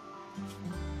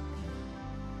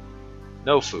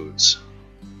 No foods.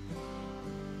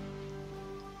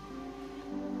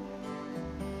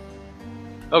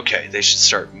 Okay, they should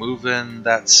start moving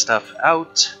that stuff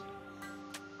out.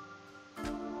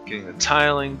 Getting the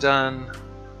tiling done.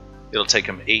 It'll take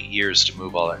them 8 years to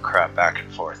move all that crap back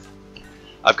and forth.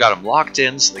 I've got them locked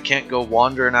in so they can't go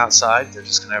wandering outside. They're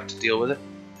just going to have to deal with it.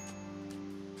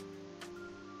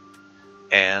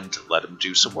 And let them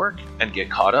do some work and get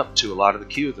caught up to a lot of the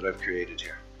queue that I've created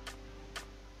here.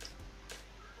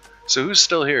 So who's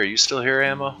still here? Are you still here,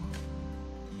 Ammo?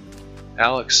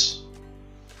 Alex?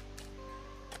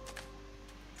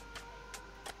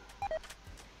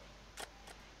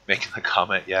 Making the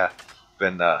comment, yeah.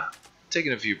 Been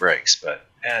taking a few breaks, but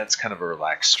it's kind of a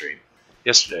relaxed stream.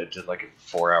 Yesterday I did like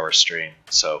a 4-hour stream,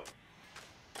 so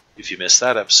if you missed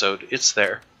that episode, it's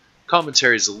there.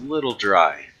 Commentary's a little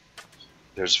dry.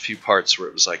 There's a few parts where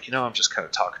it was like, I'm just kind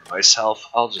of talking to myself.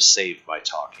 I'll just save my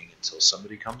talking until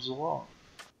somebody comes along.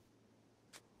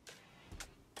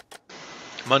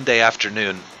 Monday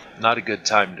afternoon, not a good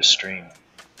time to stream.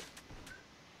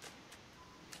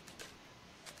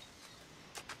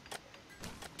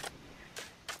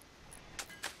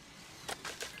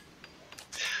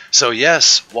 So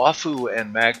yes, Wafu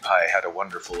and Magpie had a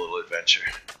wonderful little adventure.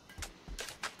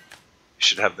 You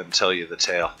should have them tell you the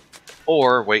tale.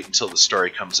 Or wait until the story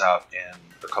comes out in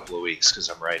a couple of weeks, because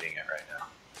I'm writing it right now.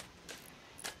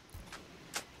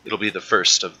 It'll be the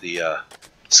first of the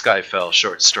Skyfell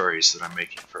short stories that I'm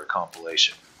making for a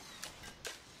compilation.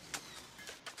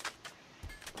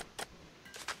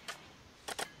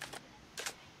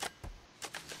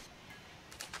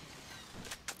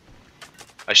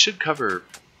 I should cover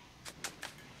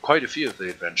quite a few of the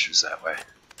adventures that way.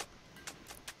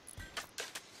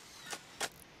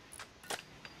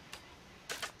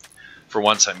 For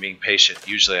once, I'm being patient.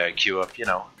 Usually I queue up,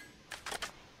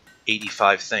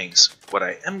 85 things. What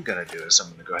I am going to do is I'm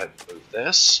going to go ahead and move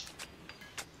this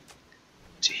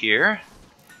to here.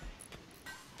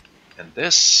 And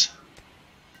this.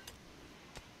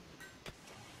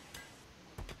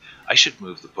 I should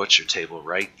move the butcher table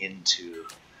right into...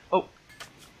 Oh,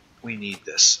 we need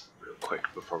this real quick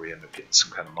before we end up getting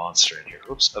some kind of monster in here.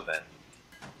 Oops, event.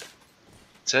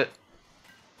 That's it.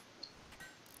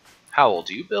 Howell,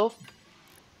 do you build?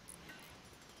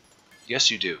 Yes,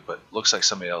 you do, but looks like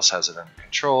somebody else has it under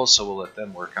control, so we'll let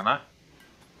them work on it.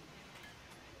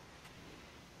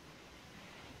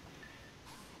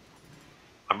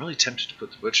 really tempted to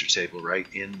put the butcher table right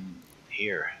in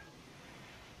here.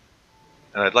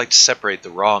 And I'd like to separate the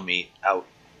raw meat out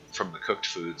from the cooked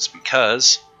foods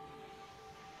because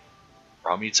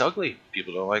raw meat's ugly.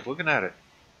 People don't like looking at it.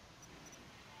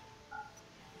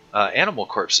 Animal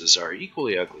corpses are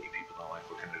equally ugly. People don't like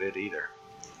looking at it either.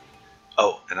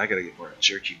 Oh, and I gotta get more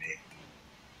jerky made.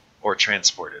 Or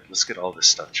transported. Let's get all this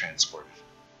stuff transported.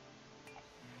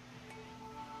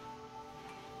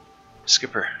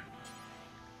 Skipper,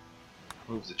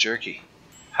 move the jerky.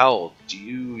 Howell,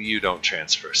 you don't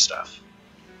transfer stuff.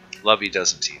 Lovey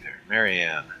doesn't either.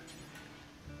 Marianne,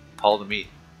 haul the meat.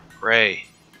 Ray,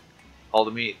 haul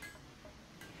the meat.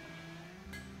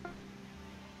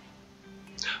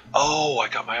 Oh, I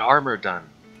got my armor done.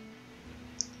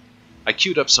 I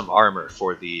queued up some armor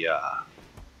for the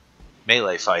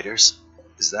melee fighters.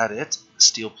 Is that it?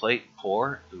 Steel plate,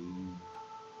 pour? Ooh.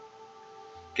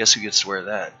 Guess who gets to wear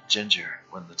that? Ginger,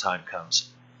 when the time comes.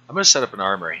 I'm going to set up an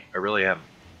armory. I really am.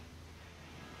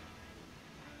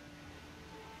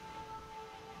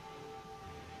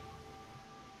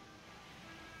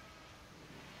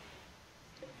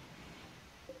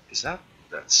 Is that...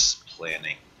 That's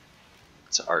planning.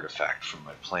 It's an artifact from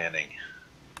my planning.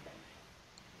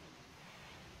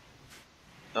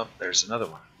 Oh, there's another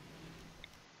one.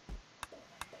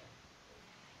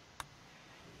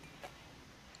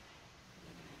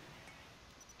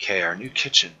 Okay, our new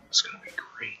kitchen is going to be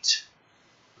great.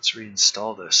 Let's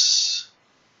reinstall this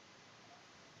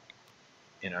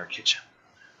in our kitchen.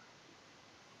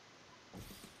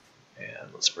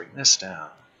 And let's bring this down.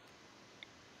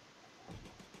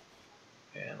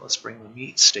 And let's bring the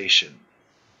meat station.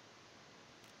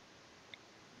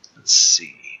 Let's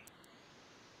see.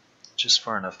 Just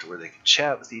far enough to where they can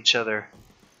chat with each other.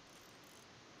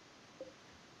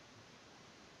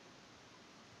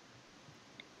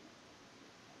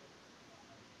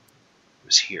 It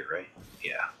was here, right?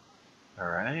 Yeah.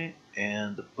 Alright,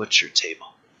 and the butcher table.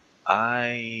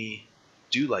 I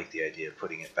do like the idea of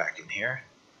putting it back in here.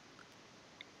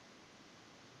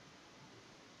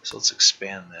 So let's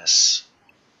expand this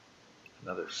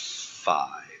another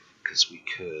 5, because we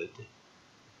could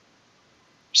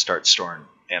start storing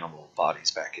animal bodies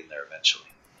back in there eventually.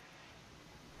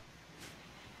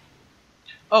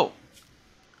 Oh,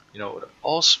 you know what would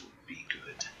also be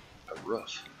good? A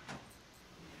roof.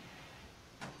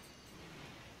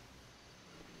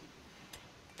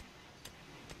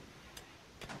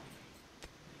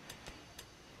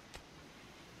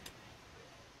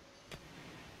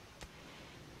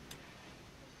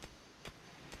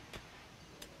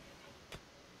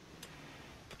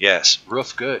 Yes,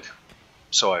 roof good.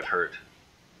 So I've heard.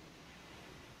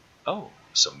 Oh,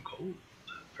 some gold.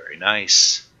 Very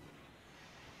nice.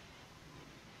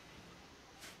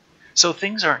 So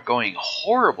things aren't going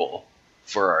horrible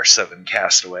for our 7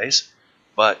 castaways,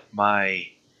 but my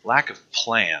lack of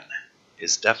plan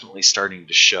is definitely starting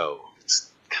to show. It's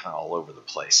kind of all over the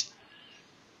place.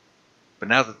 But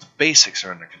now that the basics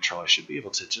are under control, I should be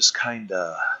able to just kind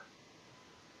of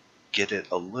get it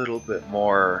a little bit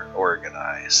more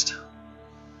organized.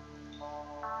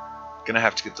 Gonna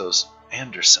have to get those.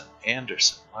 Anderson,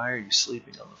 why are you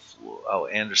sleeping on the floor? Oh,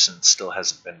 Anderson still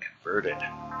hasn't been converted.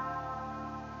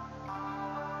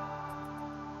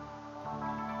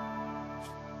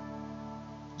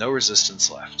 No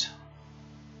resistance left.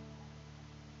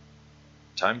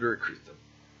 Time to recruit them.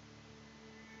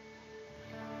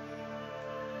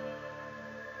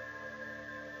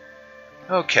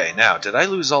 Okay, now, did I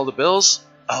lose all the bills?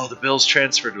 Oh, the bills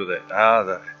transferred with it.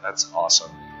 Ah, that's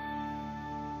awesome.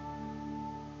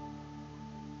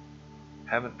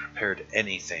 Haven't prepared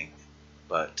anything,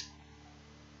 but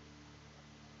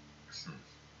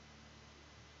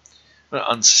I'm going to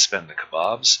unsuspend the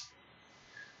kebabs,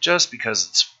 just because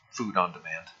it's food on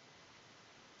demand.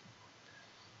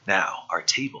 Now, our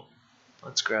table.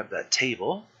 Let's grab that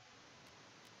table,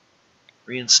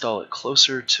 reinstall it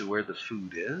closer to where the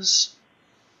food is,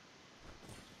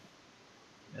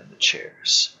 and the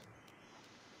chairs.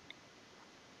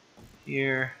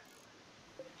 Here.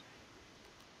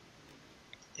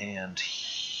 And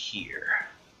here.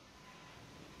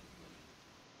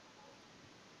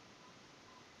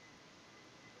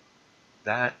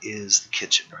 That is the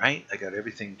kitchen, right? I got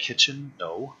everything kitchen.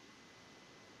 No.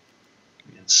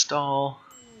 Reinstall.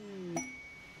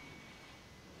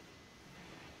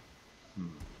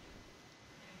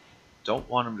 Don't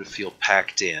want them to feel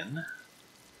packed in.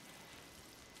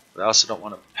 But I also don't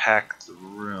want to pack the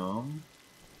room.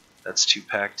 That's too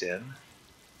packed in.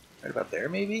 Right about there,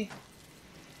 maybe?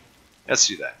 Let's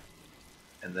do that.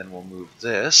 And then we'll move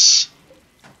this,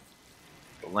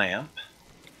 the lamp,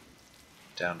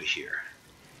 down to here.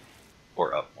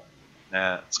 Or up one?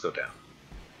 Nah, let's go down.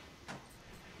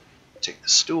 Take the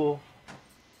stool.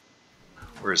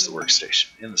 Where's the workstation?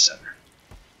 In the center.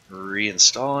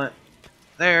 Reinstall it.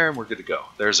 There, and we're good to go.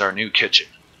 There's our new kitchen.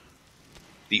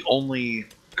 The only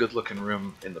good-looking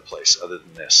room in the place other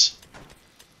than this.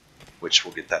 Which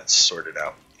we'll get that sorted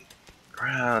out.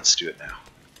 Let's do it now.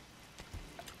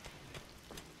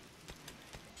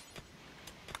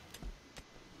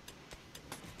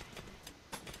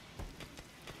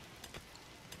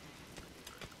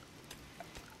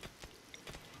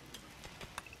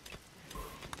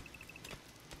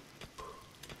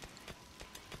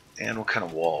 And what kind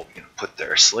of wall are we going to put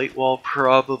there? Slate wall?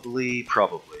 Probably.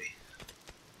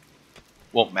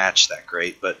 Won't match that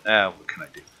great, but what can I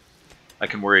do? I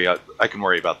can worry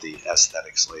about the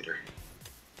aesthetics later.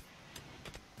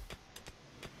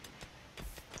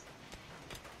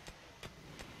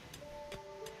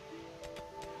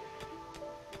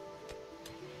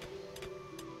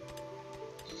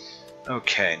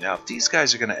 Okay, now if these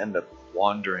guys are going to end up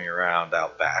wandering around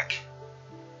out back,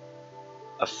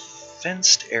 a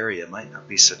fenced area might not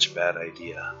be such a bad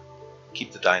idea.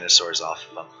 Keep the dinosaurs off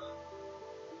of them.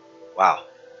 Wow.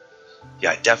 Yeah,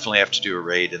 I definitely have to do a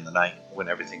raid in the night when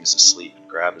everything is asleep and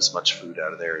grab as much food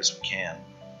out of there as we can.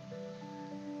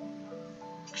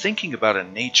 Thinking about a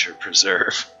nature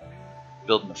preserve,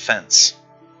 building a fence,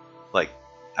 like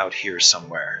out here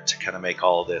somewhere, to kind of make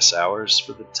all this ours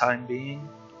for the time being,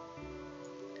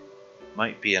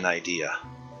 might be an idea.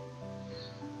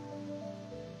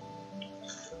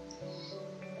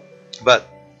 But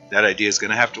that idea is going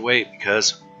to have to wait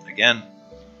because, again,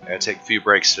 I gotta take a few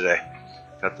breaks today.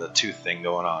 Got the tooth thing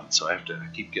going on, so I have to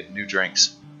keep getting new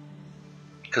drinks.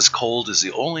 Because cold is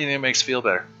the only thing that makes me feel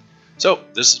better. So,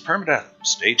 this is Permadeath.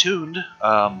 Stay tuned.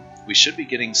 We should be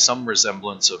getting some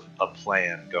resemblance of a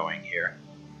plan going here,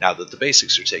 now that the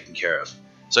basics are taken care of.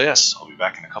 So yes, I'll be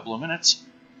back in a couple of minutes.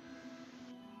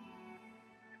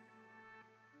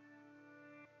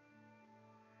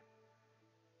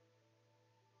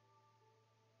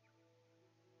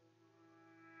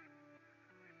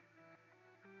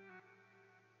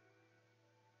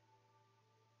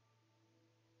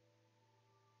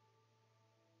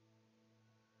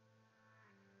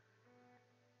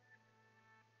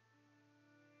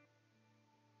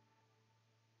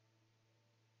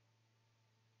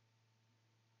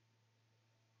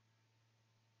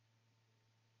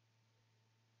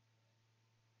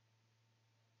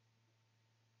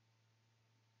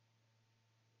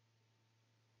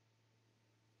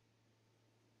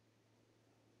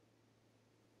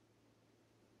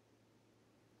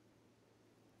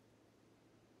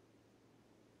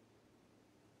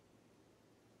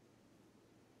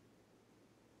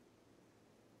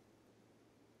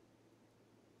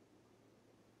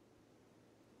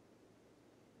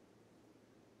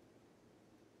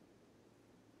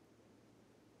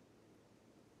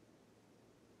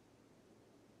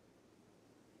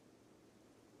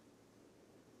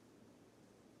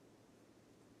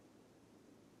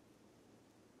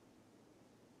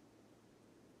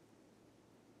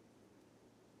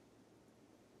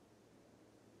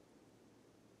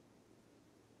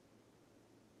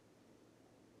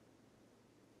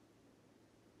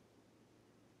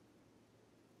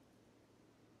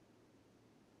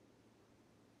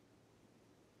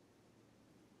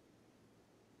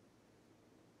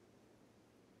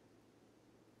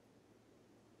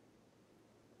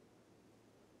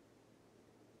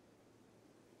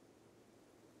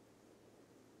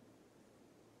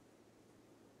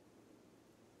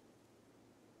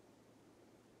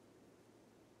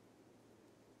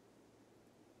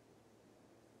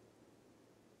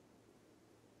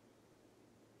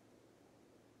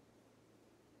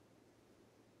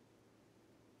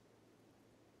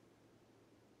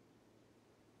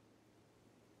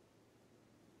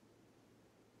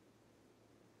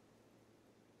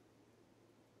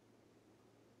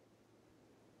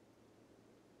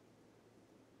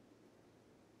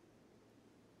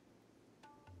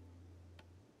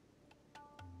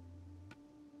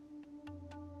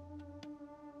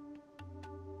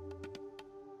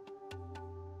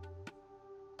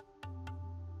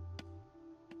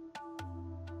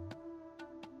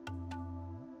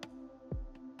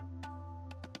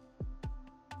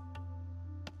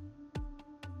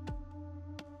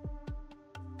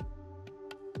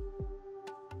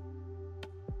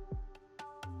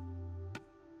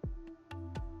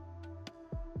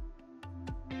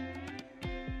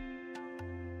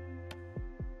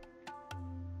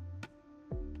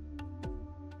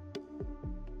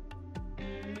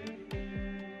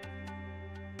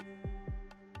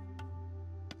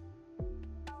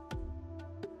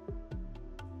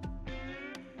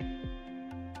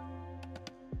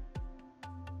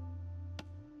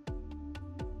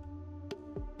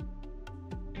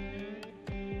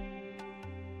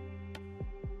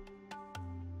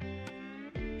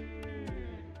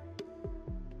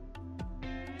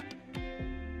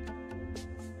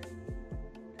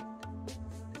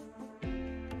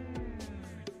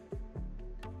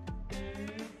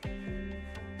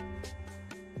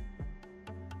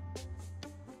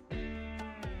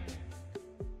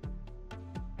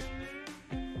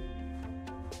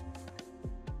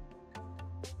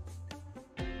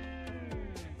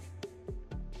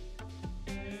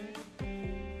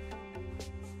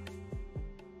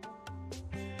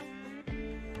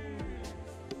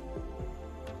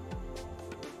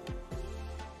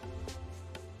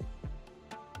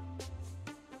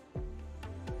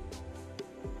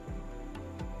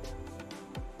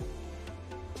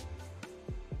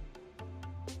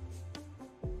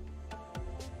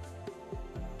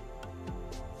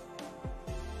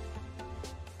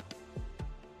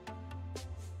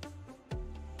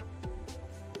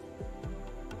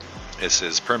 This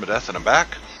is Permadeath and I'm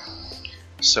back.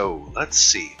 So let's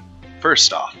see.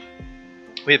 First off,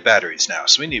 we have batteries now,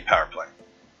 so we need a power plant.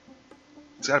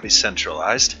 It's got to be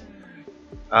centralized.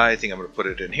 I think I'm going to put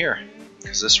it in here,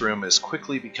 because this room is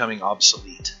quickly becoming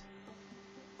obsolete.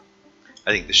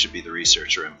 I think this should be the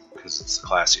research room, because it's the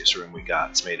classiest room we got.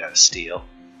 It's made out of steel.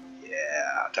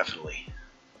 Yeah, definitely.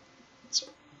 Let's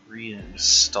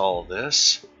reinstall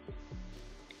this.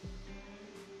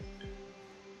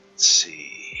 Let's see.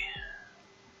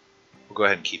 We'll go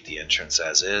ahead and keep the entrance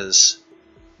as is.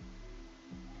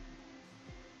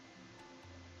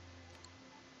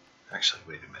 Actually,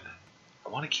 wait a minute. I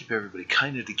want to keep everybody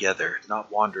kind of together, not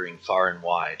wandering far and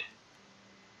wide.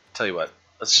 Tell you what,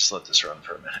 let's just let this run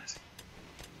for a minute.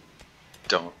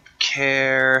 Don't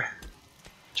care.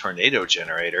 Tornado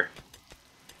generator.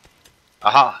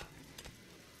 Aha!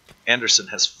 Anderson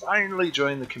has finally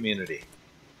joined the community.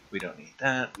 We don't need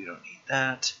that, we don't need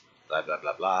that. Blah, blah,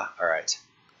 blah, blah. Alright.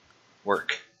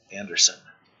 Work. Anderson.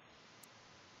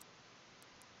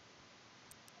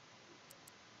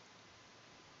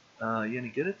 You any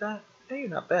good at that? Hey, you're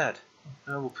not bad.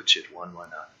 We'll put you at 1, why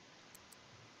not?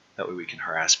 That way we can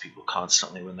harass people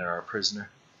constantly when they're our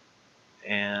prisoner.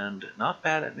 And not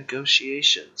bad at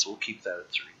negotiations. We'll keep that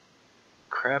at 3.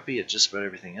 Crappy at just about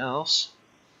everything else.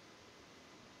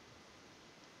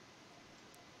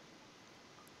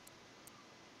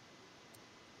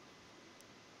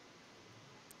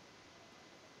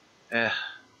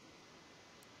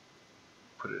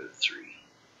 Put it at 3.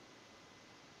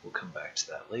 We'll come back to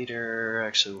that later.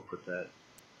 Actually, we'll put that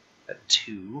at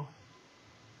 2.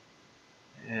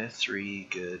 3,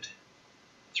 good.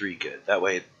 3, good. That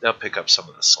way, they'll pick up some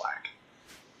of the slack.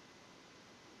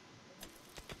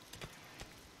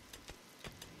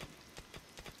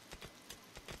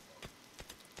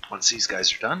 Once these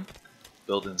guys are done,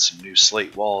 build in some new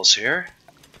slate walls here.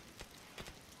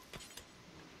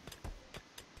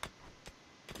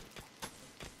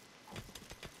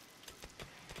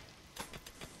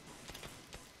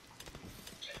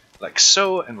 Like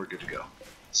so, and we're good to go.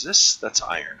 Is this? That's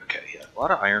iron. Okay, yeah. A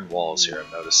lot of iron walls here,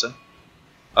 I'm noticing.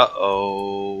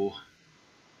 Uh-oh.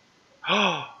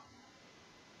 Oh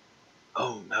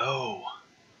no.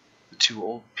 The 2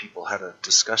 old people had a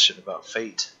discussion about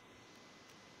fate.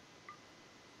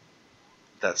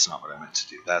 That's not what I meant to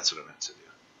do. That's what I meant to do.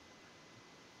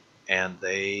 And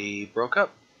they broke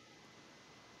up.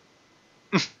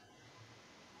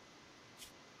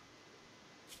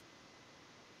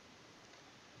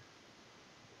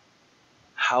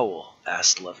 Howell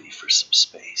asked Lovey for some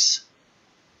space.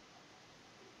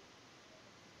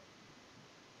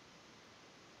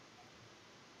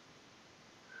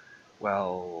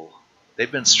 Well,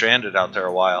 they've been stranded out there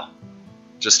a while.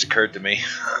 Just occurred to me.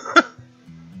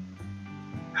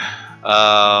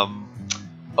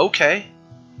 Okay.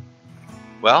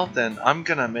 Well, then I'm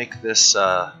gonna make this,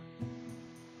 I'm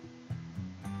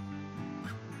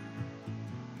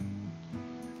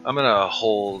gonna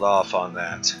hold off on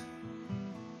that.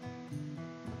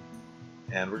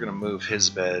 And we're gonna move his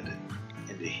bed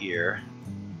into here.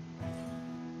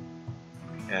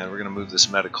 And we're gonna move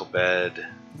this medical bed.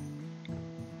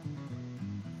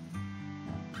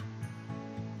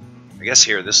 I guess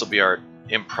here, this will be our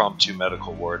impromptu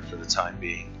medical ward for the time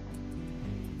being.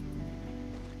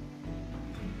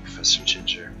 Professor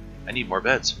Ginger. I need more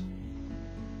beds.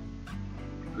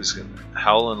 Who's gonna...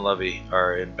 Howell and Lovey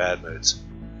are in bad moods.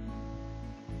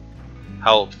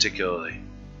 Howell particularly.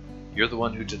 You're the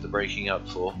one who did the breaking up,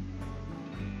 fool.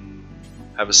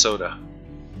 Have a soda.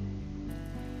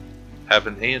 Have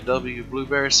an A&W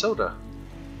blueberry soda.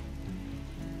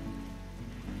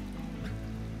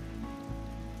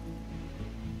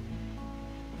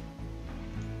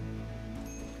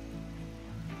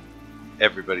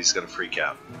 Everybody's gonna freak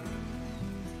out.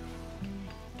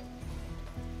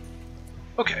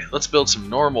 Okay, let's build some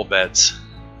normal beds.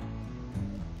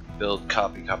 Build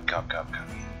copy.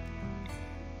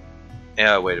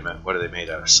 Yeah, wait a minute. What are they made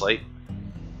out of? Slate?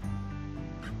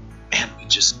 And we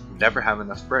just never have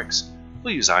enough bricks.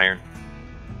 We'll use iron.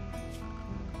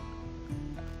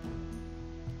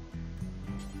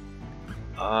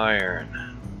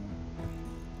 Iron.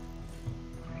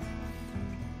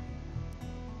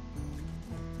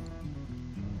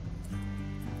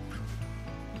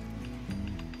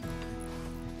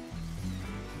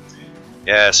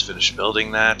 Yes, finish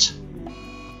building that.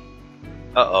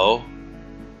 Uh-oh.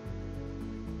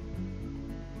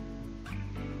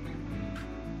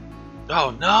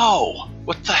 Oh no!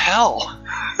 What the hell?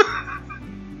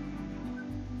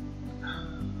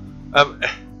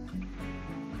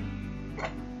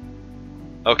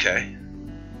 Okay.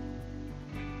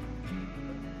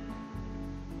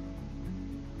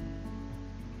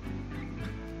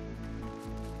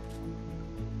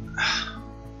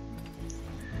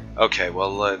 Okay,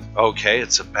 well, okay,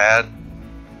 it's a bad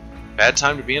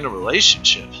time to be in a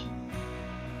relationship.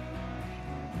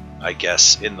 I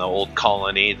guess in the old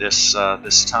colony this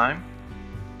time.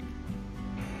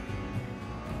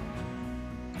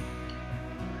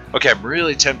 Okay, I'm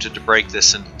really tempted to break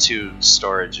this into two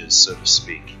storages, so to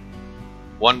speak.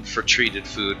 One for treated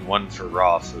food and one for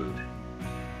raw food.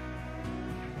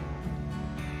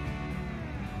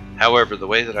 However, the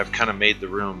way that I've kind of made the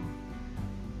room,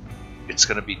 it's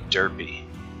going to be derpy.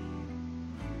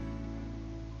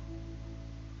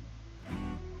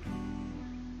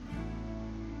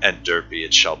 And derpy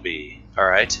it shall be.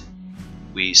 Alright.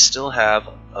 We still have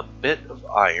a bit of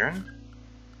iron.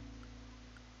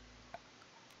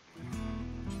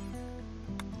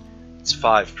 It's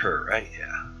 5 per, right? Yeah.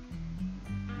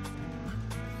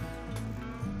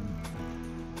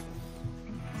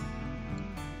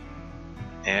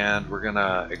 And we're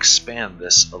gonna expand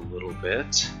this a little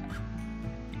bit.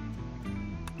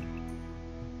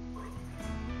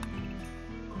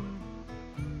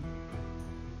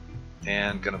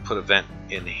 And gonna put a vent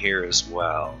in here as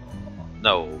well.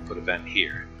 No, we'll put a vent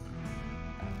here.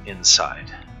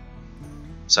 Inside.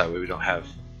 So that way we don't have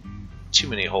too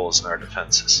many holes in our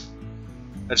defenses.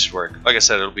 That should work. Like I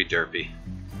said, it'll be derpy.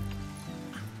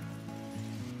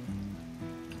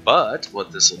 But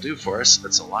what this will do for us,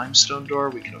 that's a limestone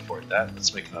door, we can afford that.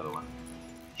 Let's make another one.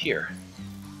 Here.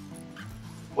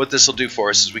 What this will do for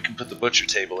us is we can put the butcher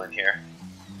table in here.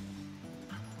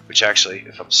 Which actually,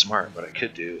 if I'm smart, what I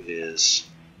could do is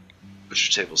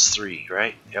butcher table's 3,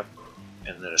 right? Yep.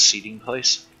 And then a seating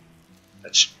place.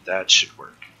 That should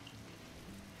work.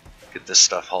 Get this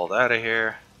stuff hauled out of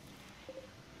here.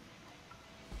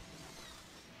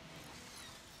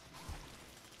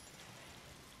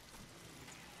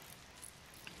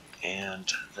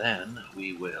 And then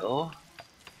we will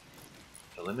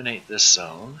eliminate this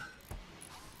zone.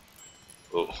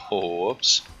 Oh,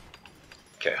 whoops.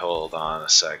 Okay, hold on a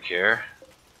sec here.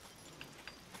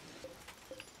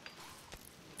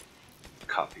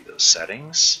 Copy those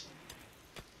settings.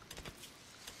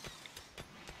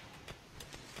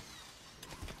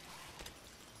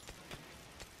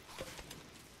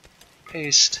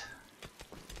 Paste.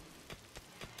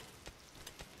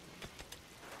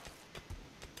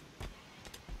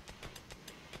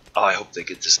 Oh, I hope they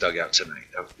get this dug out tonight.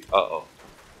 That would be, uh-oh.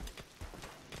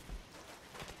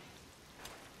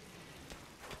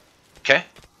 Okay,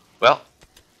 well,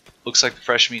 looks like the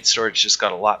fresh meat storage just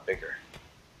got a lot bigger.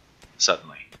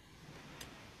 Suddenly.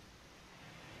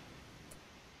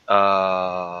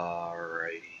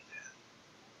 Alrighty then.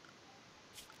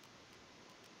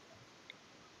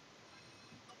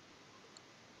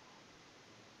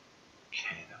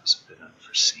 Okay, that was a bit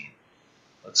unforeseen.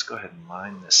 Let's go ahead and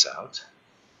mine this out.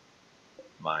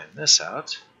 Mine this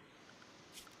out.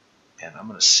 And I'm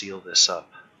going to seal this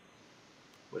up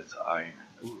with iron.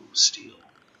 Ooh, steel.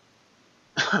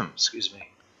 Excuse me.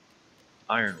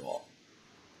 Iron wall.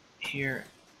 Here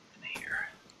and here.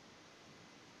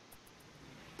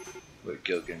 Would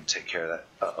Gilligan take care of that?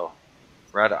 Uh-oh.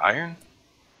 We're out of iron?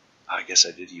 Oh, I guess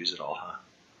I did use it all, huh?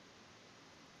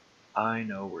 I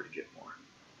know where to get more.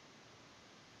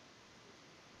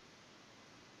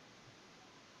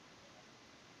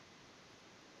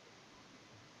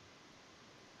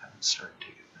 I haven't started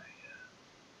taking that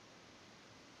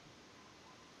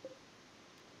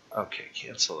yet. Okay,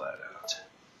 cancel that out.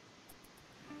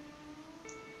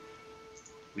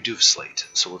 We do have slate,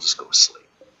 so we'll just go with slate.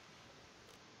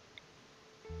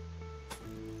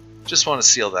 Just want to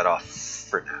seal that off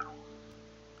for now.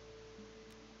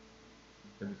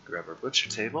 Then we grab our butcher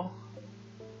table.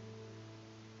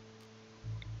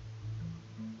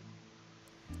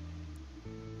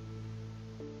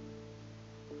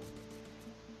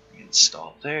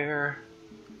 Install there.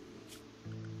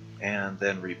 And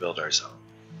then rebuild our zone.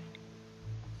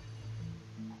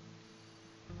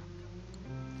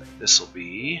 This will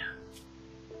be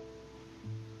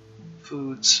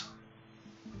foods,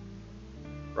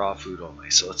 raw food only.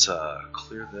 So let's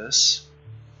clear this.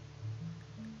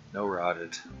 No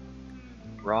rotted.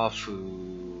 Raw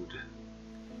food,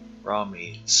 raw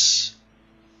meats,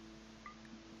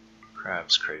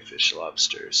 crabs, crayfish,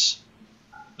 lobsters,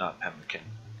 not pemmican,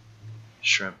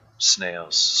 shrimp,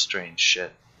 snails, strange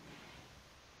shit.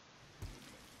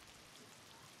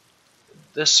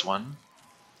 This one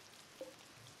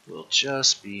will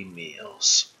just be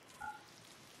meals.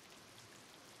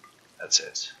 That's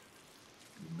it.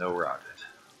 No rotted.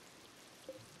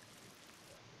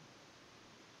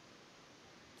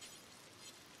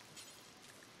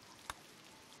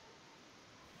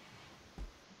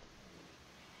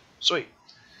 Sweet.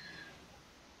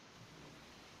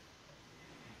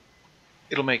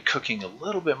 It'll make cooking a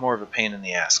little bit more of a pain in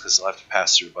the ass because they'll have to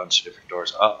pass through a bunch of different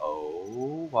doors.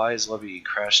 Uh-oh, why is Lovey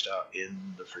crashed out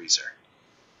in the freezer?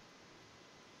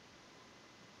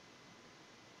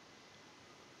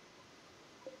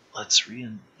 Let's wait a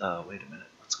minute,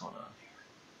 what's going on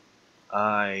here?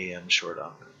 I am short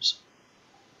on booze.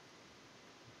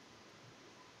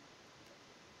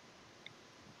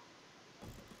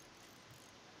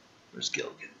 Where's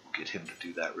Gilligan? We'll get him to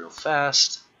do that real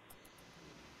fast.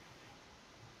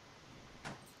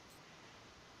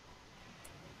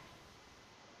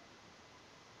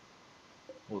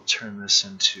 We'll turn this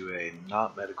into a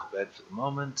not medical bed for the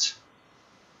moment.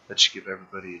 That should give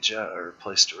everybody a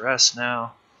place to rest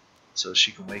now, so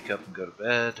she can wake up and go to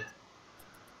bed.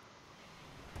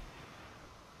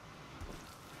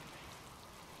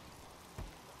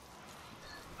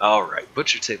 Alright,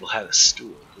 butcher table had a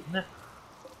stool, didn't it?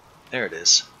 There it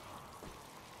is.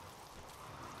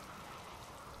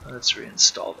 Let's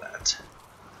reinstall that.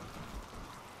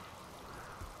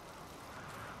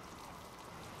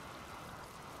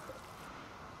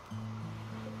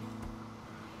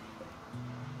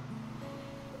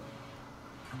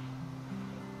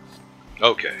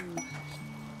 Okay.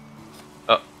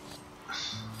 Oh.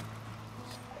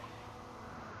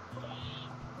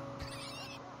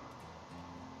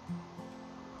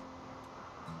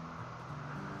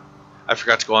 I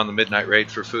forgot to go on the midnight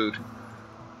raid for food.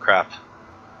 Crap.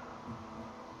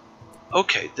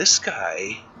 Okay, this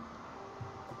guy...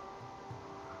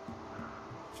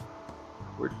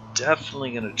 We're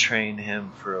definitely going to train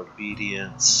him for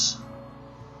obedience.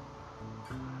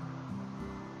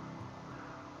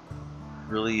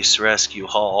 Release, rescue,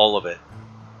 haul, all of it.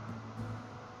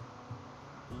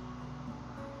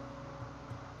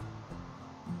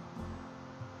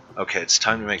 Okay, it's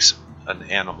time to make an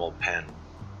animal pen.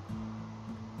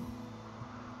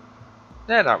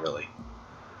 Nah, not really.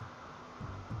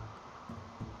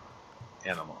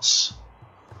 Animals.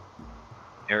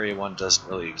 Area 1 doesn't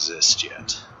really exist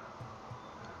yet.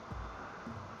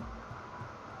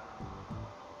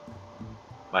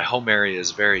 My home area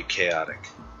is very chaotic.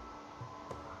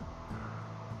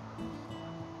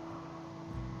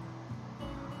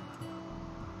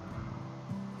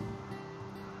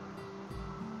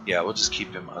 Yeah, we'll just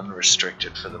keep him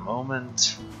unrestricted for the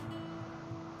moment.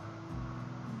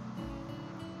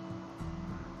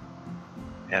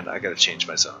 And I gotta change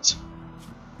my zones.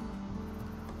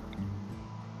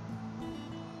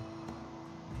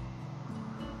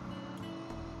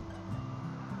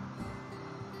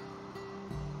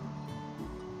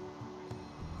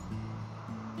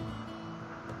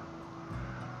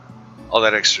 All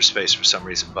that extra space for some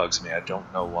reason bugs me. I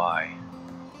don't know why.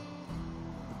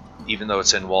 Even though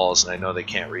it's in walls and I know they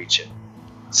can't reach it.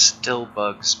 It still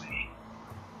bugs me.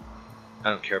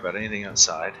 I don't care about anything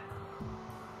outside.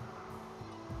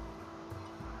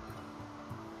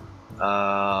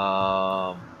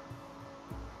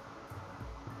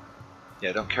 Yeah,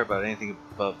 I don't care about anything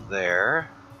above there.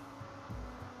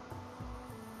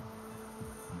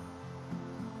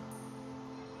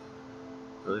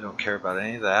 Really don't care about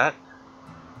any of that.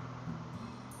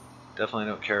 Definitely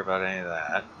don't care about any of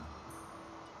that.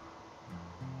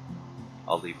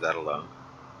 I'll leave that alone.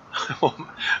 I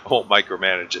won't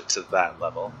micromanage it to that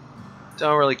level.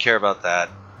 Don't really care about that.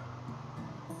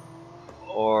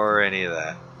 Or any of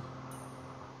that.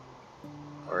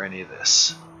 Or any of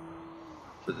this.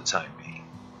 For the time being.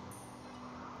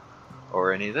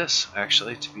 Or any of this,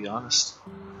 actually, to be honest.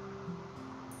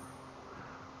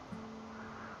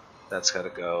 That's gotta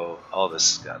go. All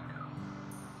this has gotta go.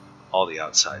 All the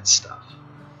outside stuff.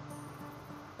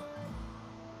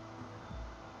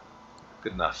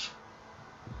 Good enough.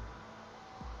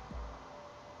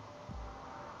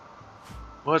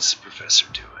 What's the professor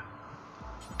doing?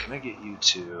 Can I get you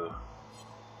to...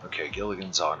 Okay,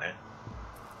 Gilligan's on it.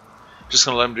 Just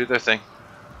gonna let them do their thing.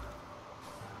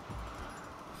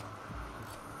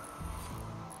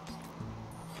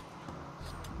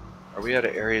 Are we out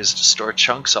of areas to store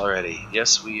chunks already?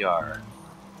 Yes, we are.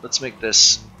 Let's make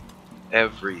this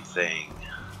everything.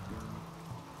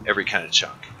 Every kind of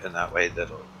chunk. And that way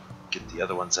that'll get the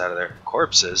other ones out of there.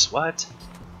 Corpses? What?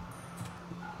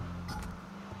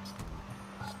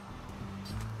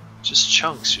 Just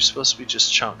chunks. You're supposed to be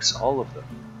just chunks. All of them.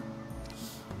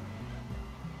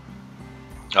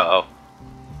 Uh-oh.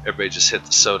 Everybody just hit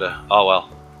the soda. Oh well.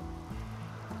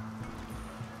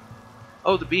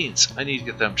 Oh, the beans. I need to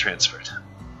get them transferred.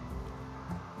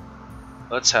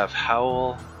 Let's have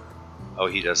Howl. Oh,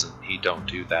 he doesn't. He don't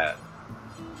do that.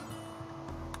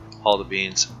 Haul the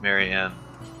beans. Marianne.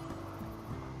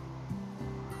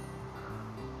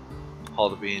 Haul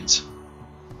the beans.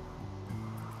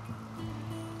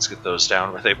 Let's get those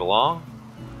down where they belong.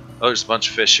 Oh, there's a bunch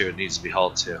of fish here that needs to be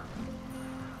hauled to.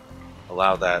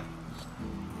 Allow that.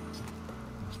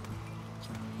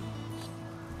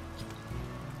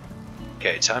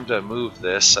 Okay, time to move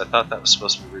this. I thought that was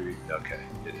supposed to be... Okay,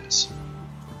 it is.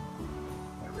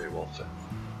 Ray Wolfen.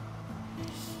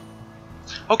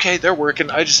 Okay, they're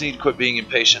working. I just need to quit being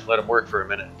impatient, let them work for a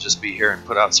minute, and just be here and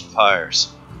put out some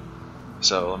fires.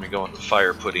 So let me go into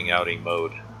fire putting outing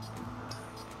mode.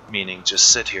 Meaning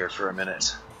just sit here for a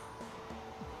minute.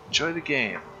 Enjoy the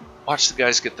game. Watch the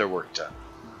guys get their work done.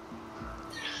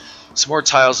 Some more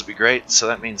tiles would be great, so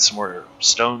that means some more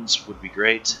stones would be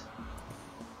great.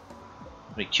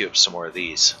 Let me queue up some more of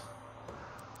these.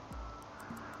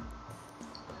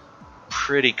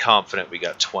 Pretty confident we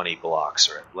got 20 blocks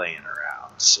laying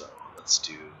around, so let's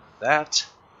do that.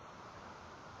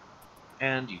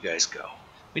 And you guys go.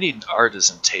 We need an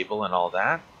artisan table and all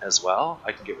that as well.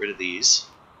 I can get rid of these.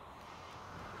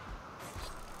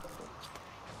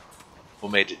 We'll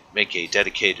make a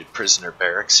dedicated prisoner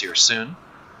barracks here soon.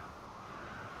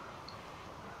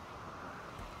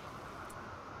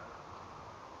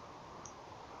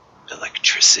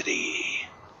 Electricity.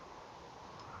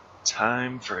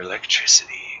 Time for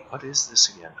electricity. What is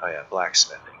this again? Oh yeah,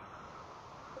 blacksmithing.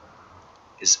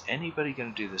 Is anybody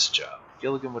going to do this job?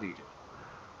 Gilligan, what are you doing?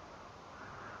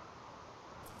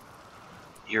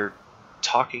 You're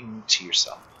talking to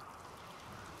yourself.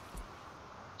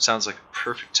 Sounds like a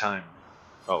perfect time.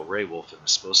 Oh, Ray Wolfen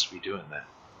is supposed to be doing that.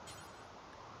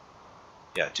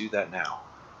 Yeah, do that now.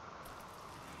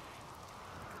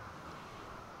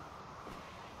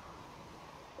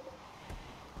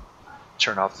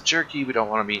 Turn off the jerky. We don't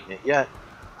want them eating it yet.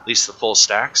 At least the full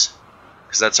stacks,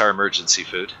 because that's our emergency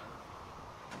food.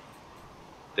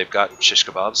 They've got shish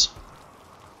kebabs,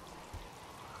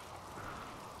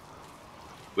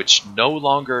 which no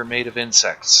longer are made of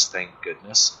insects, thank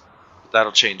goodness. But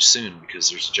that'll change soon because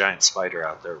there's a giant spider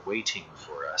out there waiting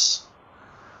for us.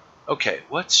 Okay,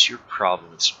 what's your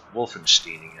problem? It's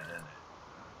Wolfensteining and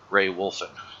Ray Wolfen.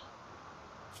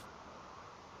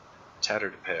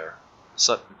 Tattered pair.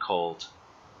 Sutton cold.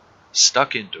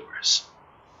 Stuck indoors.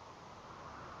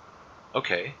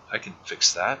 Okay, I can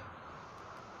fix that.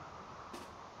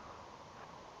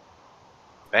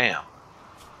 Bam.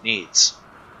 Needs.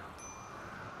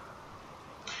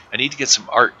 I need to get some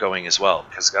art going as well,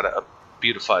 because I gotta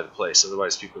beautify the place,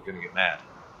 otherwise people are gonna get mad.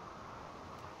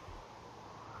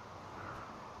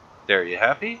 There, you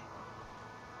happy?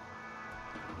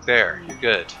 There, you're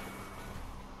good.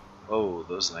 Oh,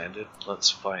 those landed. Let's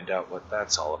find out what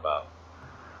that's all about.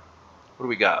 What do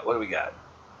we got? What do we got?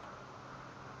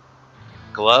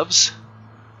 Gloves?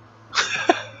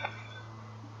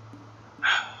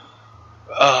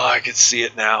 Oh, I can see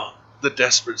it now. The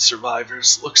desperate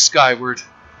survivors look skyward.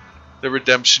 The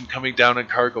redemption coming down in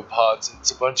cargo pods.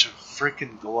 It's a bunch of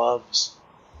frickin' gloves.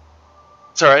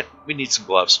 It's alright. We need some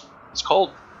gloves. It's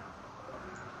cold.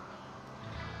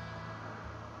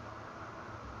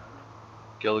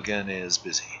 Gilligan is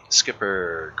busy.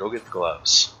 Skipper, go get the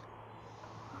gloves.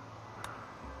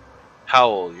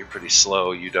 Howell, you're pretty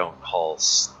slow. You don't haul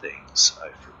things. I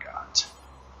forgot.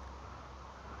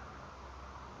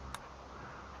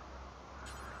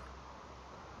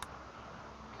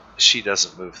 She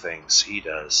doesn't move things. He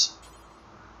does.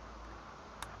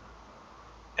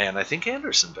 And I think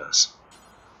Anderson does.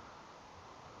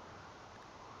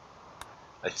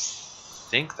 I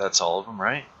think that's all of them,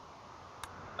 right?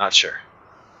 Not sure.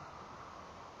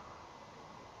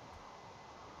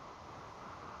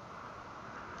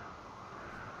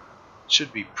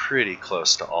 Should be pretty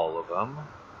close to all of them.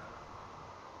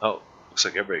 Oh, looks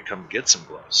like everybody come get some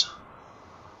gloves.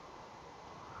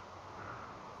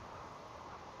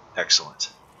 Excellent.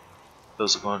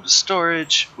 Those will go into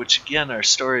storage, which again, our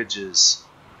storage is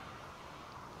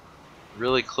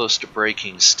really close to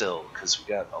breaking still, because we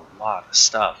got a lot of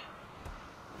stuff.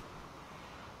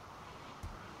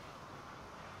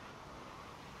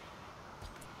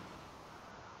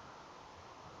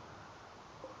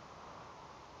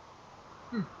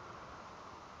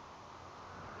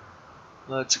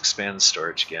 Let's expand the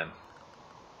storage again.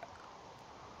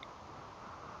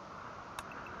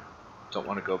 Don't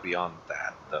want to go beyond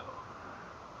that, though.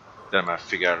 Then I'm going to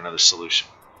figure out another solution.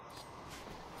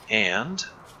 And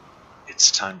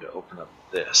it's time to open up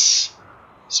this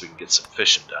so we can get some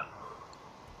fishing done.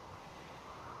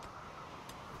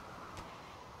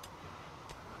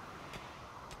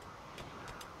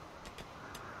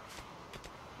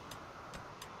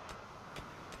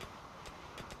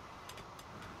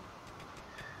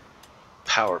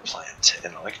 Power plant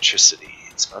and electricity.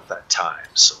 It's about that time,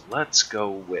 so let's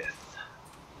go with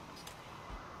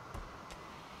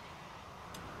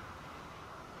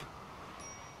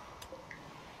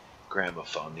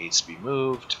Gramophone needs to be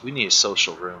moved. We need a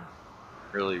social room.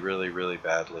 Really, really, really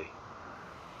badly.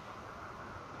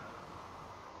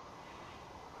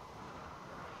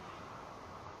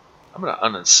 I'm going to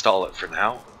uninstall it for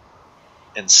now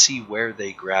and see where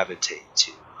they gravitate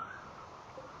to.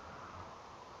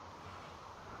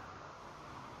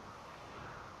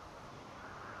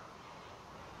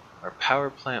 Our power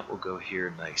plant will go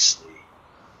here nicely.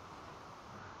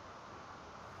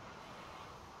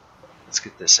 Let's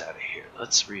get this out of here.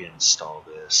 Let's reinstall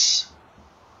this.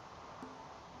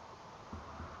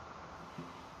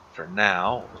 For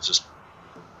now, we'll just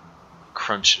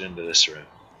crunch it into this room.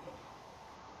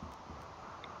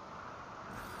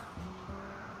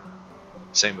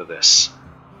 Same with this.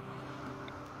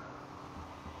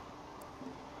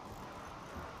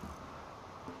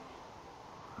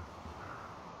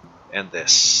 And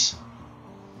this.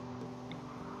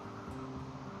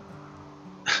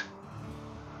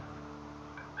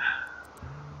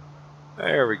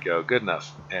 There we go, good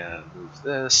enough. And move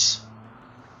this.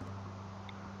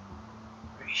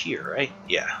 Right here, right?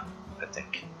 Yeah, I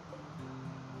think.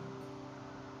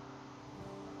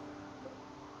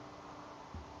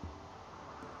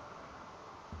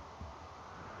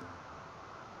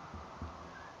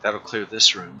 That'll clear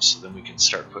this room, so then we can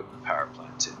start putting the power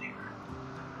plants in here.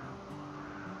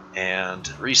 And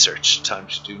research. Time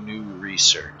to do new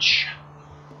research.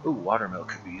 Ooh, watermill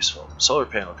could be useful. Solar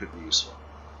panel could be useful.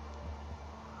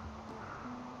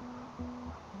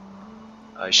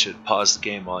 I should pause the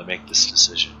game while I make this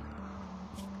decision.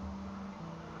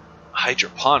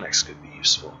 Hydroponics could be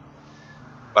useful.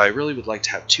 But I really would like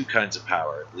to have two kinds of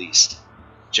power at least.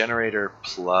 Generator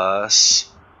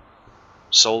plus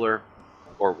solar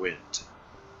or wind.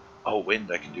 Oh,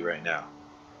 wind I can do right now.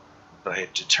 But I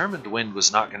had determined wind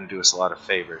was not going to do us a lot of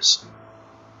favors.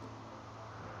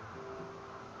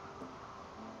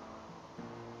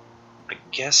 I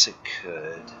guess it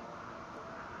could.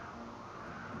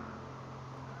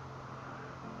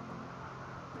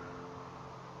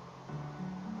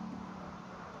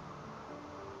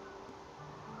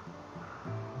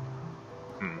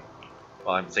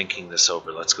 While I'm thinking this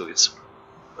over, let's go get some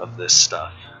of this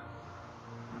stuff.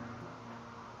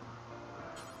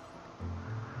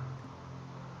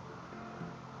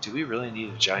 Do we really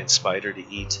need a giant spider to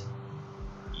eat?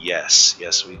 Yes,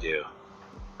 yes we do.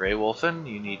 Ray Wolfen,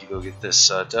 you need to go get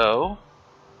this dough.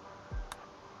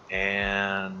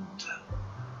 And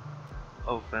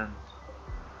open.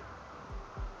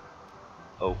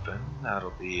 Open.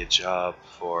 That'll be a job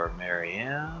for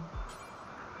Marianne.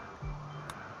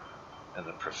 And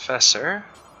the professor.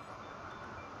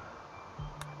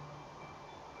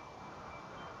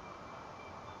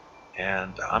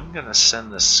 And I'm gonna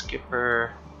send the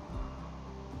skipper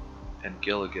and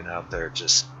Gilligan out there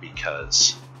just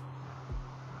because.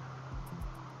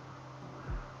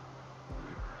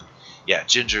 Yeah,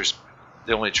 Ginger's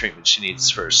the only treatment she needs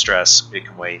for stress. It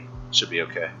can wait. Should be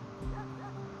okay.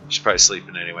 She's probably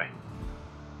sleeping anyway.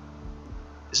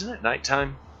 Isn't it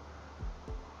nighttime?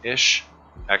 Ish?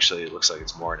 Actually, it looks like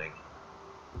it's morning.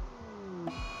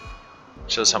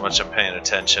 Shows how much I'm paying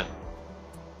attention.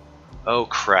 Oh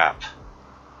crap.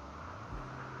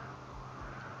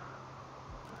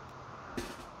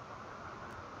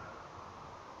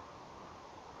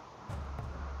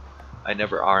 I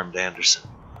never armed Anderson.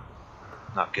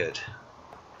 Not good.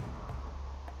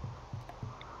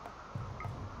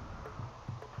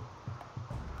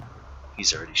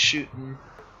 He's already shooting.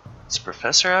 Is the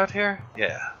professor out here?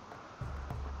 Yeah.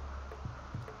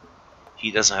 He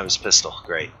doesn't have his pistol.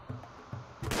 Great.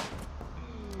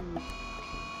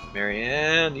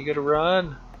 Marianne, you gotta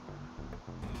run.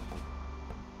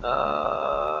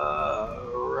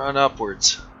 Run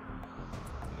upwards.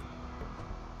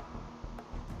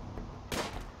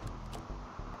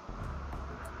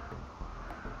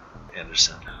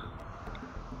 Anderson.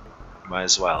 Might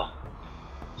as well.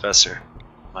 Professor.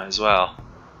 Might as well.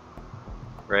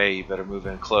 Ray, you better move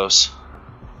in close.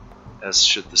 As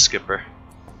should the skipper.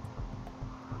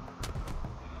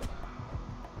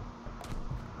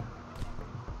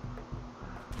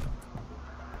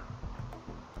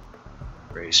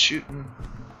 Ray's shooting.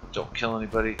 Don't kill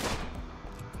anybody.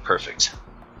 Perfect.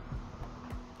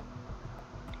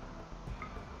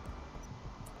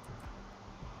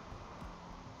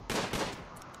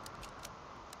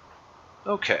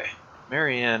 Okay,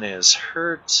 Marianne is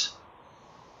hurt,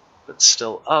 but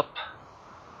still up,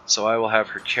 so I will have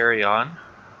her carry on.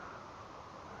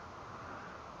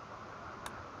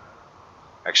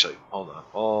 Actually,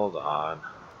 hold on.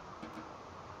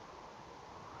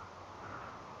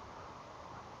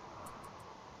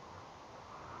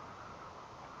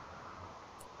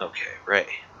 Okay, Ray,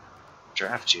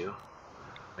 draft you.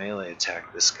 Melee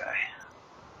attack this guy.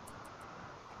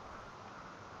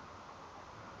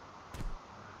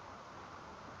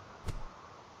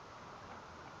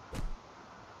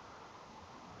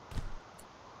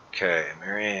 Okay,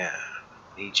 Marianne,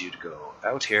 need you to go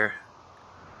out here.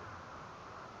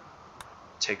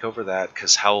 Take over that,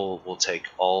 because Howl will take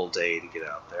all day to get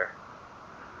out there.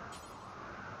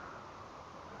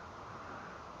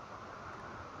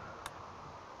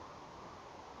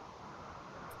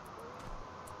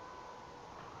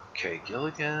 Okay,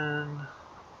 Gilligan.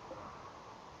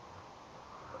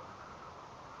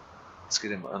 Let's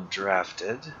get him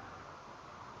undrafted to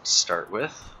start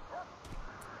with.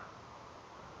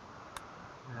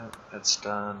 Yep, that's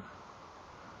done.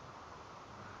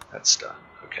 That's done.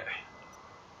 Okay.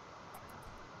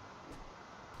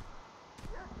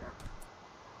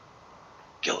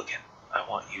 Gilligan, I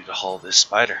want you to haul this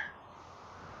spider.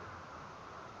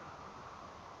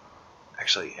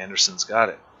 Actually, Anderson's got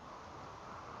it.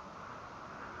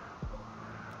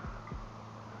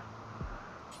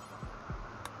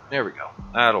 There we go.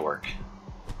 That'll work.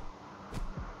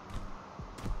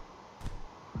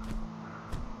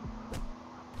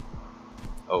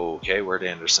 Okay, where'd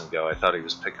Anderson go? I thought he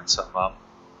was picking something up.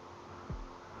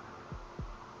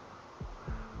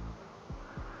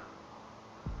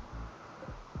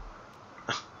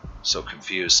 So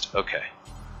confused. Okay.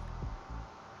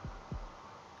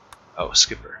 Oh,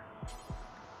 Skipper.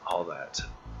 All that.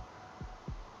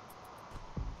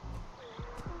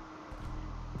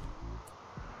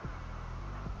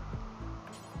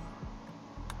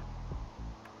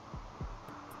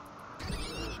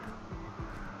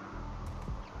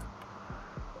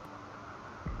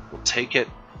 We'll take it.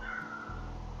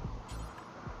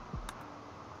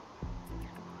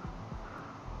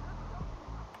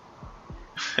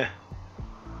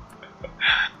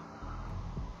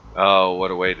 Oh, what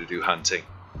a way to do hunting.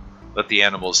 Let the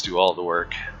animals do all the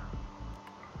work.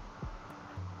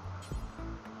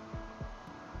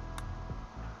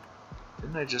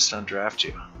 Didn't I just undraft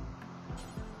you?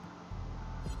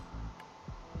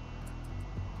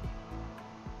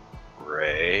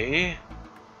 Ray?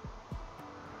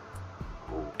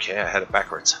 Okay, I had it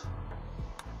backwards.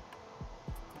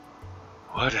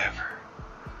 Whatever.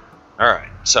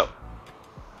 Alright, so.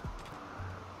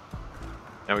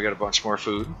 Now we got a bunch more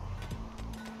food.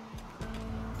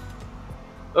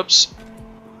 Oops.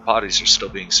 Bodies are still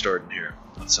being stored in here.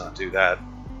 Let's not do that.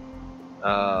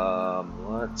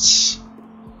 Let's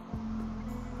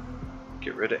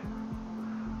get rid of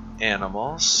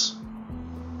animals.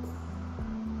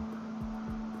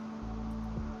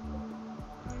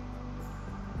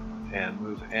 And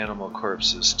move animal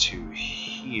corpses to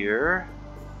here.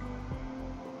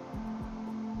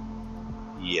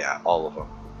 Yeah, all of them.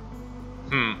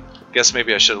 Guess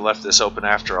maybe I should have left this open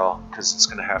after all, because it's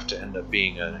going to have to end up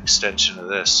being an extension of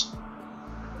this.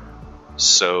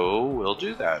 So we'll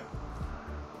do that.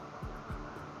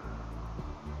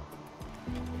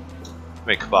 How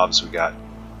many kebabs we got?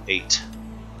 8.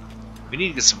 We need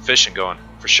to get some fishing going,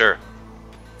 for sure.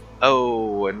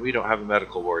 Oh, and we don't have a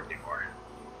medical ward anymore.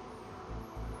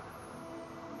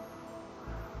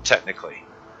 Technically.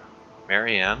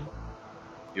 Marianne,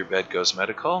 your bed goes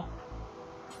medical.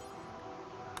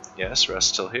 Yes,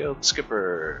 rest till healed.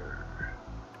 Skipper.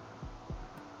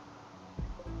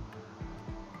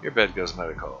 Your bed goes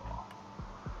medical.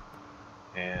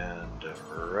 And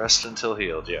rest until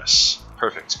healed, yes.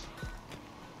 Perfect.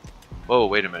 Whoa,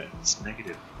 wait a minute. It's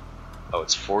negative. Oh,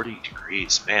 it's 40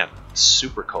 degrees. Man, it's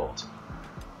super cold.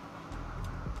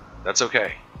 That's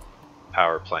okay.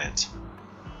 Power plant.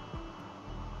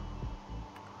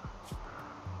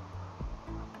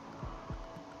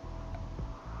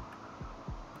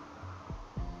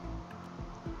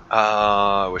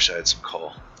 I wish I had some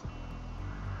coal.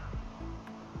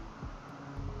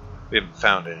 We haven't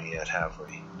found any yet, have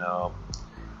we? No.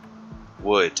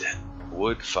 Wood.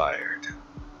 Wood fired.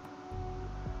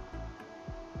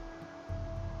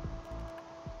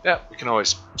 Yeah, we can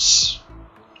always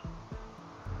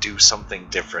do something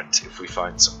different if we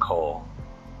find some coal.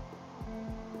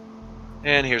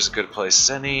 And here's a good place as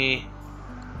any.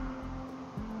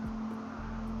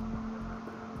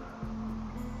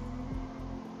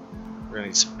 We're gonna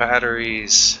need some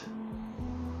batteries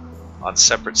on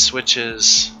separate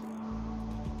switches.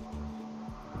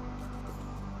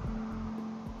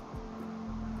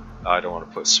 Oh, I don't want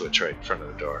to put a switch right in front of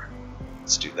the door.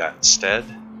 Let's do that instead.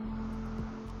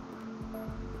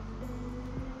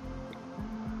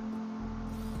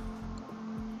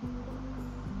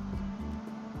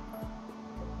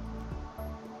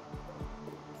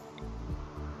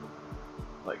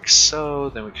 Like so,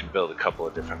 then we can build a couple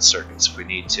of different circuits if we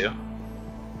need to.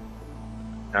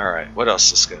 Alright, what else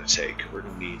is this going to take? We're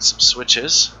going to need some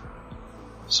switches.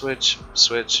 Switch,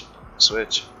 switch,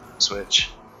 switch, switch.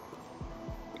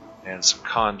 And some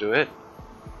conduit.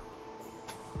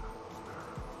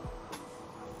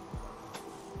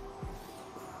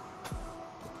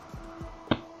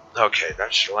 Okay,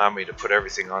 that should allow me to put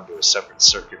everything onto a separate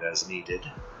circuit as needed.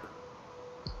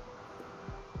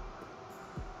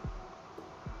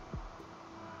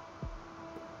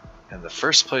 And the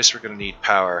first place we're going to need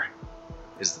power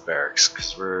is the barracks,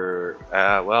 because we're,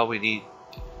 well, we need,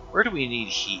 where do we need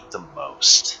heat the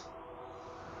most?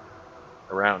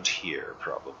 Around here,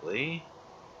 probably.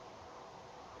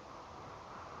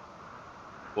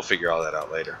 We'll figure all that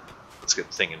out later. Let's get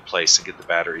the thing in place and get the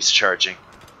batteries charging.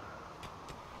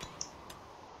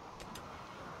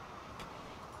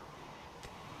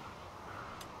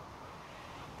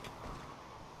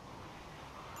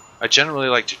 I generally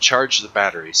like to charge the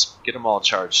batteries, get them all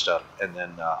charged up, and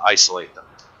then isolate them.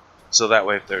 So that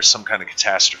way if there's some kind of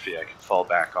catastrophe, I can fall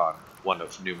back on one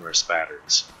of numerous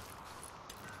batteries.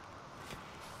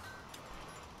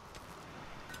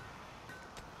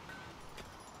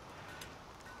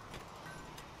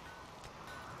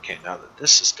 Okay, now that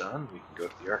this is done, we can go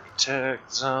to the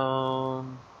architect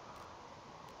zone.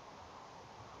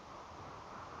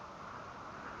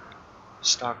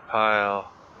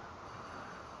 Stockpile.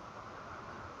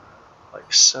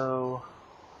 Like so.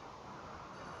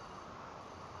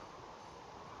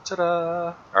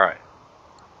 Ta-da! Alright.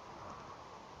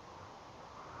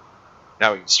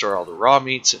 Now we can store all the raw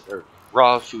meats, or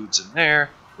raw foods in there,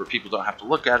 where people don't have to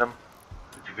look at them.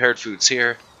 The prepared foods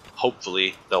here.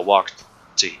 Hopefully they'll walk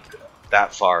to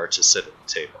that far to sit at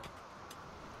the table.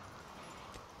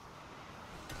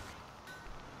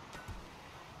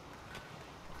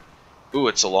 Ooh,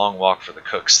 it's a long walk for the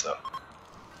cooks though.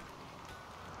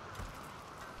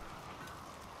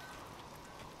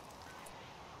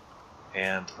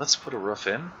 And let's put a roof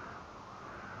in.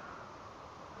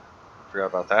 Forgot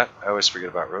about that. I always forget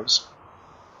about roofs.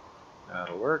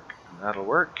 That'll work, and that'll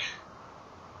work.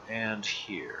 And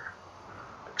here.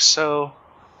 Like so.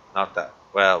 Not that.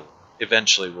 Well,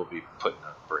 eventually we'll be putting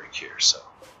a brick here, so.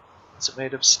 Is it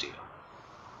made of steel?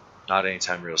 Not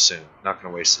anytime real soon. Not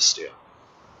going to waste the steel.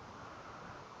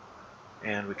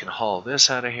 And we can haul this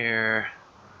out of here.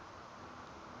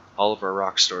 All of our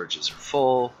rock storages are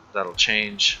full. That'll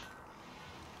change.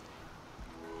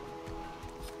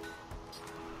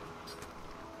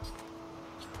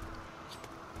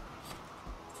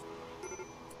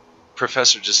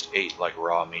 Professor just ate like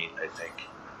raw meat, I think.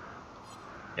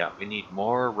 Yeah, we need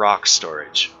more rock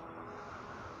storage.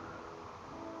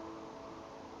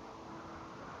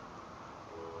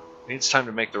 It's time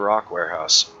to make the rock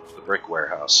warehouse, the brick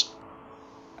warehouse.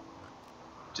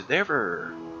 Did they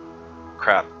ever...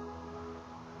 Crap.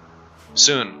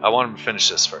 Soon, I want them to finish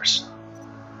this first.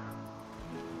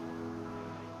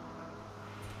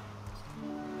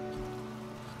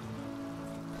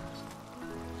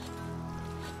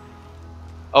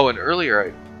 Oh, and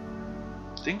earlier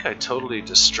I think I totally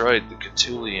destroyed the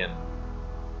Catulian.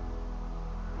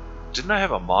 Didn't I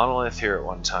have a monolith here at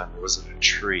one time, or was it a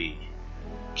tree?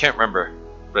 Can't remember,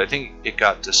 but I think it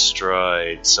got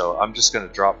destroyed, so I'm just going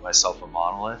to drop myself a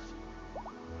monolith.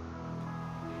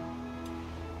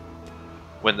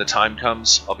 When the time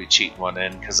comes, I'll be cheating one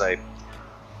in, because I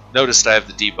noticed I have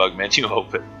the debug menu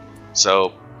open.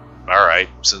 So, alright,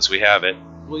 since we have it,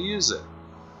 we'll use it.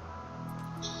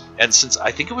 And since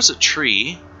I think it was a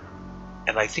tree,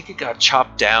 and I think it got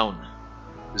chopped down.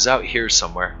 It was out here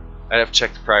somewhere. I'd have to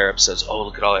check the prior episodes. Oh,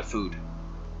 look at all that food.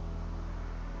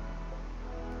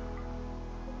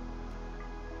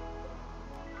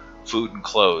 Food and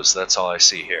clothes, that's all I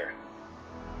see here.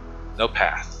 No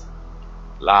path.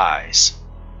 Lies.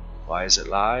 Why is it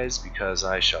lies? Because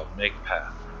I shall make a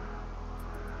path.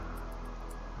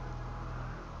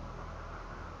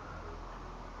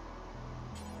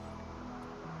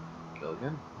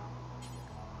 Gilligan.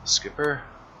 Skipper.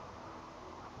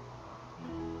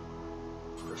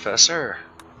 Professor.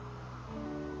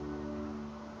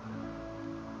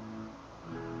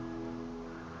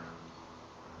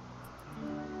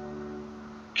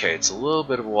 Okay, it's a little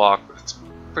bit of a walk, but it's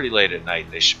pretty late at night.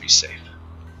 They should be safe.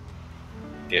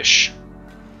 Ish.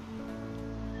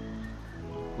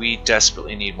 We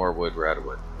desperately need more wood. We're out of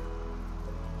wood.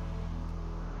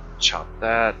 Chop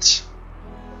that.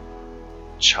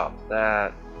 Chop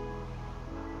that.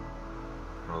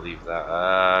 I'm gonna leave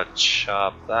that.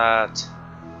 Chop that.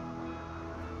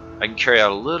 I can carry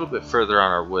out a little bit further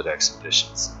on our wood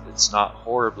expeditions. It's not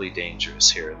horribly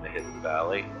dangerous here in the Hidden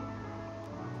Valley.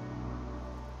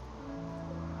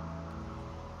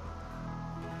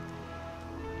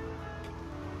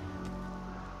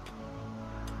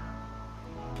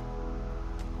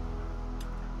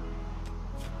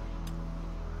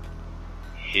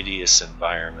 hideous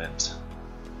environment.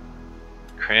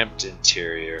 Cramped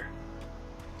interior.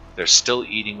 They're still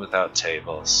eating without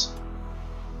tables.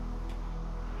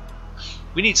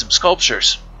 We need some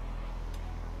sculptures.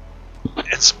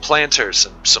 And some planters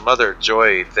and some other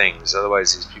joy things.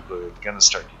 Otherwise these people are going to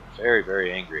start getting very,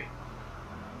 very angry.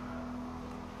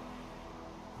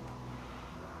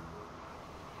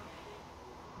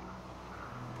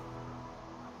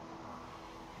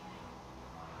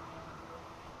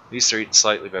 At least they're eating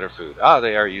slightly better food. Ah,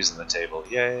 they are using the table.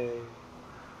 Yay.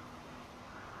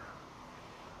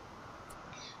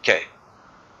 Okay.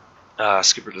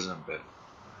 Skipper doesn't have a bed.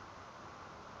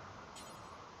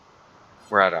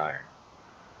 We're out of iron.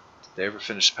 Did they ever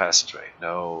finish the passageway?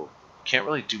 No. Can't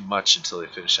really do much until they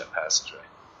finish that passageway.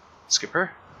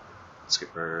 Skipper?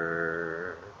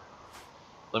 Skipper.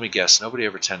 Let me guess. Nobody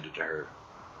ever tended to her.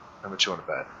 How much you want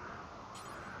to bet?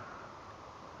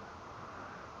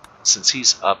 Since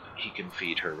he's up, he can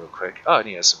feed her real quick. Oh, and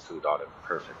he has some food on him.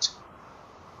 Perfect.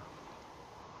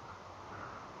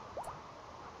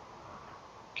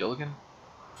 Gilligan?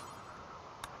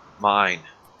 Mine.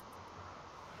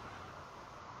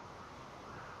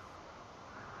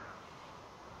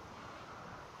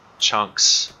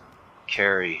 Chunks.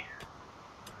 Carry.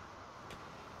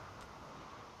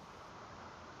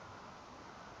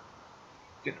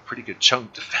 Getting a pretty good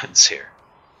chunk defense here.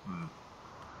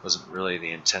 Wasn't really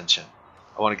the intention.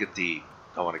 I want to get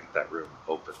that room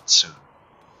open soon.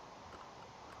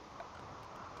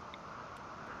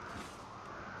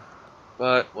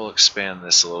 But we'll expand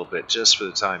this a little bit just for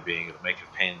the time being. It'll make it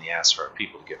a pain in the ass for our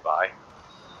people to get by.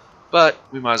 But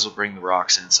we might as well bring the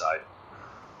rocks inside.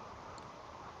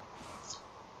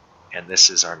 And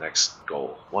this is our next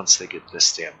goal, once they get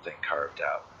this damn thing carved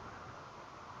out.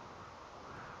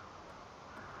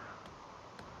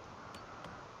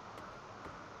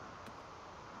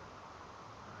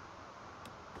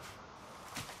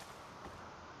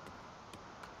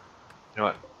 You know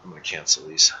what? I'm going to cancel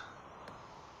these.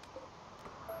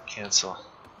 Cancel.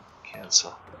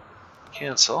 Cancel.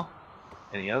 Cancel.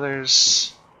 Any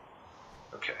others?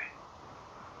 Okay.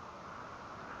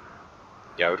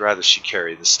 Yeah, I would rather she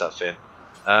carry the stuff in.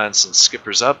 And since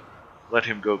Skipper's up, let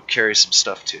him go carry some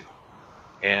stuff too.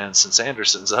 And since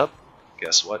Anderson's up,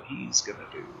 guess what he's going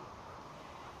to do?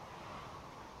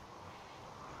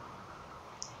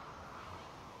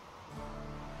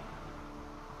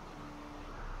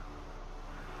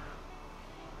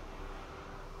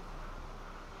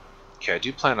 Okay, I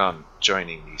do plan on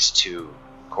joining these two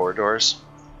corridors.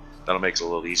 That'll make it a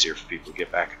little easier for people to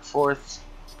get back and forth.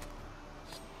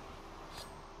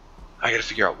 I gotta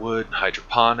figure out wood,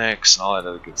 hydroponics, and all that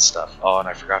other good stuff. Oh, and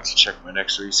I forgot to check my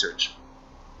next research.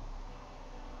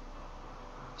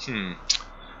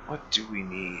 What do we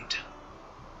need?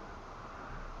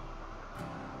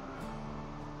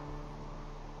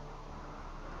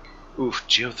 Oof,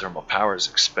 geothermal power is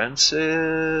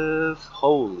expensive.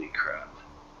 Holy crap.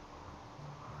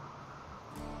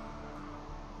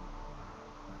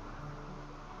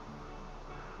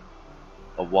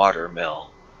 A water mill.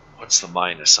 What's the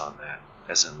minus on that?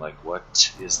 As in, like,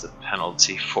 what is the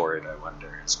penalty for it, I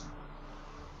wonder?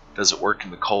 Does it work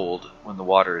in the cold when the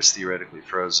water is theoretically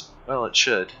frozen? Well, it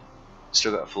should.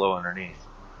 Still got flow underneath.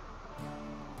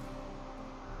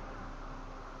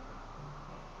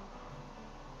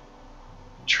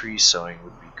 Tree sowing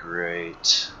would be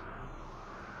great.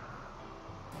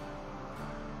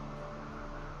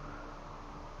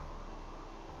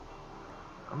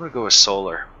 I'm gonna go with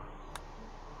solar.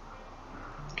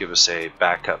 Give us a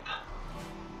backup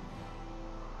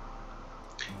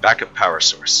power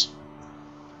source.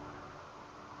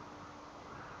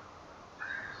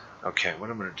 Okay, what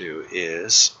I'm going to do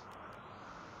is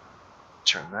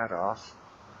turn that off,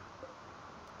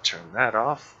 turn that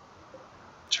off,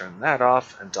 turn that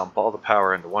off, and dump all the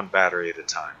power into one battery at a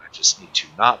time. I just need to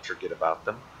not forget about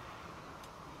them.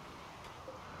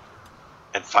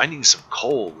 And finding some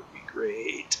coal would be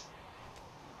great.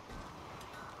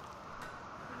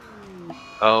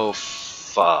 Oh,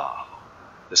 fuck.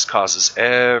 This causes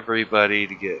everybody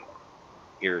to get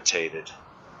irritated.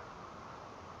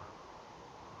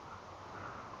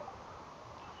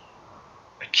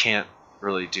 I can't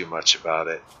really do much about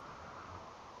it.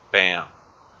 Bam.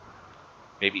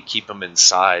 Maybe keep them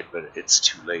inside, but it's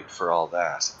too late for all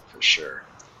that, for sure.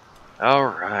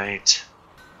 Alright.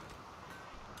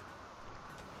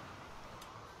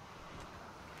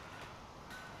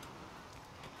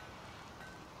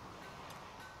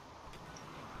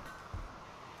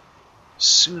 As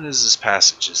soon as this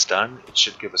passage is done, it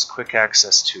should give us quick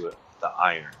access to the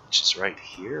iron, which is right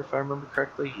here, if I remember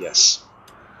correctly. Yes.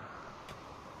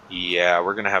 Yeah,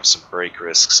 we're going to have some break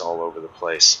risks all over the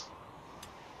place.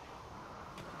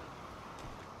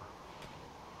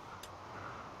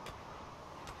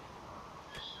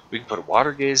 We can put a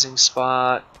water gazing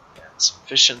spot and some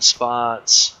fishing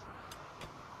spots.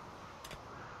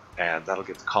 And that'll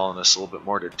get the colonists a little bit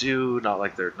more to do. Not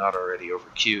like they're not already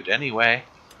overqueued anyway.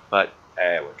 But,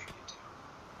 what can you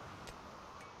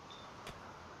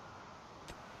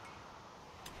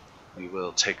do? We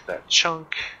will take that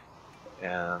chunk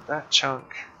and that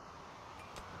chunk.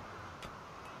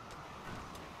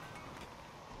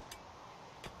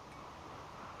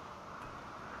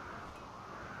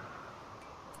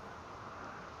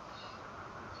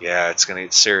 Yeah, it's gonna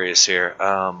get serious here.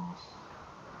 I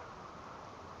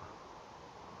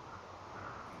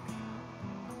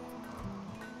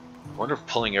wonder if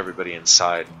pulling everybody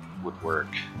inside would work.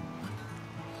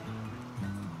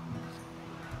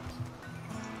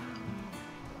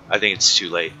 I think it's too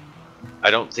late. I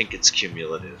don't think it's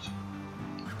cumulative.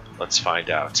 Let's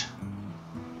find out.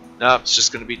 No, it's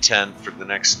just going to be 10 for the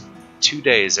next 2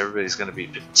 days. Everybody's going to be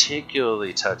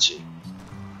particularly touchy.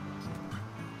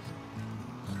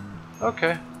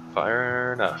 Okay,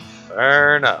 fair enough.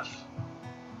 Fair enough.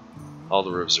 All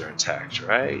the roofs are intact,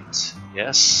 right?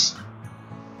 Yes.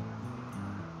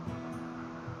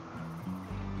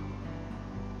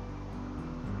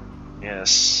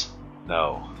 Yes.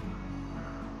 No.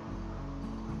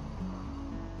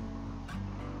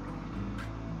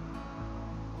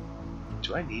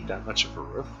 Do I need that much of a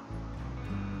roof?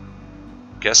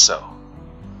 Guess so.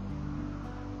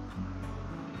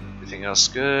 Everything else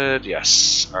good?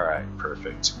 Yes. Alright,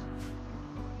 perfect.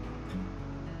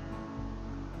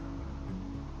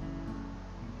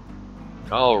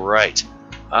 Alright.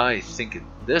 I think at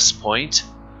this point,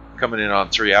 coming in on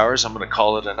 3 hours, I'm going to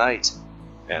call it a night.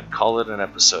 And call it an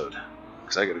episode.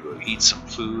 Because I got to go eat some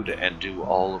food and do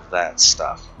all of that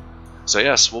stuff. So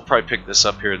yes, we'll probably pick this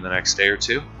up here in the next day or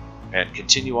two. And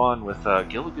continue on with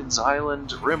Gilligan's Island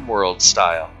Rimworld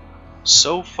style.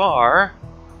 So far,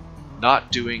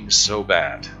 not doing so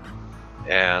bad.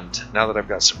 And now that I've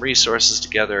got some resources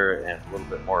together and a little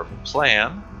bit more of a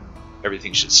plan,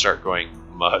 everything should start going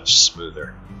much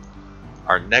smoother.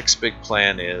 Our next big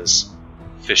plan is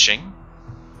fishing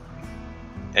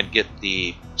and get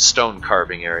the stone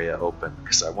carving area open,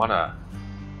 because I'm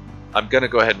going to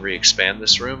go ahead and re-expand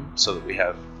this room so that we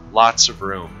have lots of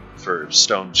room for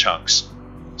stone chunks.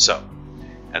 So,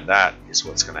 and that is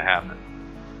what's going to happen.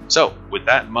 So, with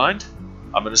that in mind,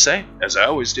 I'm going to say, as I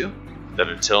always do, that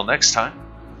until next time,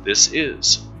 this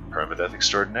is Permadeath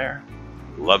Extraordinaire.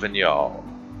 Loving y'all.